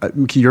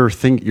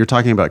 You're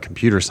talking about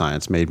computer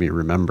science made me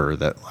remember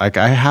that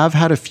I have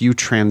had a few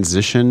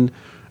transition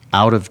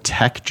out of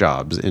tech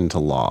jobs into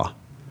law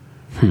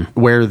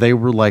where they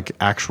were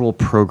actual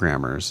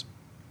programmers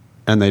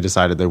and they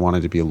decided they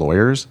wanted to be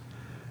lawyers.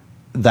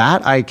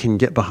 That I can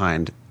get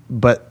behind,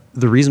 but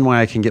the reason why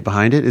I can get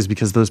behind it is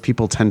because those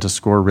people tend to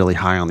score really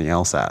high on the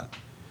LSAT.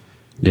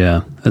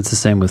 Yeah, that's the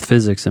same with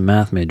physics and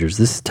math majors.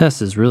 This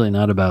test is really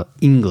not about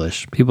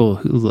English. People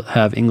who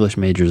have English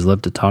majors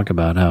love to talk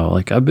about how,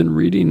 I've been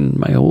reading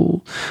my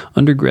whole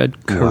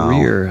undergrad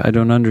career. Wow. I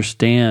don't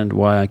understand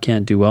why I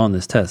can't do well on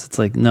this test. It's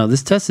like, no,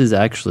 this test is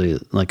actually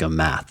like a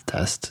math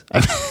test.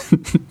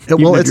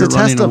 Well, it's a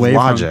test of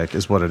logic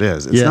is what it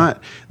is. It's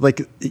not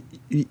like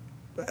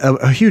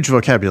a huge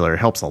vocabulary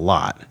helps a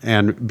lot.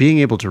 And being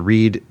able to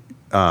read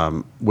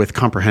with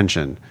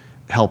comprehension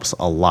helps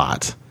a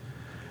lot.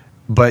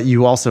 But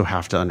you also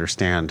have to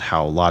understand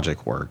how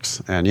logic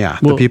works. And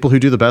the people who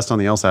do the best on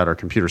the LSAT are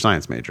computer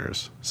science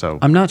majors. So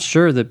I'm not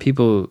sure that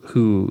people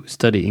who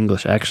study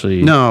English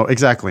actually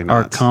exactly not.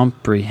 Are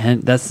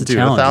comprehend. That's the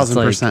challenge.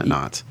 1,000%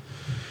 not.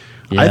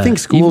 Yeah. I think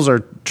schools are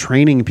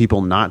training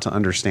people not to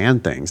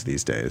understand things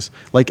these days.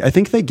 I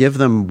think they give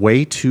them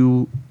way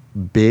too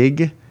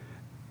big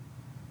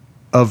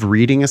of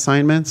reading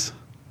assignments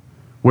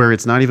where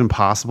it's not even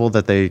possible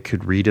that they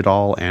could read it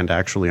all and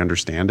actually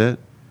understand it.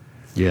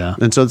 Yeah.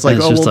 And so it's like,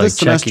 this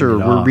semester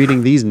we're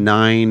reading these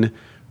 9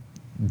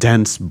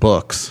 dense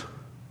books,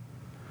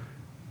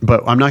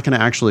 but I'm not going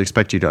to actually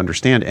expect you to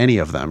understand any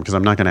of them because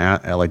I'm not going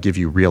to give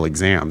you real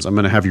exams. I'm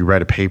going to have you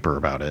write a paper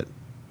about it.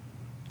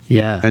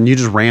 Yeah. And you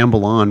just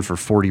ramble on for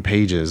 40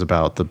 pages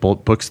about the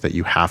books that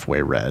you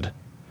halfway read.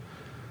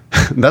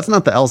 That's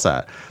not the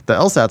LSAT. The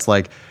LSAT's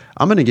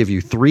I'm going to give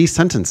you 3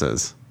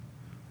 sentences,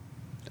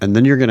 and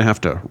then you're going to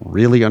have to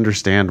really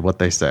understand what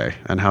they say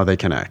and how they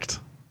connect.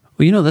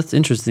 Well, that's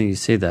interesting you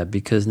say that,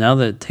 because now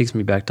that takes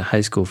me back to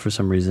high school for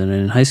some reason.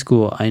 And in high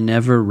school, I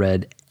never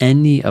read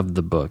any of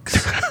the books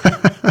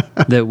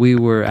that we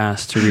were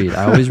asked to read.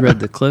 I always read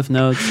the Cliff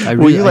Notes. You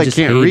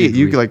can't read.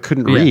 You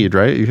couldn't read,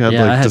 right? You had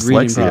I had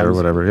dyslexia or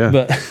whatever. Yeah.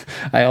 But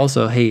I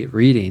also hate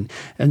reading.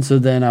 And so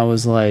then I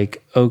was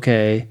like,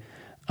 okay,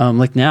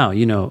 like now,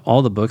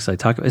 all the books I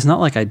talk about, it's not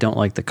like I don't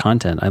like the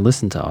content. I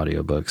listen to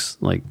audiobooks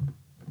like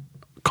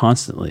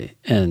constantly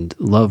and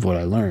love what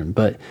I learn.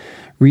 But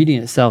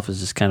reading itself is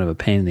just kind of a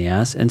pain in the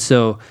ass. And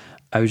so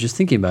I was just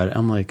thinking about it.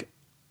 I'm like,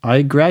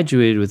 I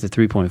graduated with a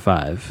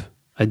 3.5.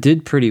 I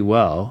did pretty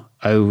well.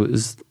 I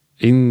was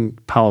in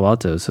Palo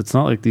Alto, so it's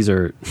not like these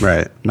are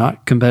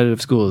not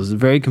competitive schools. It's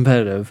very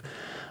competitive,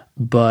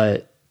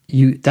 but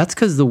that's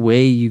because the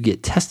way you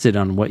get tested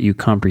on what you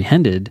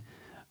comprehended,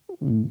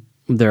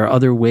 there are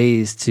other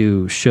ways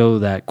to show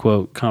that,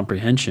 quote,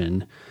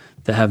 comprehension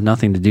that have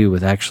nothing to do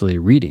with actually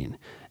reading.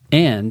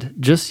 And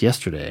just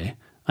yesterday,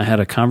 I had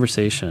a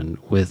conversation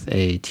with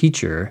a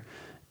teacher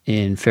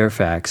in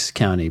Fairfax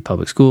County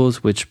Public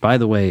Schools, which, by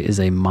the way, is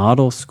a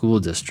model school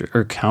district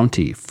or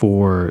county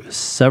for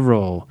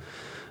several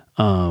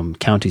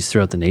counties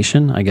throughout the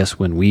nation. I guess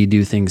when we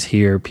do things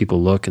here,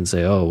 people look and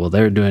say, oh, well,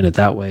 they're doing it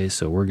that way,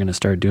 so we're going to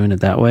start doing it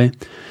that way.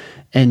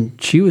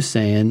 And she was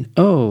saying,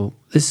 oh,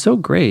 this is so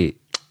great.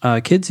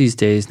 Kids these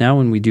days, now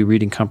when we do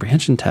reading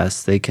comprehension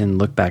tests, they can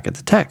look back at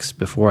the text.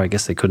 Before, I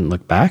guess they couldn't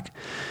look back.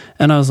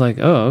 And I was like,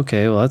 oh,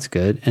 okay, well, that's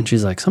good. And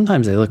she's like,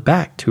 sometimes they look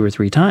back 2 or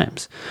 3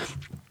 times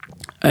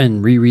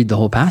and reread the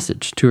whole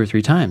passage 2 or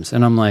 3 times.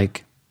 And I'm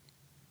like,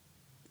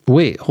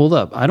 wait, hold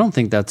up. I don't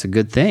think that's a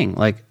good thing.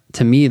 Like,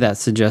 to me, that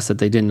suggests that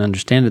they didn't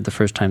understand it the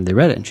first time they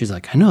read it. And she's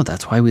like, I know,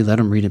 that's why we let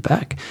them read it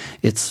back.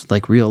 It's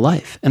like real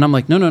life. And I'm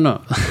like, no.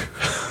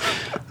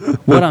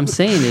 What I'm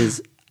saying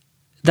is,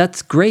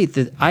 that's great.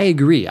 That I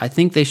agree. I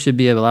think they should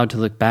be allowed to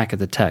look back at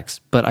the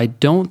text, but I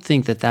don't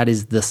think that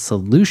is the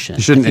solution.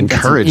 You shouldn't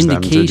encourage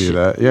them to do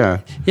that.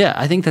 Yeah. Yeah,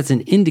 I think that's an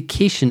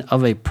indication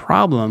of a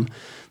problem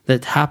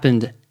that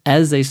happened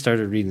as they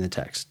started reading the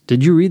text.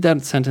 Did you read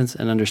that sentence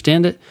and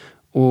understand it?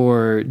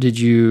 Or did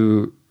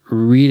you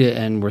read it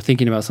and were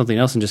thinking about something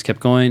else and just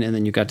kept going, and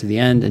then you got to the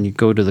end and you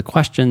go to the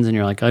questions and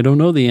you're like, I don't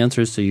know the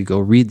answers, so you go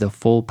read the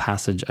full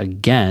passage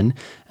again,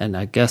 and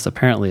I guess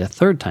apparently a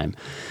third time.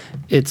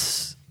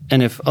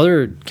 And if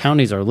other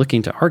counties are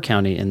looking to our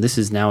county and this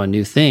is now a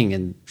new thing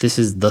and this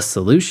is the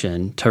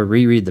solution to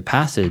reread the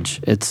passage,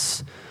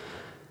 it's,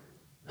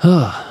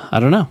 I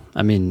don't know.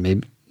 I mean,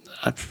 maybe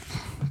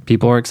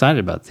people are excited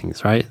about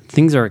things, right?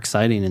 Things are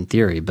exciting in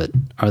theory, but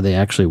are they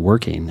actually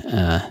working?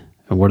 And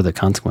what are the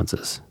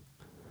consequences?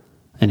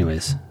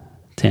 Anyways,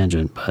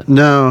 tangent, but.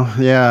 No,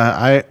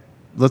 yeah,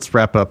 let's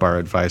wrap up our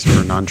advice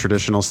for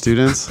non-traditional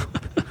students.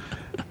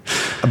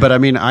 But I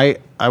mean, I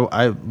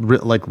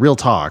like real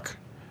talk.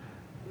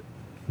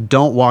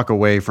 Don't walk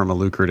away from a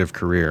lucrative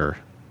career.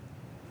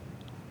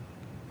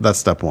 That's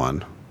step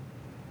 1.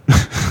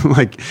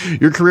 Like,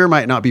 your career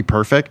might not be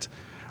perfect,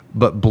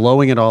 but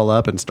blowing it all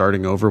up and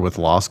starting over with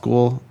law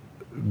school,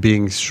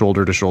 being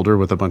shoulder to shoulder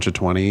with a bunch of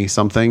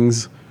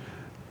 20-somethings,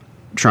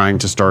 trying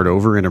to start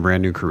over in a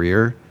brand new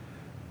career,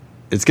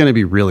 it's going to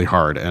be really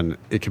hard, and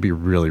it could be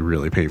really,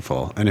 really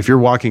painful. And if you're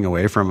walking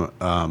away from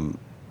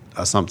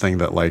something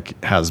that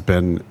like has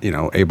been,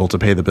 able to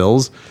pay the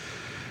bills,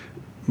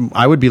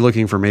 I would be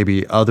looking for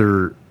maybe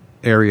other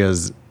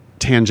areas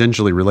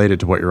tangentially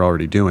related to what you're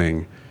already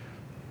doing.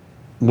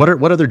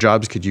 What other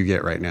jobs could you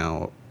get right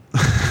now?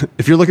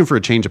 If you're looking for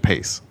a change of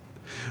pace,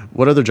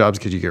 what other jobs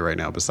could you get right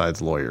now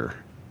besides lawyer?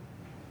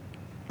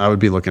 I would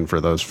be looking for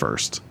those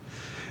first.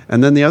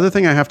 And then the other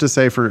thing I have to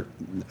say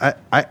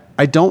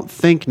I don't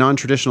think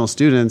non-traditional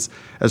students,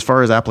 as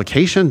far as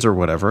applications or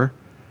whatever,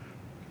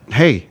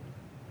 hey,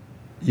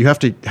 you have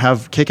to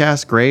have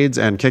kick-ass grades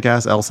and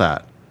kick-ass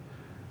LSAT.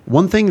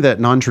 One thing that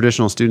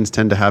non-traditional students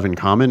tend to have in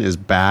common is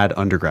bad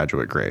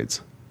undergraduate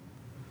grades.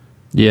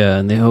 Yeah,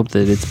 and they hope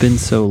that it's been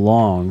so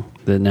long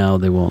that now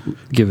they won't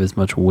give as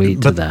much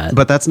weight to that.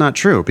 But that's not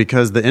true,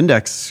 because the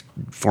index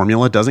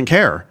formula doesn't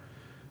care.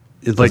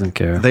 Doesn't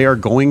care. They are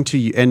going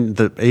to, and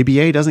the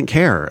ABA doesn't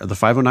care. The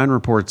 509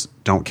 reports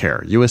don't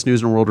care. U.S.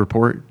 News and World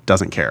Report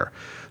doesn't care.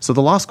 So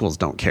the law schools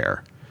don't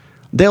care.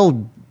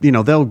 They'll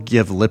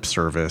give lip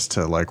service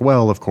to like,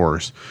 well, of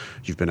course,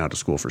 you've been out of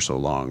school for so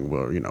long.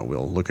 Well,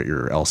 we'll look at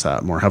your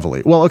LSAT more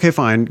heavily. Well, okay,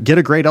 fine. Get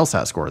a great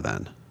LSAT score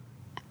then.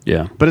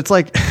 Yeah. But it's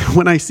like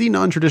when I see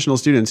non-traditional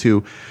students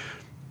who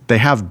they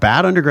have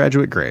bad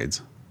undergraduate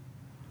grades.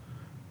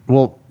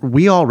 Well,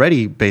 we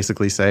already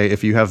basically say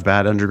if you have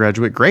bad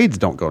undergraduate grades,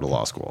 don't go to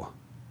law school.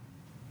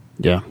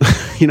 Yeah.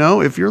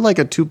 If you're like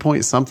a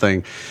 2-point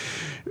something,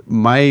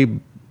 I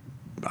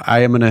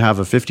am going to have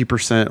a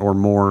 50% or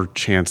more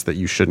chance that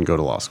you shouldn't go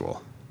to law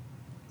school.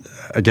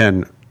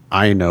 Again,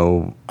 I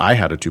know I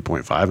had a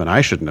 2.5 and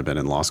I shouldn't have been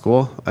in law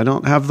school. I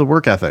don't have the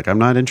work ethic. I'm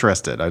not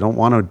interested. I don't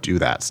want to do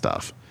that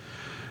stuff.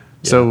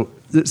 Yeah. So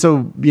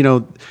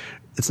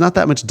it's not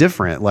that much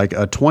different. Like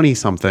a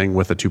 20-something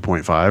with a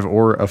 2.5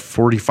 or a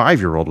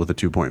 45-year-old with a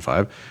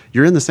 2.5,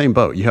 you're in the same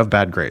boat. You have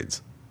bad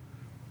grades.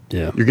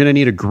 Yeah. You're going to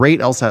need a great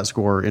LSAT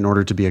score in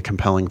order to be a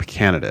compelling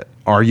candidate.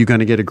 Are you going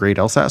to get a great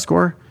LSAT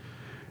score?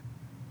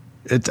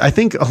 I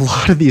think a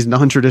lot of these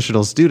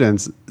non-traditional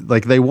students,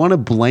 like, they want to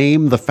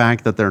blame the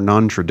fact that they're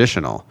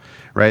non-traditional,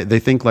 right? They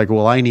think like,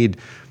 well, I need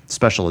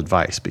special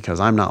advice because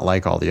I'm not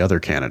like all the other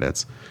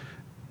candidates.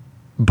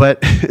 But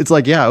it's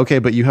like, yeah, okay,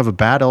 but you have a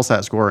bad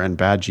LSAT score and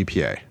bad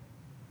GPA.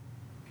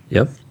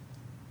 Yep.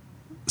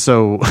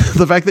 So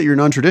the fact that you're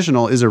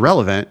non-traditional is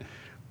irrelevant.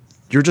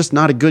 You're just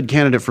not a good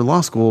candidate for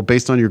law school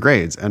based on your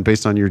grades and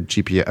based on your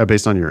GPA,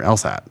 based on your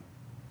LSAT.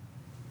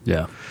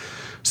 Yeah.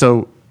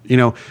 So,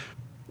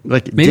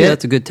 like, maybe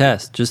that's a good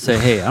test. Just say,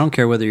 hey, I don't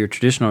care whether you're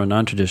traditional or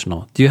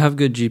non-traditional. Do you have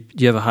do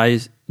you have a high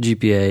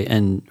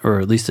GPA or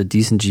at least a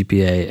decent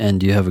GPA, and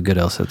do you have a good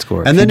LSAT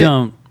score? And if then you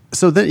don't.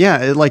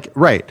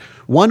 Right.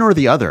 One or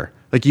the other.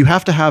 Like, you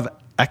have to have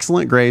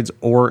excellent grades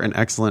or an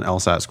excellent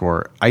LSAT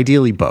score.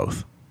 Ideally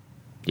both.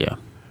 Yeah.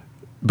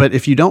 But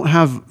if you don't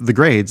have the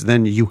grades,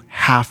 then you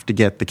have to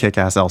get the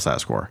kick-ass LSAT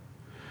score.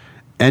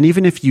 And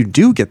even if you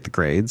do get the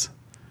grades,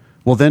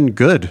 well, then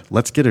good.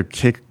 Let's get a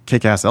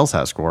kick-ass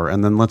LSAT score,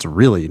 and then let's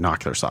really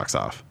knock their socks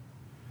off.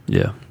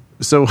 Yeah.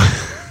 So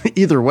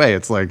either way,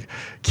 it's like,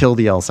 kill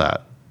the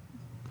LSAT.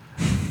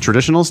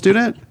 Traditional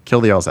student,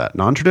 kill the LSAT.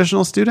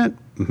 Non-traditional student,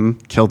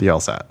 kill the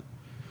LSAT.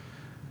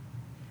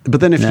 But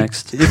then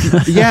Next.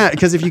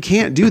 because if you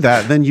can't do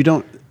that, then you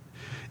don't.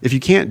 If you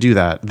can't do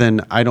that,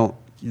 then I don't.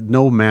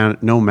 No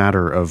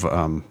matter of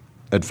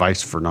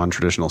advice for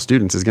non-traditional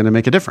students is going to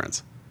make a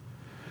difference.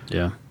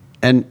 Yeah.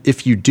 And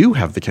if you do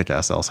have the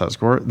kick-ass LSAT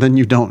score, then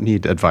you don't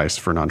need advice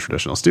for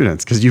non-traditional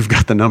students because you've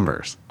got the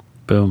numbers.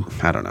 Boom.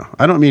 I don't know.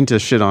 I don't mean to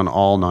shit on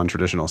all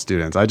non-traditional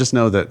students. I just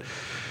know that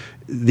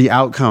the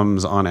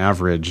outcomes on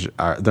average,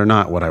 they're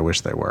not what I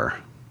wish they were.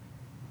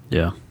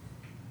 Yeah.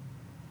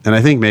 And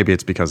I think maybe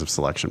it's because of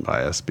selection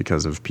bias,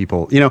 because of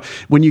people,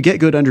 when you get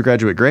good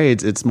undergraduate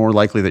grades, it's more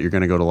likely that you're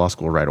going to go to law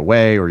school right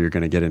away, or you're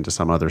going to get into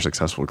some other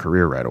successful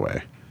career right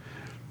away.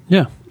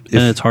 Yeah.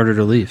 And it's harder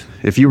to leave.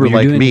 If you were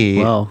like me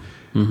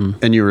mm-hmm.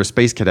 and you were a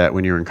space cadet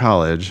when you were in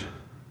college,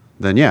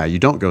 then yeah, you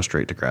don't go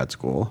straight to grad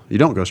school. You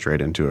don't go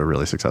straight into a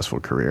really successful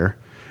career.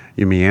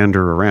 You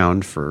meander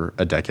around for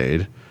a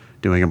decade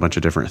doing a bunch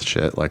of different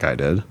shit like I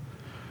did.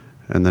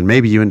 And then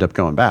maybe you end up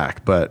going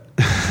back, but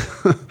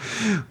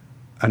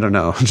I don't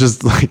know.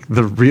 Just like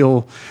the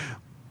real,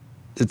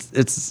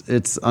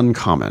 it's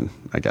uncommon,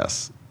 I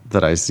guess,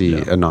 that I see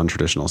a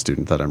non-traditional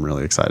student that I'm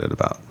really excited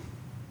about.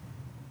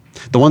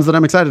 The ones that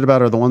I'm excited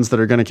about are the ones that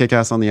are going to kick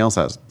ass on the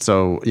LSAT.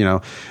 So,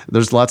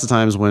 there's lots of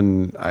times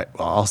when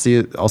I'll see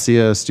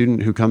a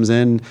student who comes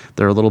in,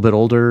 they're a little bit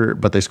older,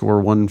 but they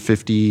score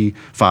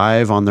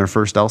 155 on their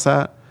first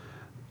LSAT.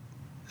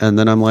 And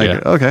then I'm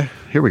like, okay,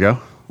 here we go.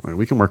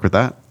 We can work with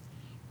that.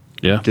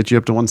 Yeah. Get you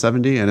up to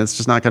 170, and it's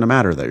just not going to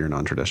matter that you're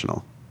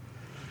non-traditional.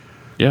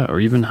 Yeah, or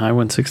even high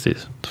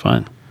 160s. It's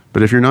fine.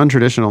 But if you're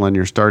non-traditional and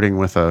you're starting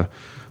with a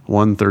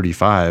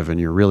 135 and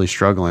you're really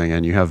struggling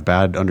and you have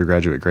bad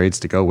undergraduate grades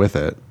to go with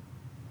it.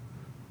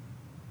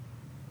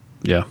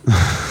 Yeah.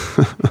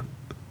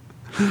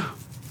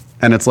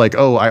 And it's like,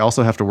 oh, I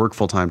also have to work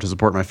full time to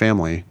support my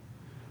family.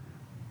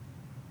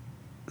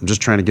 I'm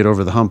just trying to get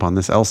over the hump on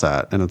this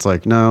LSAT. And it's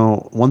like,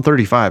 no,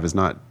 135 is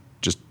not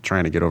just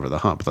trying to get over the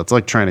hump. That's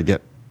like trying to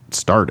get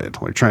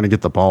started, like trying to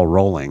get the ball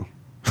rolling.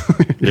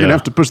 You're going to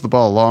have to push the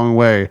ball a long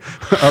way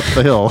up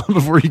the hill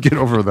before you get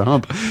over the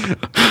hump.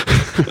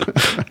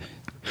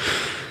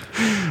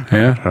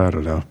 Yeah. I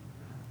don't know.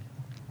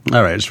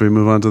 All right. Should we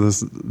move on to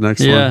this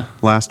next one?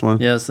 Last one?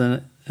 Yes.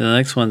 And the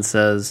next one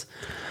says,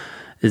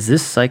 is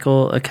this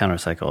cycle a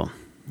countercycle?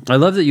 I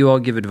love that you all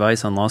give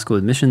advice on law school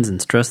admissions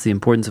and stress the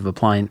importance of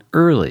applying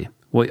early.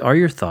 What are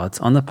your thoughts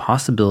on the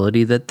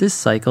possibility that this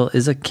cycle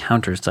is a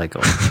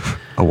countercycle?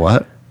 A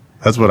what?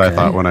 That's what I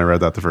thought when I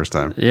read that the first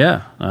time.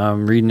 Yeah.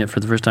 I'm reading it for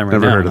the first time right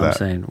Never now. heard of I'm that.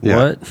 saying,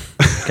 what?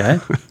 Okay.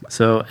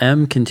 So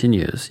M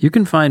continues. You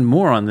can find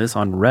more on this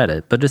on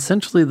Reddit, but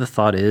essentially the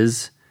thought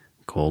is,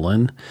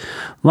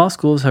 law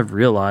schools have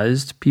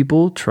realized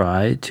people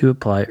try to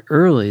apply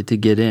early to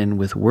get in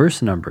with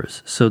worse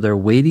numbers, so they're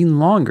waiting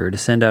longer to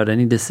send out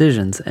any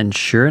decisions, and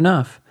sure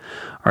enough,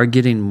 are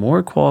getting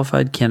more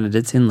qualified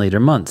candidates in later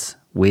months.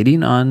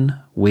 Waiting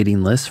on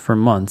waiting lists for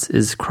months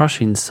is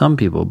crushing some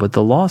people, but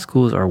the law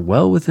schools are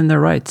well within their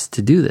rights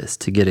to do this,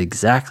 to get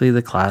exactly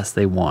the class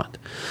they want.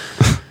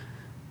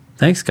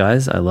 Thanks,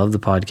 guys. I love the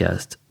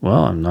podcast.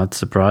 Well, I'm not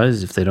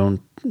surprised if they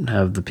don't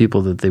have the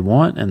people that they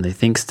want and they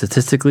think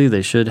statistically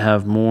they should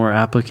have more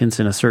applicants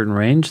in a certain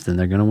range, then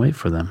they're going to wait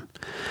for them.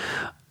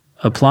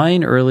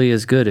 Applying early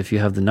is good if you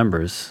have the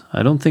numbers.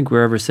 I don't think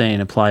we're ever saying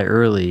apply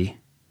early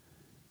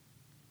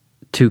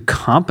to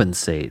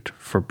compensate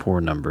for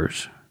poor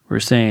numbers. We're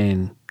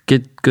saying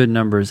get good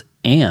numbers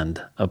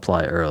and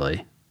apply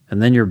early.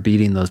 And then you're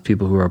beating those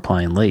people who are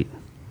applying late.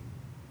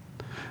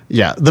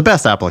 Yeah, the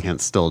best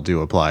applicants still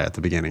do apply at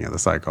the beginning of the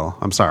cycle.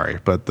 I'm sorry,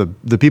 but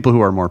the people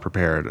who are more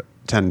prepared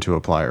tend to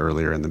apply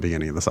earlier in the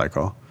beginning of the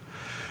cycle.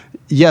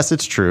 Yes,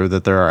 it's true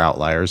that there are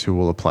outliers who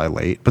will apply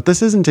late, but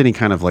this isn't any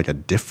kind of like a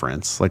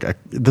difference. Like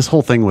this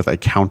whole thing with a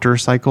counter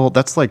cycle,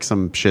 that's like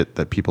some shit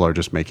that people are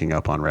just making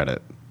up on Reddit.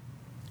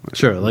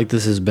 Sure, like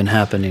this has been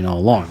happening all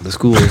along. The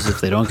schools,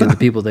 if they don't get the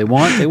people they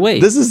want, they wait.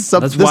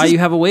 That's why you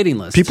have a waiting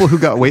list. People who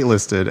got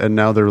waitlisted, and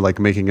now they're like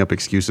making up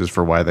excuses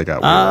for why they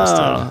got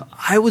waitlisted.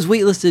 I was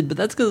waitlisted, but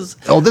that's because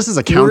this is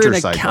a counter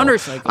cycle. Counter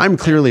cycle. I'm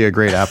clearly a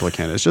great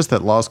applicant. It's just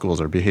that law schools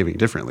are behaving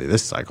differently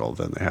this cycle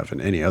than they have in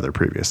any other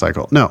previous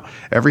cycle. No,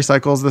 every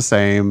cycle is the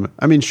same.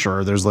 I mean,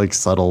 sure, there's like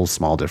subtle,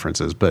 small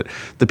differences, but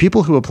the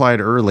people who applied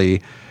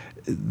early,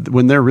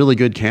 when they're really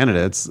good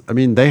candidates, I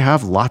mean, they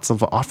have lots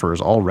of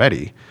offers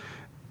already.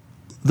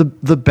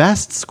 The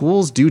best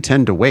schools do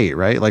tend to wait,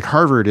 right? Like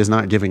Harvard is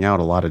not giving out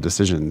a lot of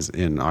decisions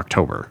in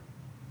October.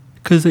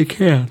 Because they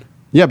can.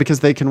 Yeah,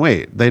 because they can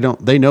wait. They know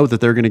that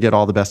they're going to get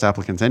all the best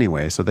applicants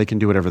anyway, so they can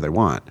do whatever they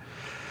want.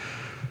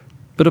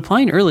 But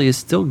applying early is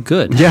still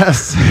good.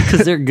 Yes.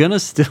 Because they're going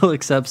to still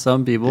accept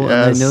some people,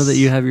 and they know that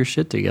you have your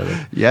shit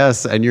together.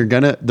 Yes, and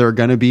there are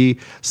going to be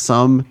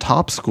some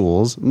top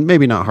schools,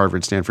 maybe not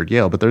Harvard, Stanford,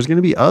 Yale, but there's going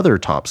to be other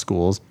top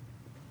schools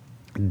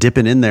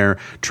dipping in there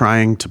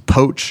trying to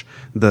poach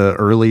the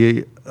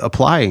early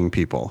applying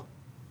people.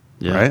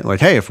 Yeah. Right?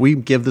 Like, hey, if we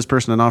give this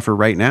person an offer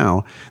right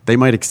now, they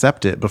might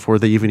accept it before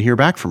they even hear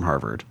back from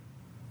Harvard.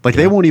 Like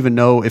they won't even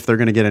know if they're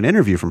going to get an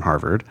interview from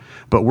Harvard,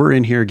 but we're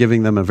in here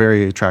giving them a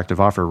very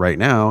attractive offer right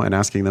now and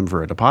asking them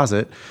for a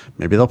deposit.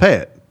 Maybe they'll pay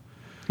it.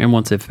 And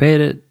once they've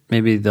paid it,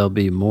 maybe they'll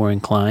be more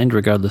inclined,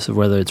 regardless of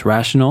whether it's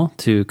rational,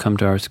 to come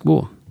to our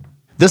school.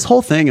 This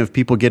whole thing of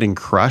people getting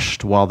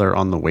crushed while they're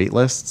on the wait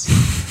lists.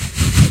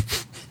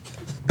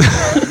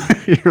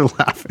 You're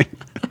laughing.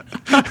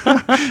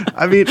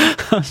 I mean,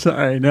 I'm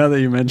sorry. Now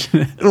that you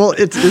mention it, well,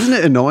 isn't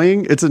it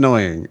annoying? It's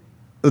annoying.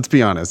 Let's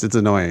be honest. It's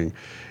annoying.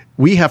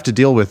 We have to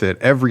deal with it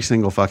every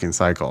single fucking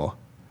cycle.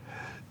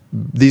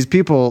 These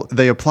people,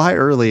 they apply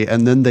early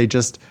and then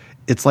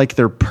it's like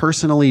they're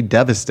personally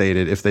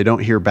devastated if they don't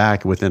hear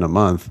back within a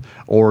month,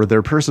 or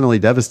they're personally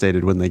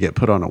devastated when they get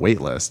put on a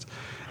wait list.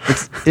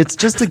 It's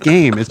just a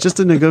game. It's just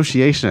a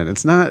negotiation.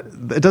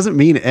 It doesn't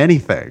mean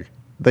anything.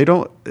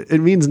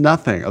 It means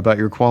nothing about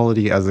your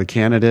quality as a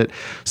candidate.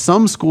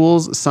 Some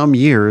schools, some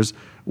years,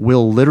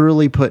 will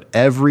literally put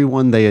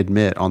everyone they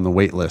admit on the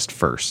wait list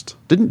first.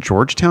 Didn't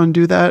Georgetown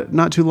do that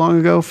not too long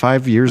ago,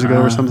 5 years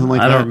ago or something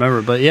like that? I don't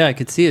remember, but yeah, I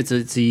could see it's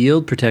a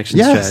yield protection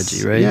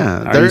strategy, right?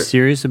 Yeah. Are you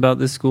serious about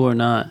this school or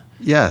not?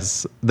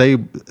 Yes. They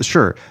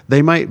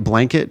might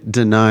blanket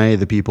deny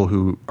the people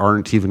who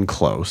aren't even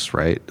close,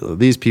 right?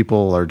 These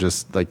people are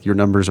just like, your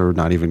numbers are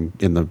not even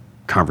in the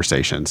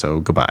conversation,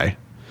 so goodbye.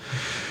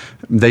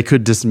 They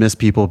could dismiss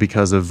people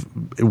because of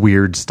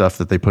weird stuff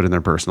that they put in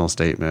their personal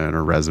statement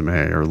or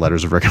resume or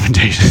letters of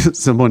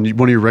recommendation. One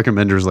of your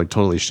recommenders like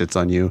totally shits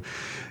on you.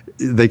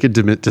 They could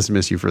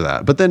dismiss you for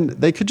that. But then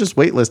they could just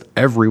waitlist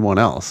everyone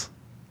else.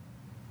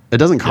 It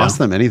doesn't cost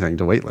them anything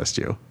to waitlist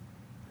you.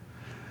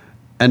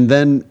 And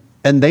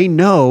they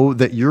know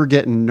that you're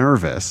getting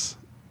nervous.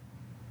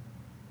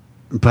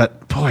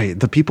 But boy,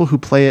 the people who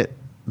play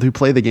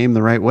the game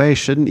the right way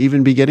shouldn't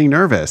even be getting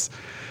nervous.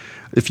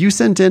 If you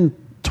sent in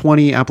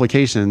 20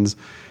 applications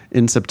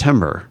in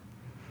September,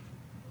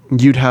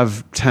 you'd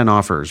have 10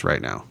 offers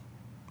right now.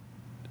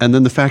 And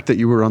then the fact that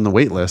you were on the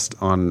wait list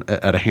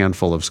at a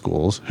handful of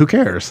schools, who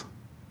cares?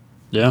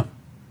 Yeah.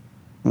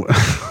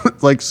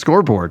 Like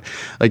scoreboard.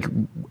 Like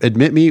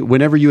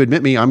whenever you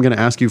admit me, I'm going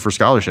to ask you for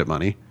scholarship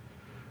money.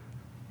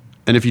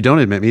 And if you don't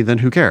admit me, then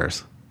who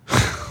cares?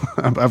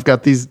 I've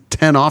got these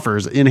 10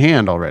 offers in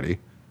hand already.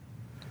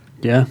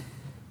 Yeah.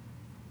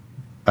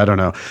 I don't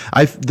know.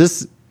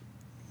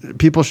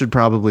 People should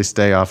probably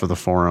stay off of the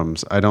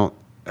forums. I don't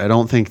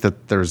think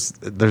that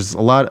there's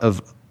a lot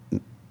of,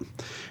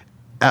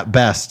 at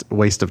best,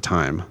 waste of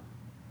time.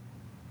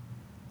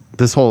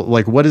 This whole,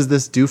 like, what does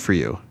this do for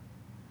you?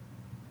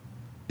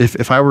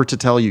 If I were to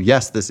tell you,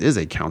 yes, this is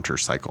a counter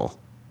cycle.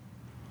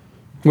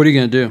 What are you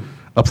going to do?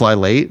 Apply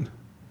late?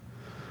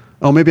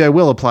 Oh, maybe I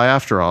will apply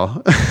after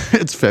all.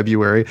 It's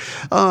February.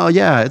 Oh,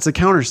 yeah, it's a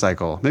counter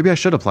cycle. Maybe I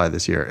should apply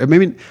this year.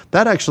 Maybe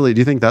that actually,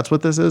 do you think that's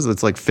what this is?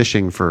 It's like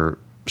fishing for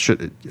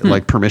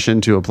like permission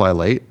to apply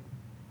late?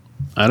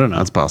 I don't know.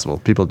 That's possible.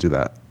 People do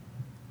that.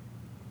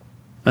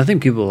 I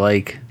think people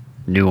like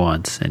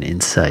nuance and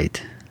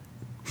insight.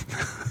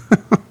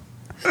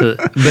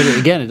 But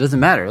again, it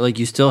doesn't matter. Like,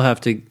 you still have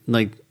to,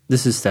 like,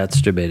 this is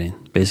stats debating,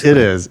 basically. It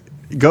is.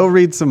 Go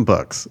read some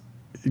books.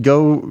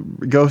 Go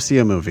see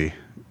a movie.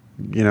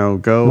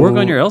 Go work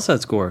on your LSAT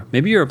score.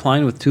 Maybe you're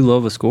applying with too low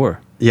of a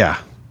score.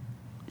 Yeah.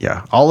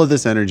 All of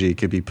this energy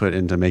could be put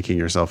into making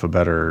yourself a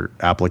better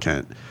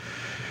applicant.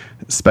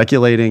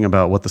 Speculating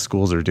about what the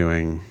schools are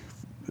doing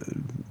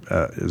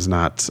is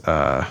not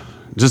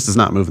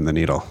moving the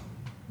needle.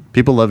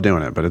 People love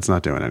doing it, but it's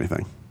not doing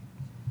anything.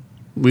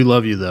 We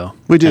love you, though.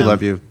 We do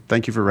love you.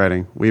 Thank you for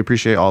writing. We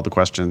appreciate all the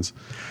questions.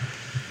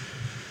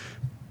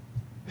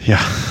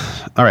 Yeah.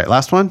 All right,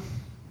 last one.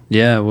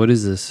 Yeah, what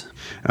is this?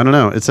 I don't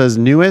know. It says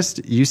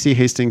newest UC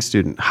Hastings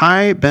student.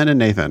 Hi, Ben and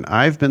Nathan.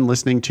 I've been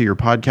listening to your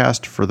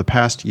podcast for the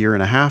past year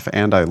and a half,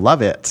 and I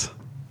love it.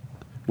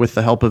 With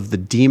the help of the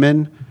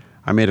Demon,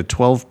 I made a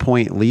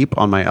 12-point leap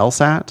on my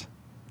LSAT.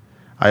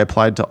 I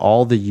applied to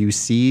all the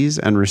UCs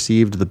and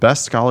received the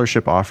best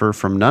scholarship offer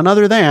from none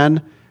other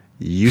than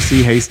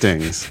UC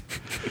Hastings.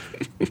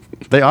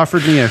 They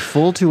offered me a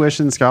full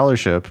tuition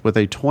scholarship with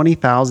a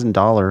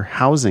 $20,000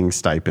 housing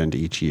stipend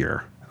each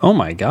year. Oh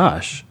my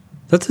gosh.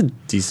 That's a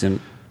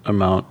decent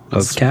amount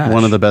of cash.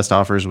 One of the best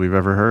offers we've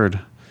ever heard.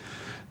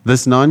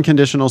 This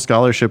non-conditional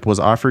scholarship was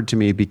offered to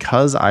me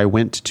because I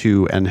went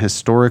to an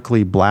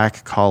historically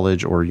black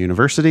college or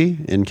university.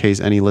 In case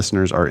any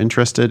listeners are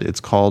interested,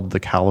 it's called the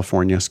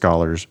California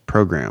Scholars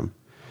Program.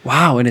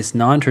 Wow, and it's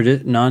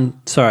non-conditional.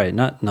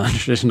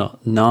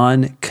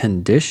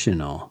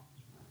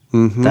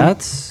 Mm-hmm.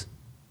 That's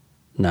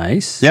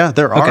nice. Yeah,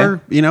 there are,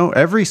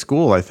 every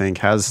school I think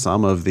has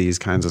some of these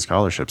kinds of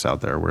scholarships out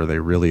there where they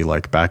really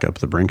like back up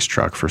the Brinks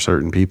truck for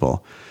certain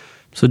people.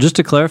 So just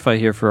to clarify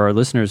here for our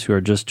listeners who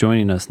are just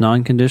joining us,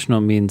 non-conditional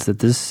means that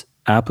this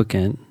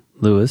applicant,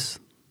 Lewis,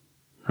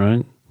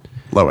 right?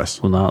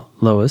 Lois. Well, not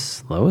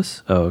Lois.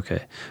 Lois? Oh,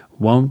 okay.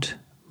 Won't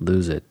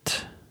lose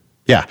it.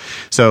 Yeah.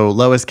 So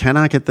Lois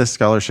cannot get this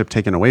scholarship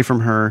taken away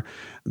from her.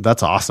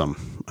 That's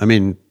awesome. I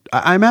mean,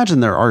 I imagine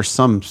there are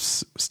some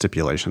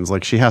stipulations,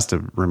 like she has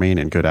to remain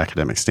in good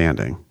academic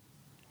standing.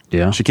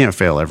 Yeah. She can't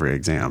fail every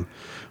exam.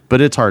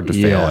 But it's hard to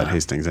fail at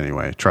Hastings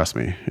anyway. Trust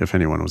me. If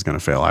anyone was going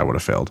to fail, I would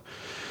have failed.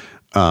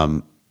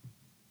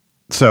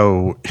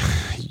 So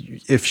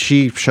if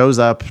she shows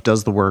up,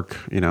 does the work,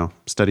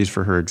 studies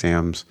for her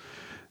exams,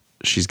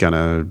 she's going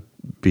to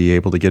be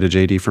able to get a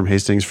JD from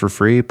Hastings for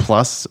free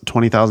plus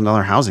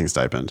 $20,000 housing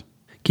stipend.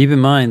 Keep in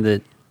mind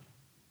that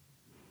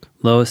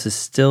Lois is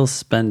still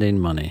spending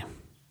money.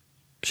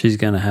 She's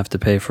going to have to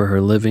pay for her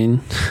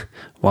living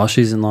while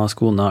she's in law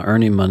school, not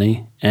earning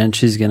money, and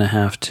she's going to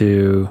have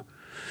to...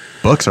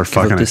 Books are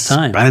fucking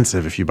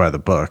expensive if you buy the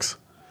books.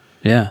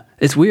 Yeah.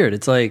 It's weird.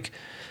 It's like...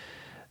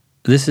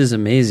 This is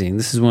amazing.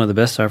 This is one of the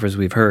best offers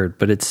we've heard,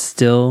 but it's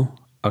still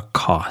a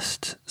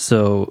cost.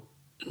 So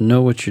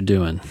know what you're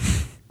doing.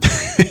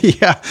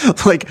 Yeah.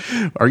 Like,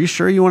 are you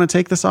sure you want to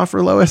take this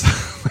offer, Lois?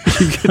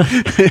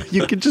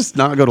 You could just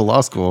not go to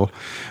law school.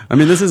 I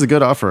mean, this is a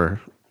good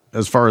offer.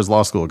 As far as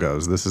law school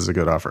goes, this is a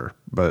good offer.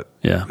 But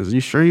yeah, are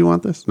you sure you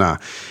want this? Nah.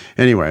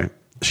 Anyway,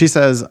 she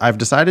says, I've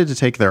decided to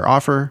take their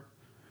offer.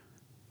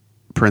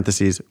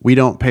 Parentheses, we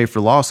don't pay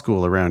for law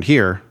school around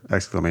here!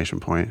 Exclamation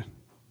point.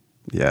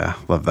 Yeah,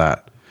 love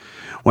that.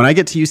 When I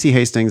get to UC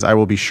Hastings, I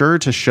will be sure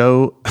to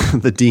show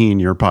the dean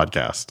your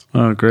podcast.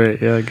 Oh,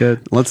 great. Yeah,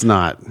 good. Let's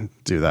not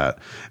do that.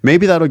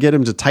 Maybe that'll get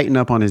him to tighten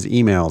up on his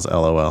emails,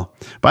 LOL.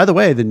 By the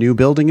way, the new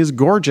building is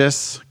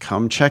gorgeous.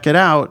 Come check it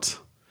out.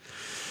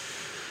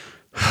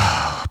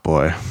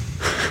 Boy.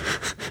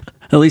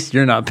 At least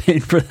you're not paying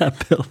for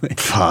that building.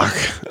 Fuck.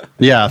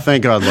 Yeah,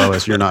 thank God,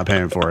 Lois, you're not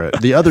paying for it.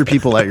 The other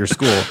people at your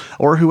school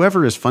or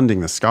whoever is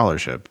funding the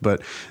scholarship,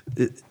 but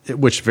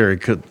which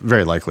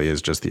very likely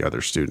is just the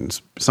other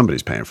students.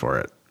 Somebody's paying for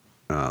it.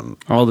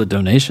 All the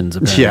donations.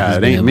 Yeah,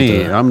 it ain't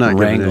me. I'm not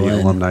giving any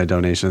alumni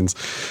donations.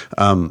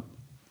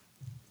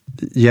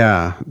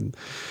 Yeah.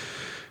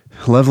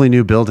 Lovely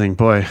new building.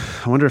 Boy,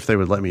 I wonder if they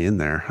would let me in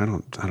there. I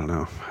don't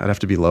know. I'd have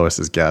to be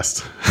Lois's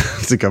guest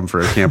to come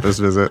for a campus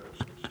visit.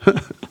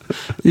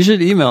 You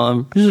should email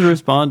him. You should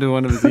respond to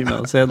one of his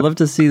emails. Say, I'd love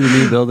to see the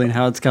new building,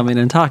 how it's coming,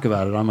 and talk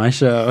about it on my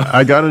show.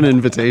 I got an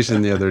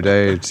invitation the other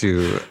day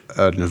to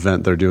an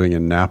event they're doing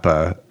in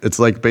Napa. It's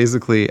like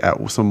basically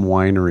at some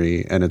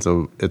winery, and it's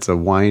a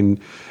wine.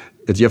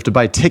 You have to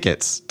buy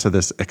tickets to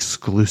this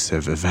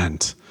exclusive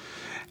event.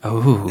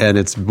 Oh. And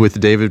it's with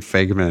David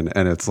Fagman,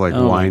 and it's like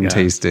wine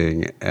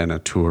tasting and a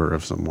tour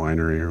of some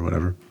winery or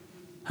whatever.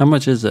 How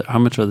much is it? How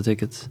much are the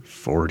tickets?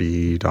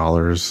 $40.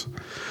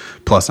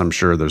 Plus, I'm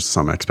sure there's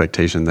some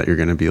expectation that you're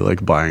going to be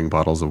like buying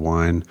bottles of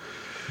wine.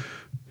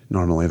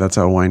 Normally, that's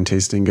how wine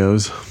tasting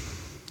goes.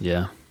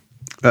 Yeah.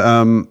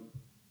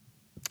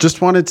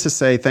 Just wanted to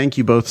say thank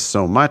you both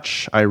so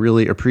much. I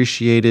really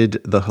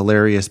appreciated the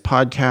hilarious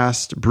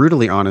podcast,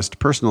 brutally honest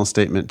personal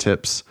statement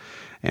tips,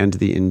 and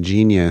the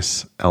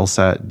ingenious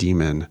LSAT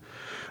demon.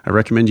 I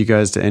recommend you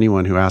guys to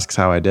anyone who asks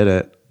how I did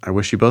it. I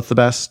wish you both the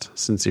best.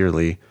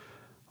 Sincerely,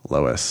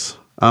 Lois.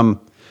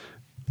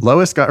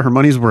 Lois got her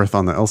money's worth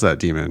on the LSAT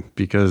demon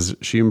because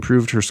she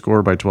improved her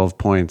score by 12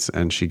 points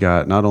and she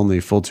got not only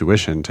full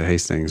tuition to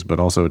Hastings, but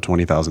also a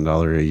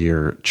 $20,000 a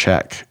year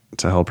check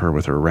to help her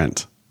with her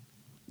rent.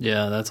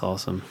 Yeah, that's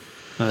awesome.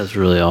 That's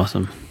really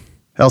awesome.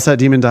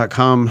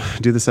 LSATdemon.com.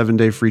 Do the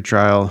 7-day free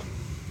trial.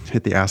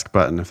 Hit the ask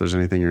button if there's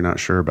anything you're not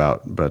sure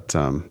about. But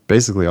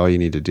basically all you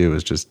need to do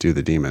is just do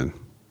the demon.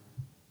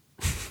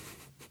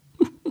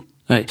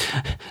 Right.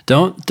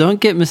 Don't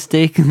get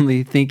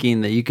mistakenly thinking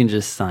that you can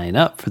just sign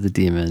up for the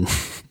demon.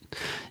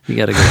 You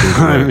got to go do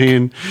the work. I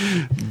mean,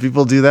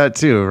 people do that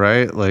too,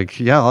 right? Like,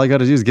 yeah, all I got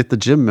to do is get the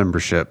gym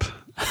membership.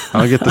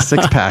 I'll get the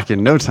 6-pack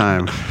in no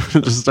time.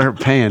 Just start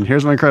paying.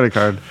 Here's my credit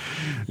card.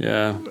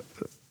 Yeah.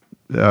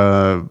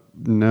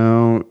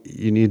 no,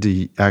 you need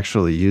to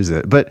actually use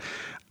it. But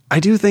I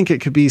do think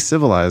it could be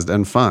civilized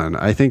and fun.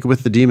 I think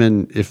with the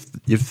demon,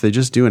 if they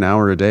just do an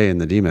hour a day in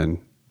the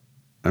demon,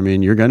 I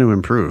mean, you're going to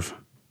improve.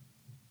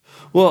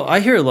 Well, I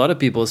hear a lot of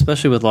people,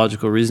 especially with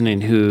logical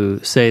reasoning, who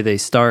say they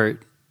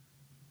start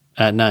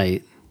at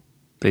night.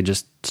 They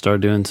just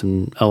start doing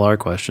some LR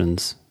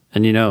questions.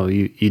 And,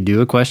 you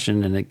do a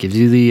question and it gives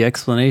you the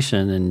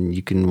explanation and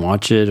you can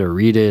watch it or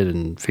read it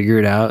and figure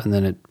it out. And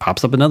then it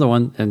pops up another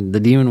one and the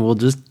demon will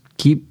just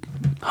keep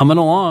humming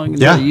along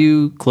until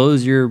you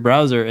close your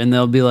browser. And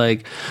they'll be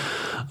like,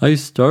 I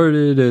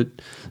started at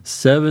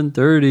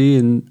 7:30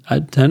 and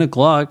at 10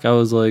 o'clock, I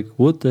was like,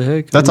 what the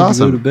heck? That's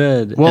awesome. Go to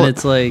bed. Well, and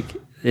it's like,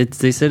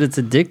 they said it's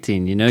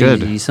addicting,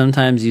 you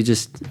sometimes you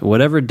just,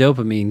 whatever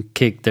dopamine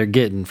kick they're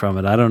getting from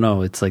it, I don't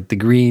know. It's like the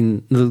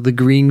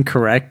green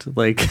correct.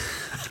 Like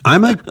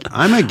I'm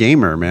a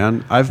gamer,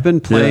 man. I've been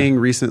playing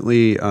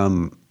recently,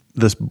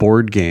 this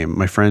board game.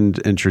 My friend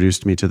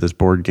introduced me to this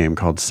board game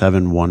called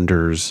Seven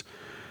Wonders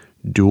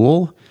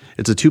Duel.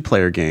 It's a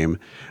 2-player game,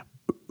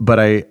 but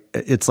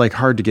it's like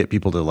hard to get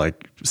people to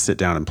like sit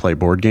down and play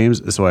board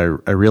games. So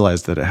I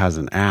realized that it has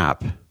an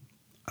app.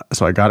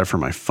 So I got it for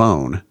my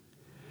phone.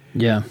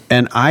 Yeah.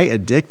 And I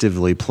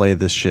addictively play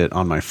this shit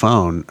on my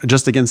phone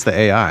just against the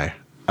AI.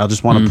 I'll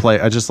just want to play.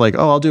 I just like,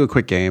 I'll do a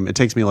quick game. It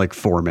takes me like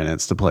 4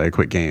 minutes to play a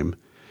quick game.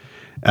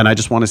 And I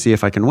just want to see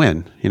if I can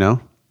win,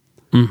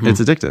 It's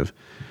addictive.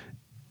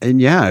 And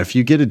yeah, if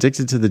you get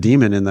addicted to the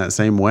demon in that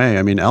same way,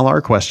 I mean,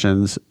 LR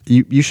questions,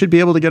 you should be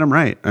able to get them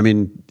right. I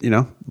mean,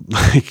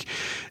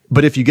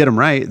 but if you get them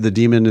right, the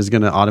demon is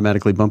going to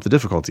automatically bump the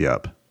difficulty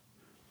up.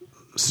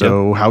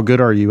 So how good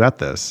are you at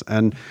this?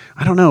 And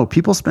I don't know,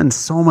 people spend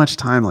so much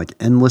time like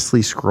endlessly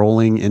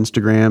scrolling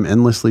Instagram,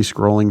 endlessly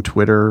scrolling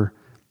Twitter,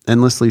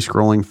 endlessly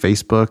scrolling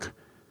Facebook.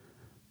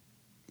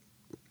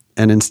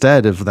 And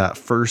instead of that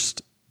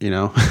first,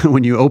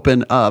 when you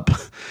open up,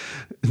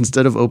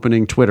 instead of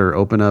opening Twitter,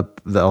 open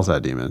up the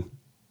LSAT demon.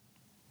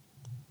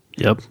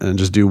 Yep. And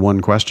just do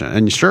one question.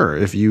 And sure,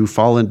 if you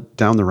fall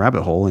down the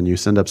rabbit hole and you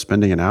end up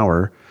spending an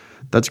hour,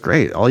 that's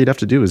great. All you'd have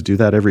to do is do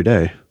that every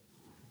day.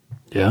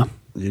 Yeah.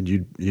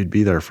 You'd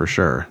be there for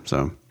sure.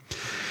 So,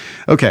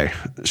 okay,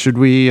 should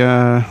we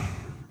wrap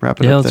it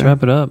up? Yeah, let's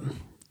wrap it up.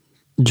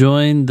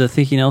 Join the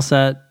Thinking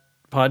LSAT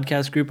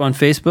podcast group on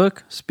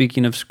Facebook.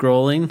 Speaking of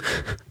scrolling,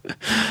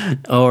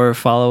 or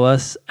follow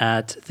us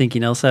at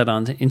Thinking LSAT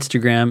on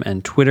Instagram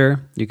and Twitter.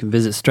 You can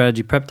visit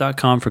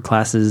strategyprep.com for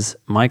classes,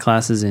 my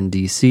classes in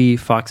DC,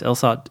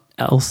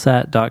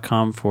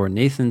 foxlsat.com for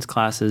Nathan's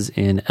classes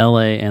in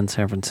LA and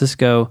San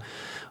Francisco.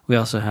 We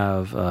also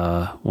have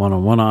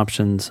one-on-one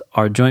options.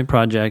 Our joint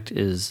project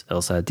is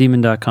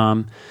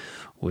lsatdemon.com,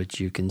 which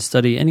you can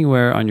study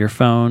anywhere on your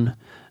phone,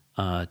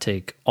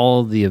 take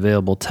all the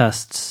available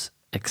tests,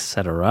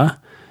 etc.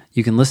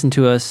 You can listen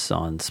to us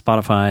on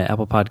Spotify,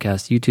 Apple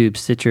Podcasts, YouTube,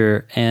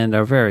 Stitcher, and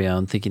our very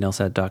own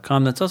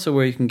thinkinglsat.com. That's also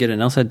where you can get an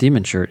LSAT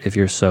Demon shirt if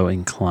you're so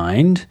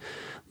inclined.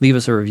 Leave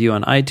us a review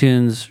on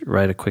iTunes.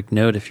 Write a quick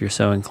note if you're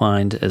so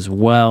inclined as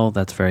well.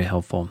 That's very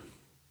helpful.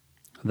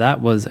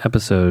 That was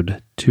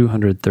episode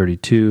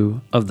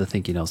 232 of the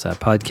Thinking LSAT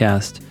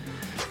podcast.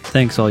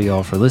 Thanks all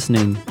y'all for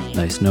listening.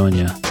 Nice knowing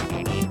you.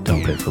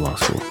 Don't pay for law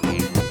school.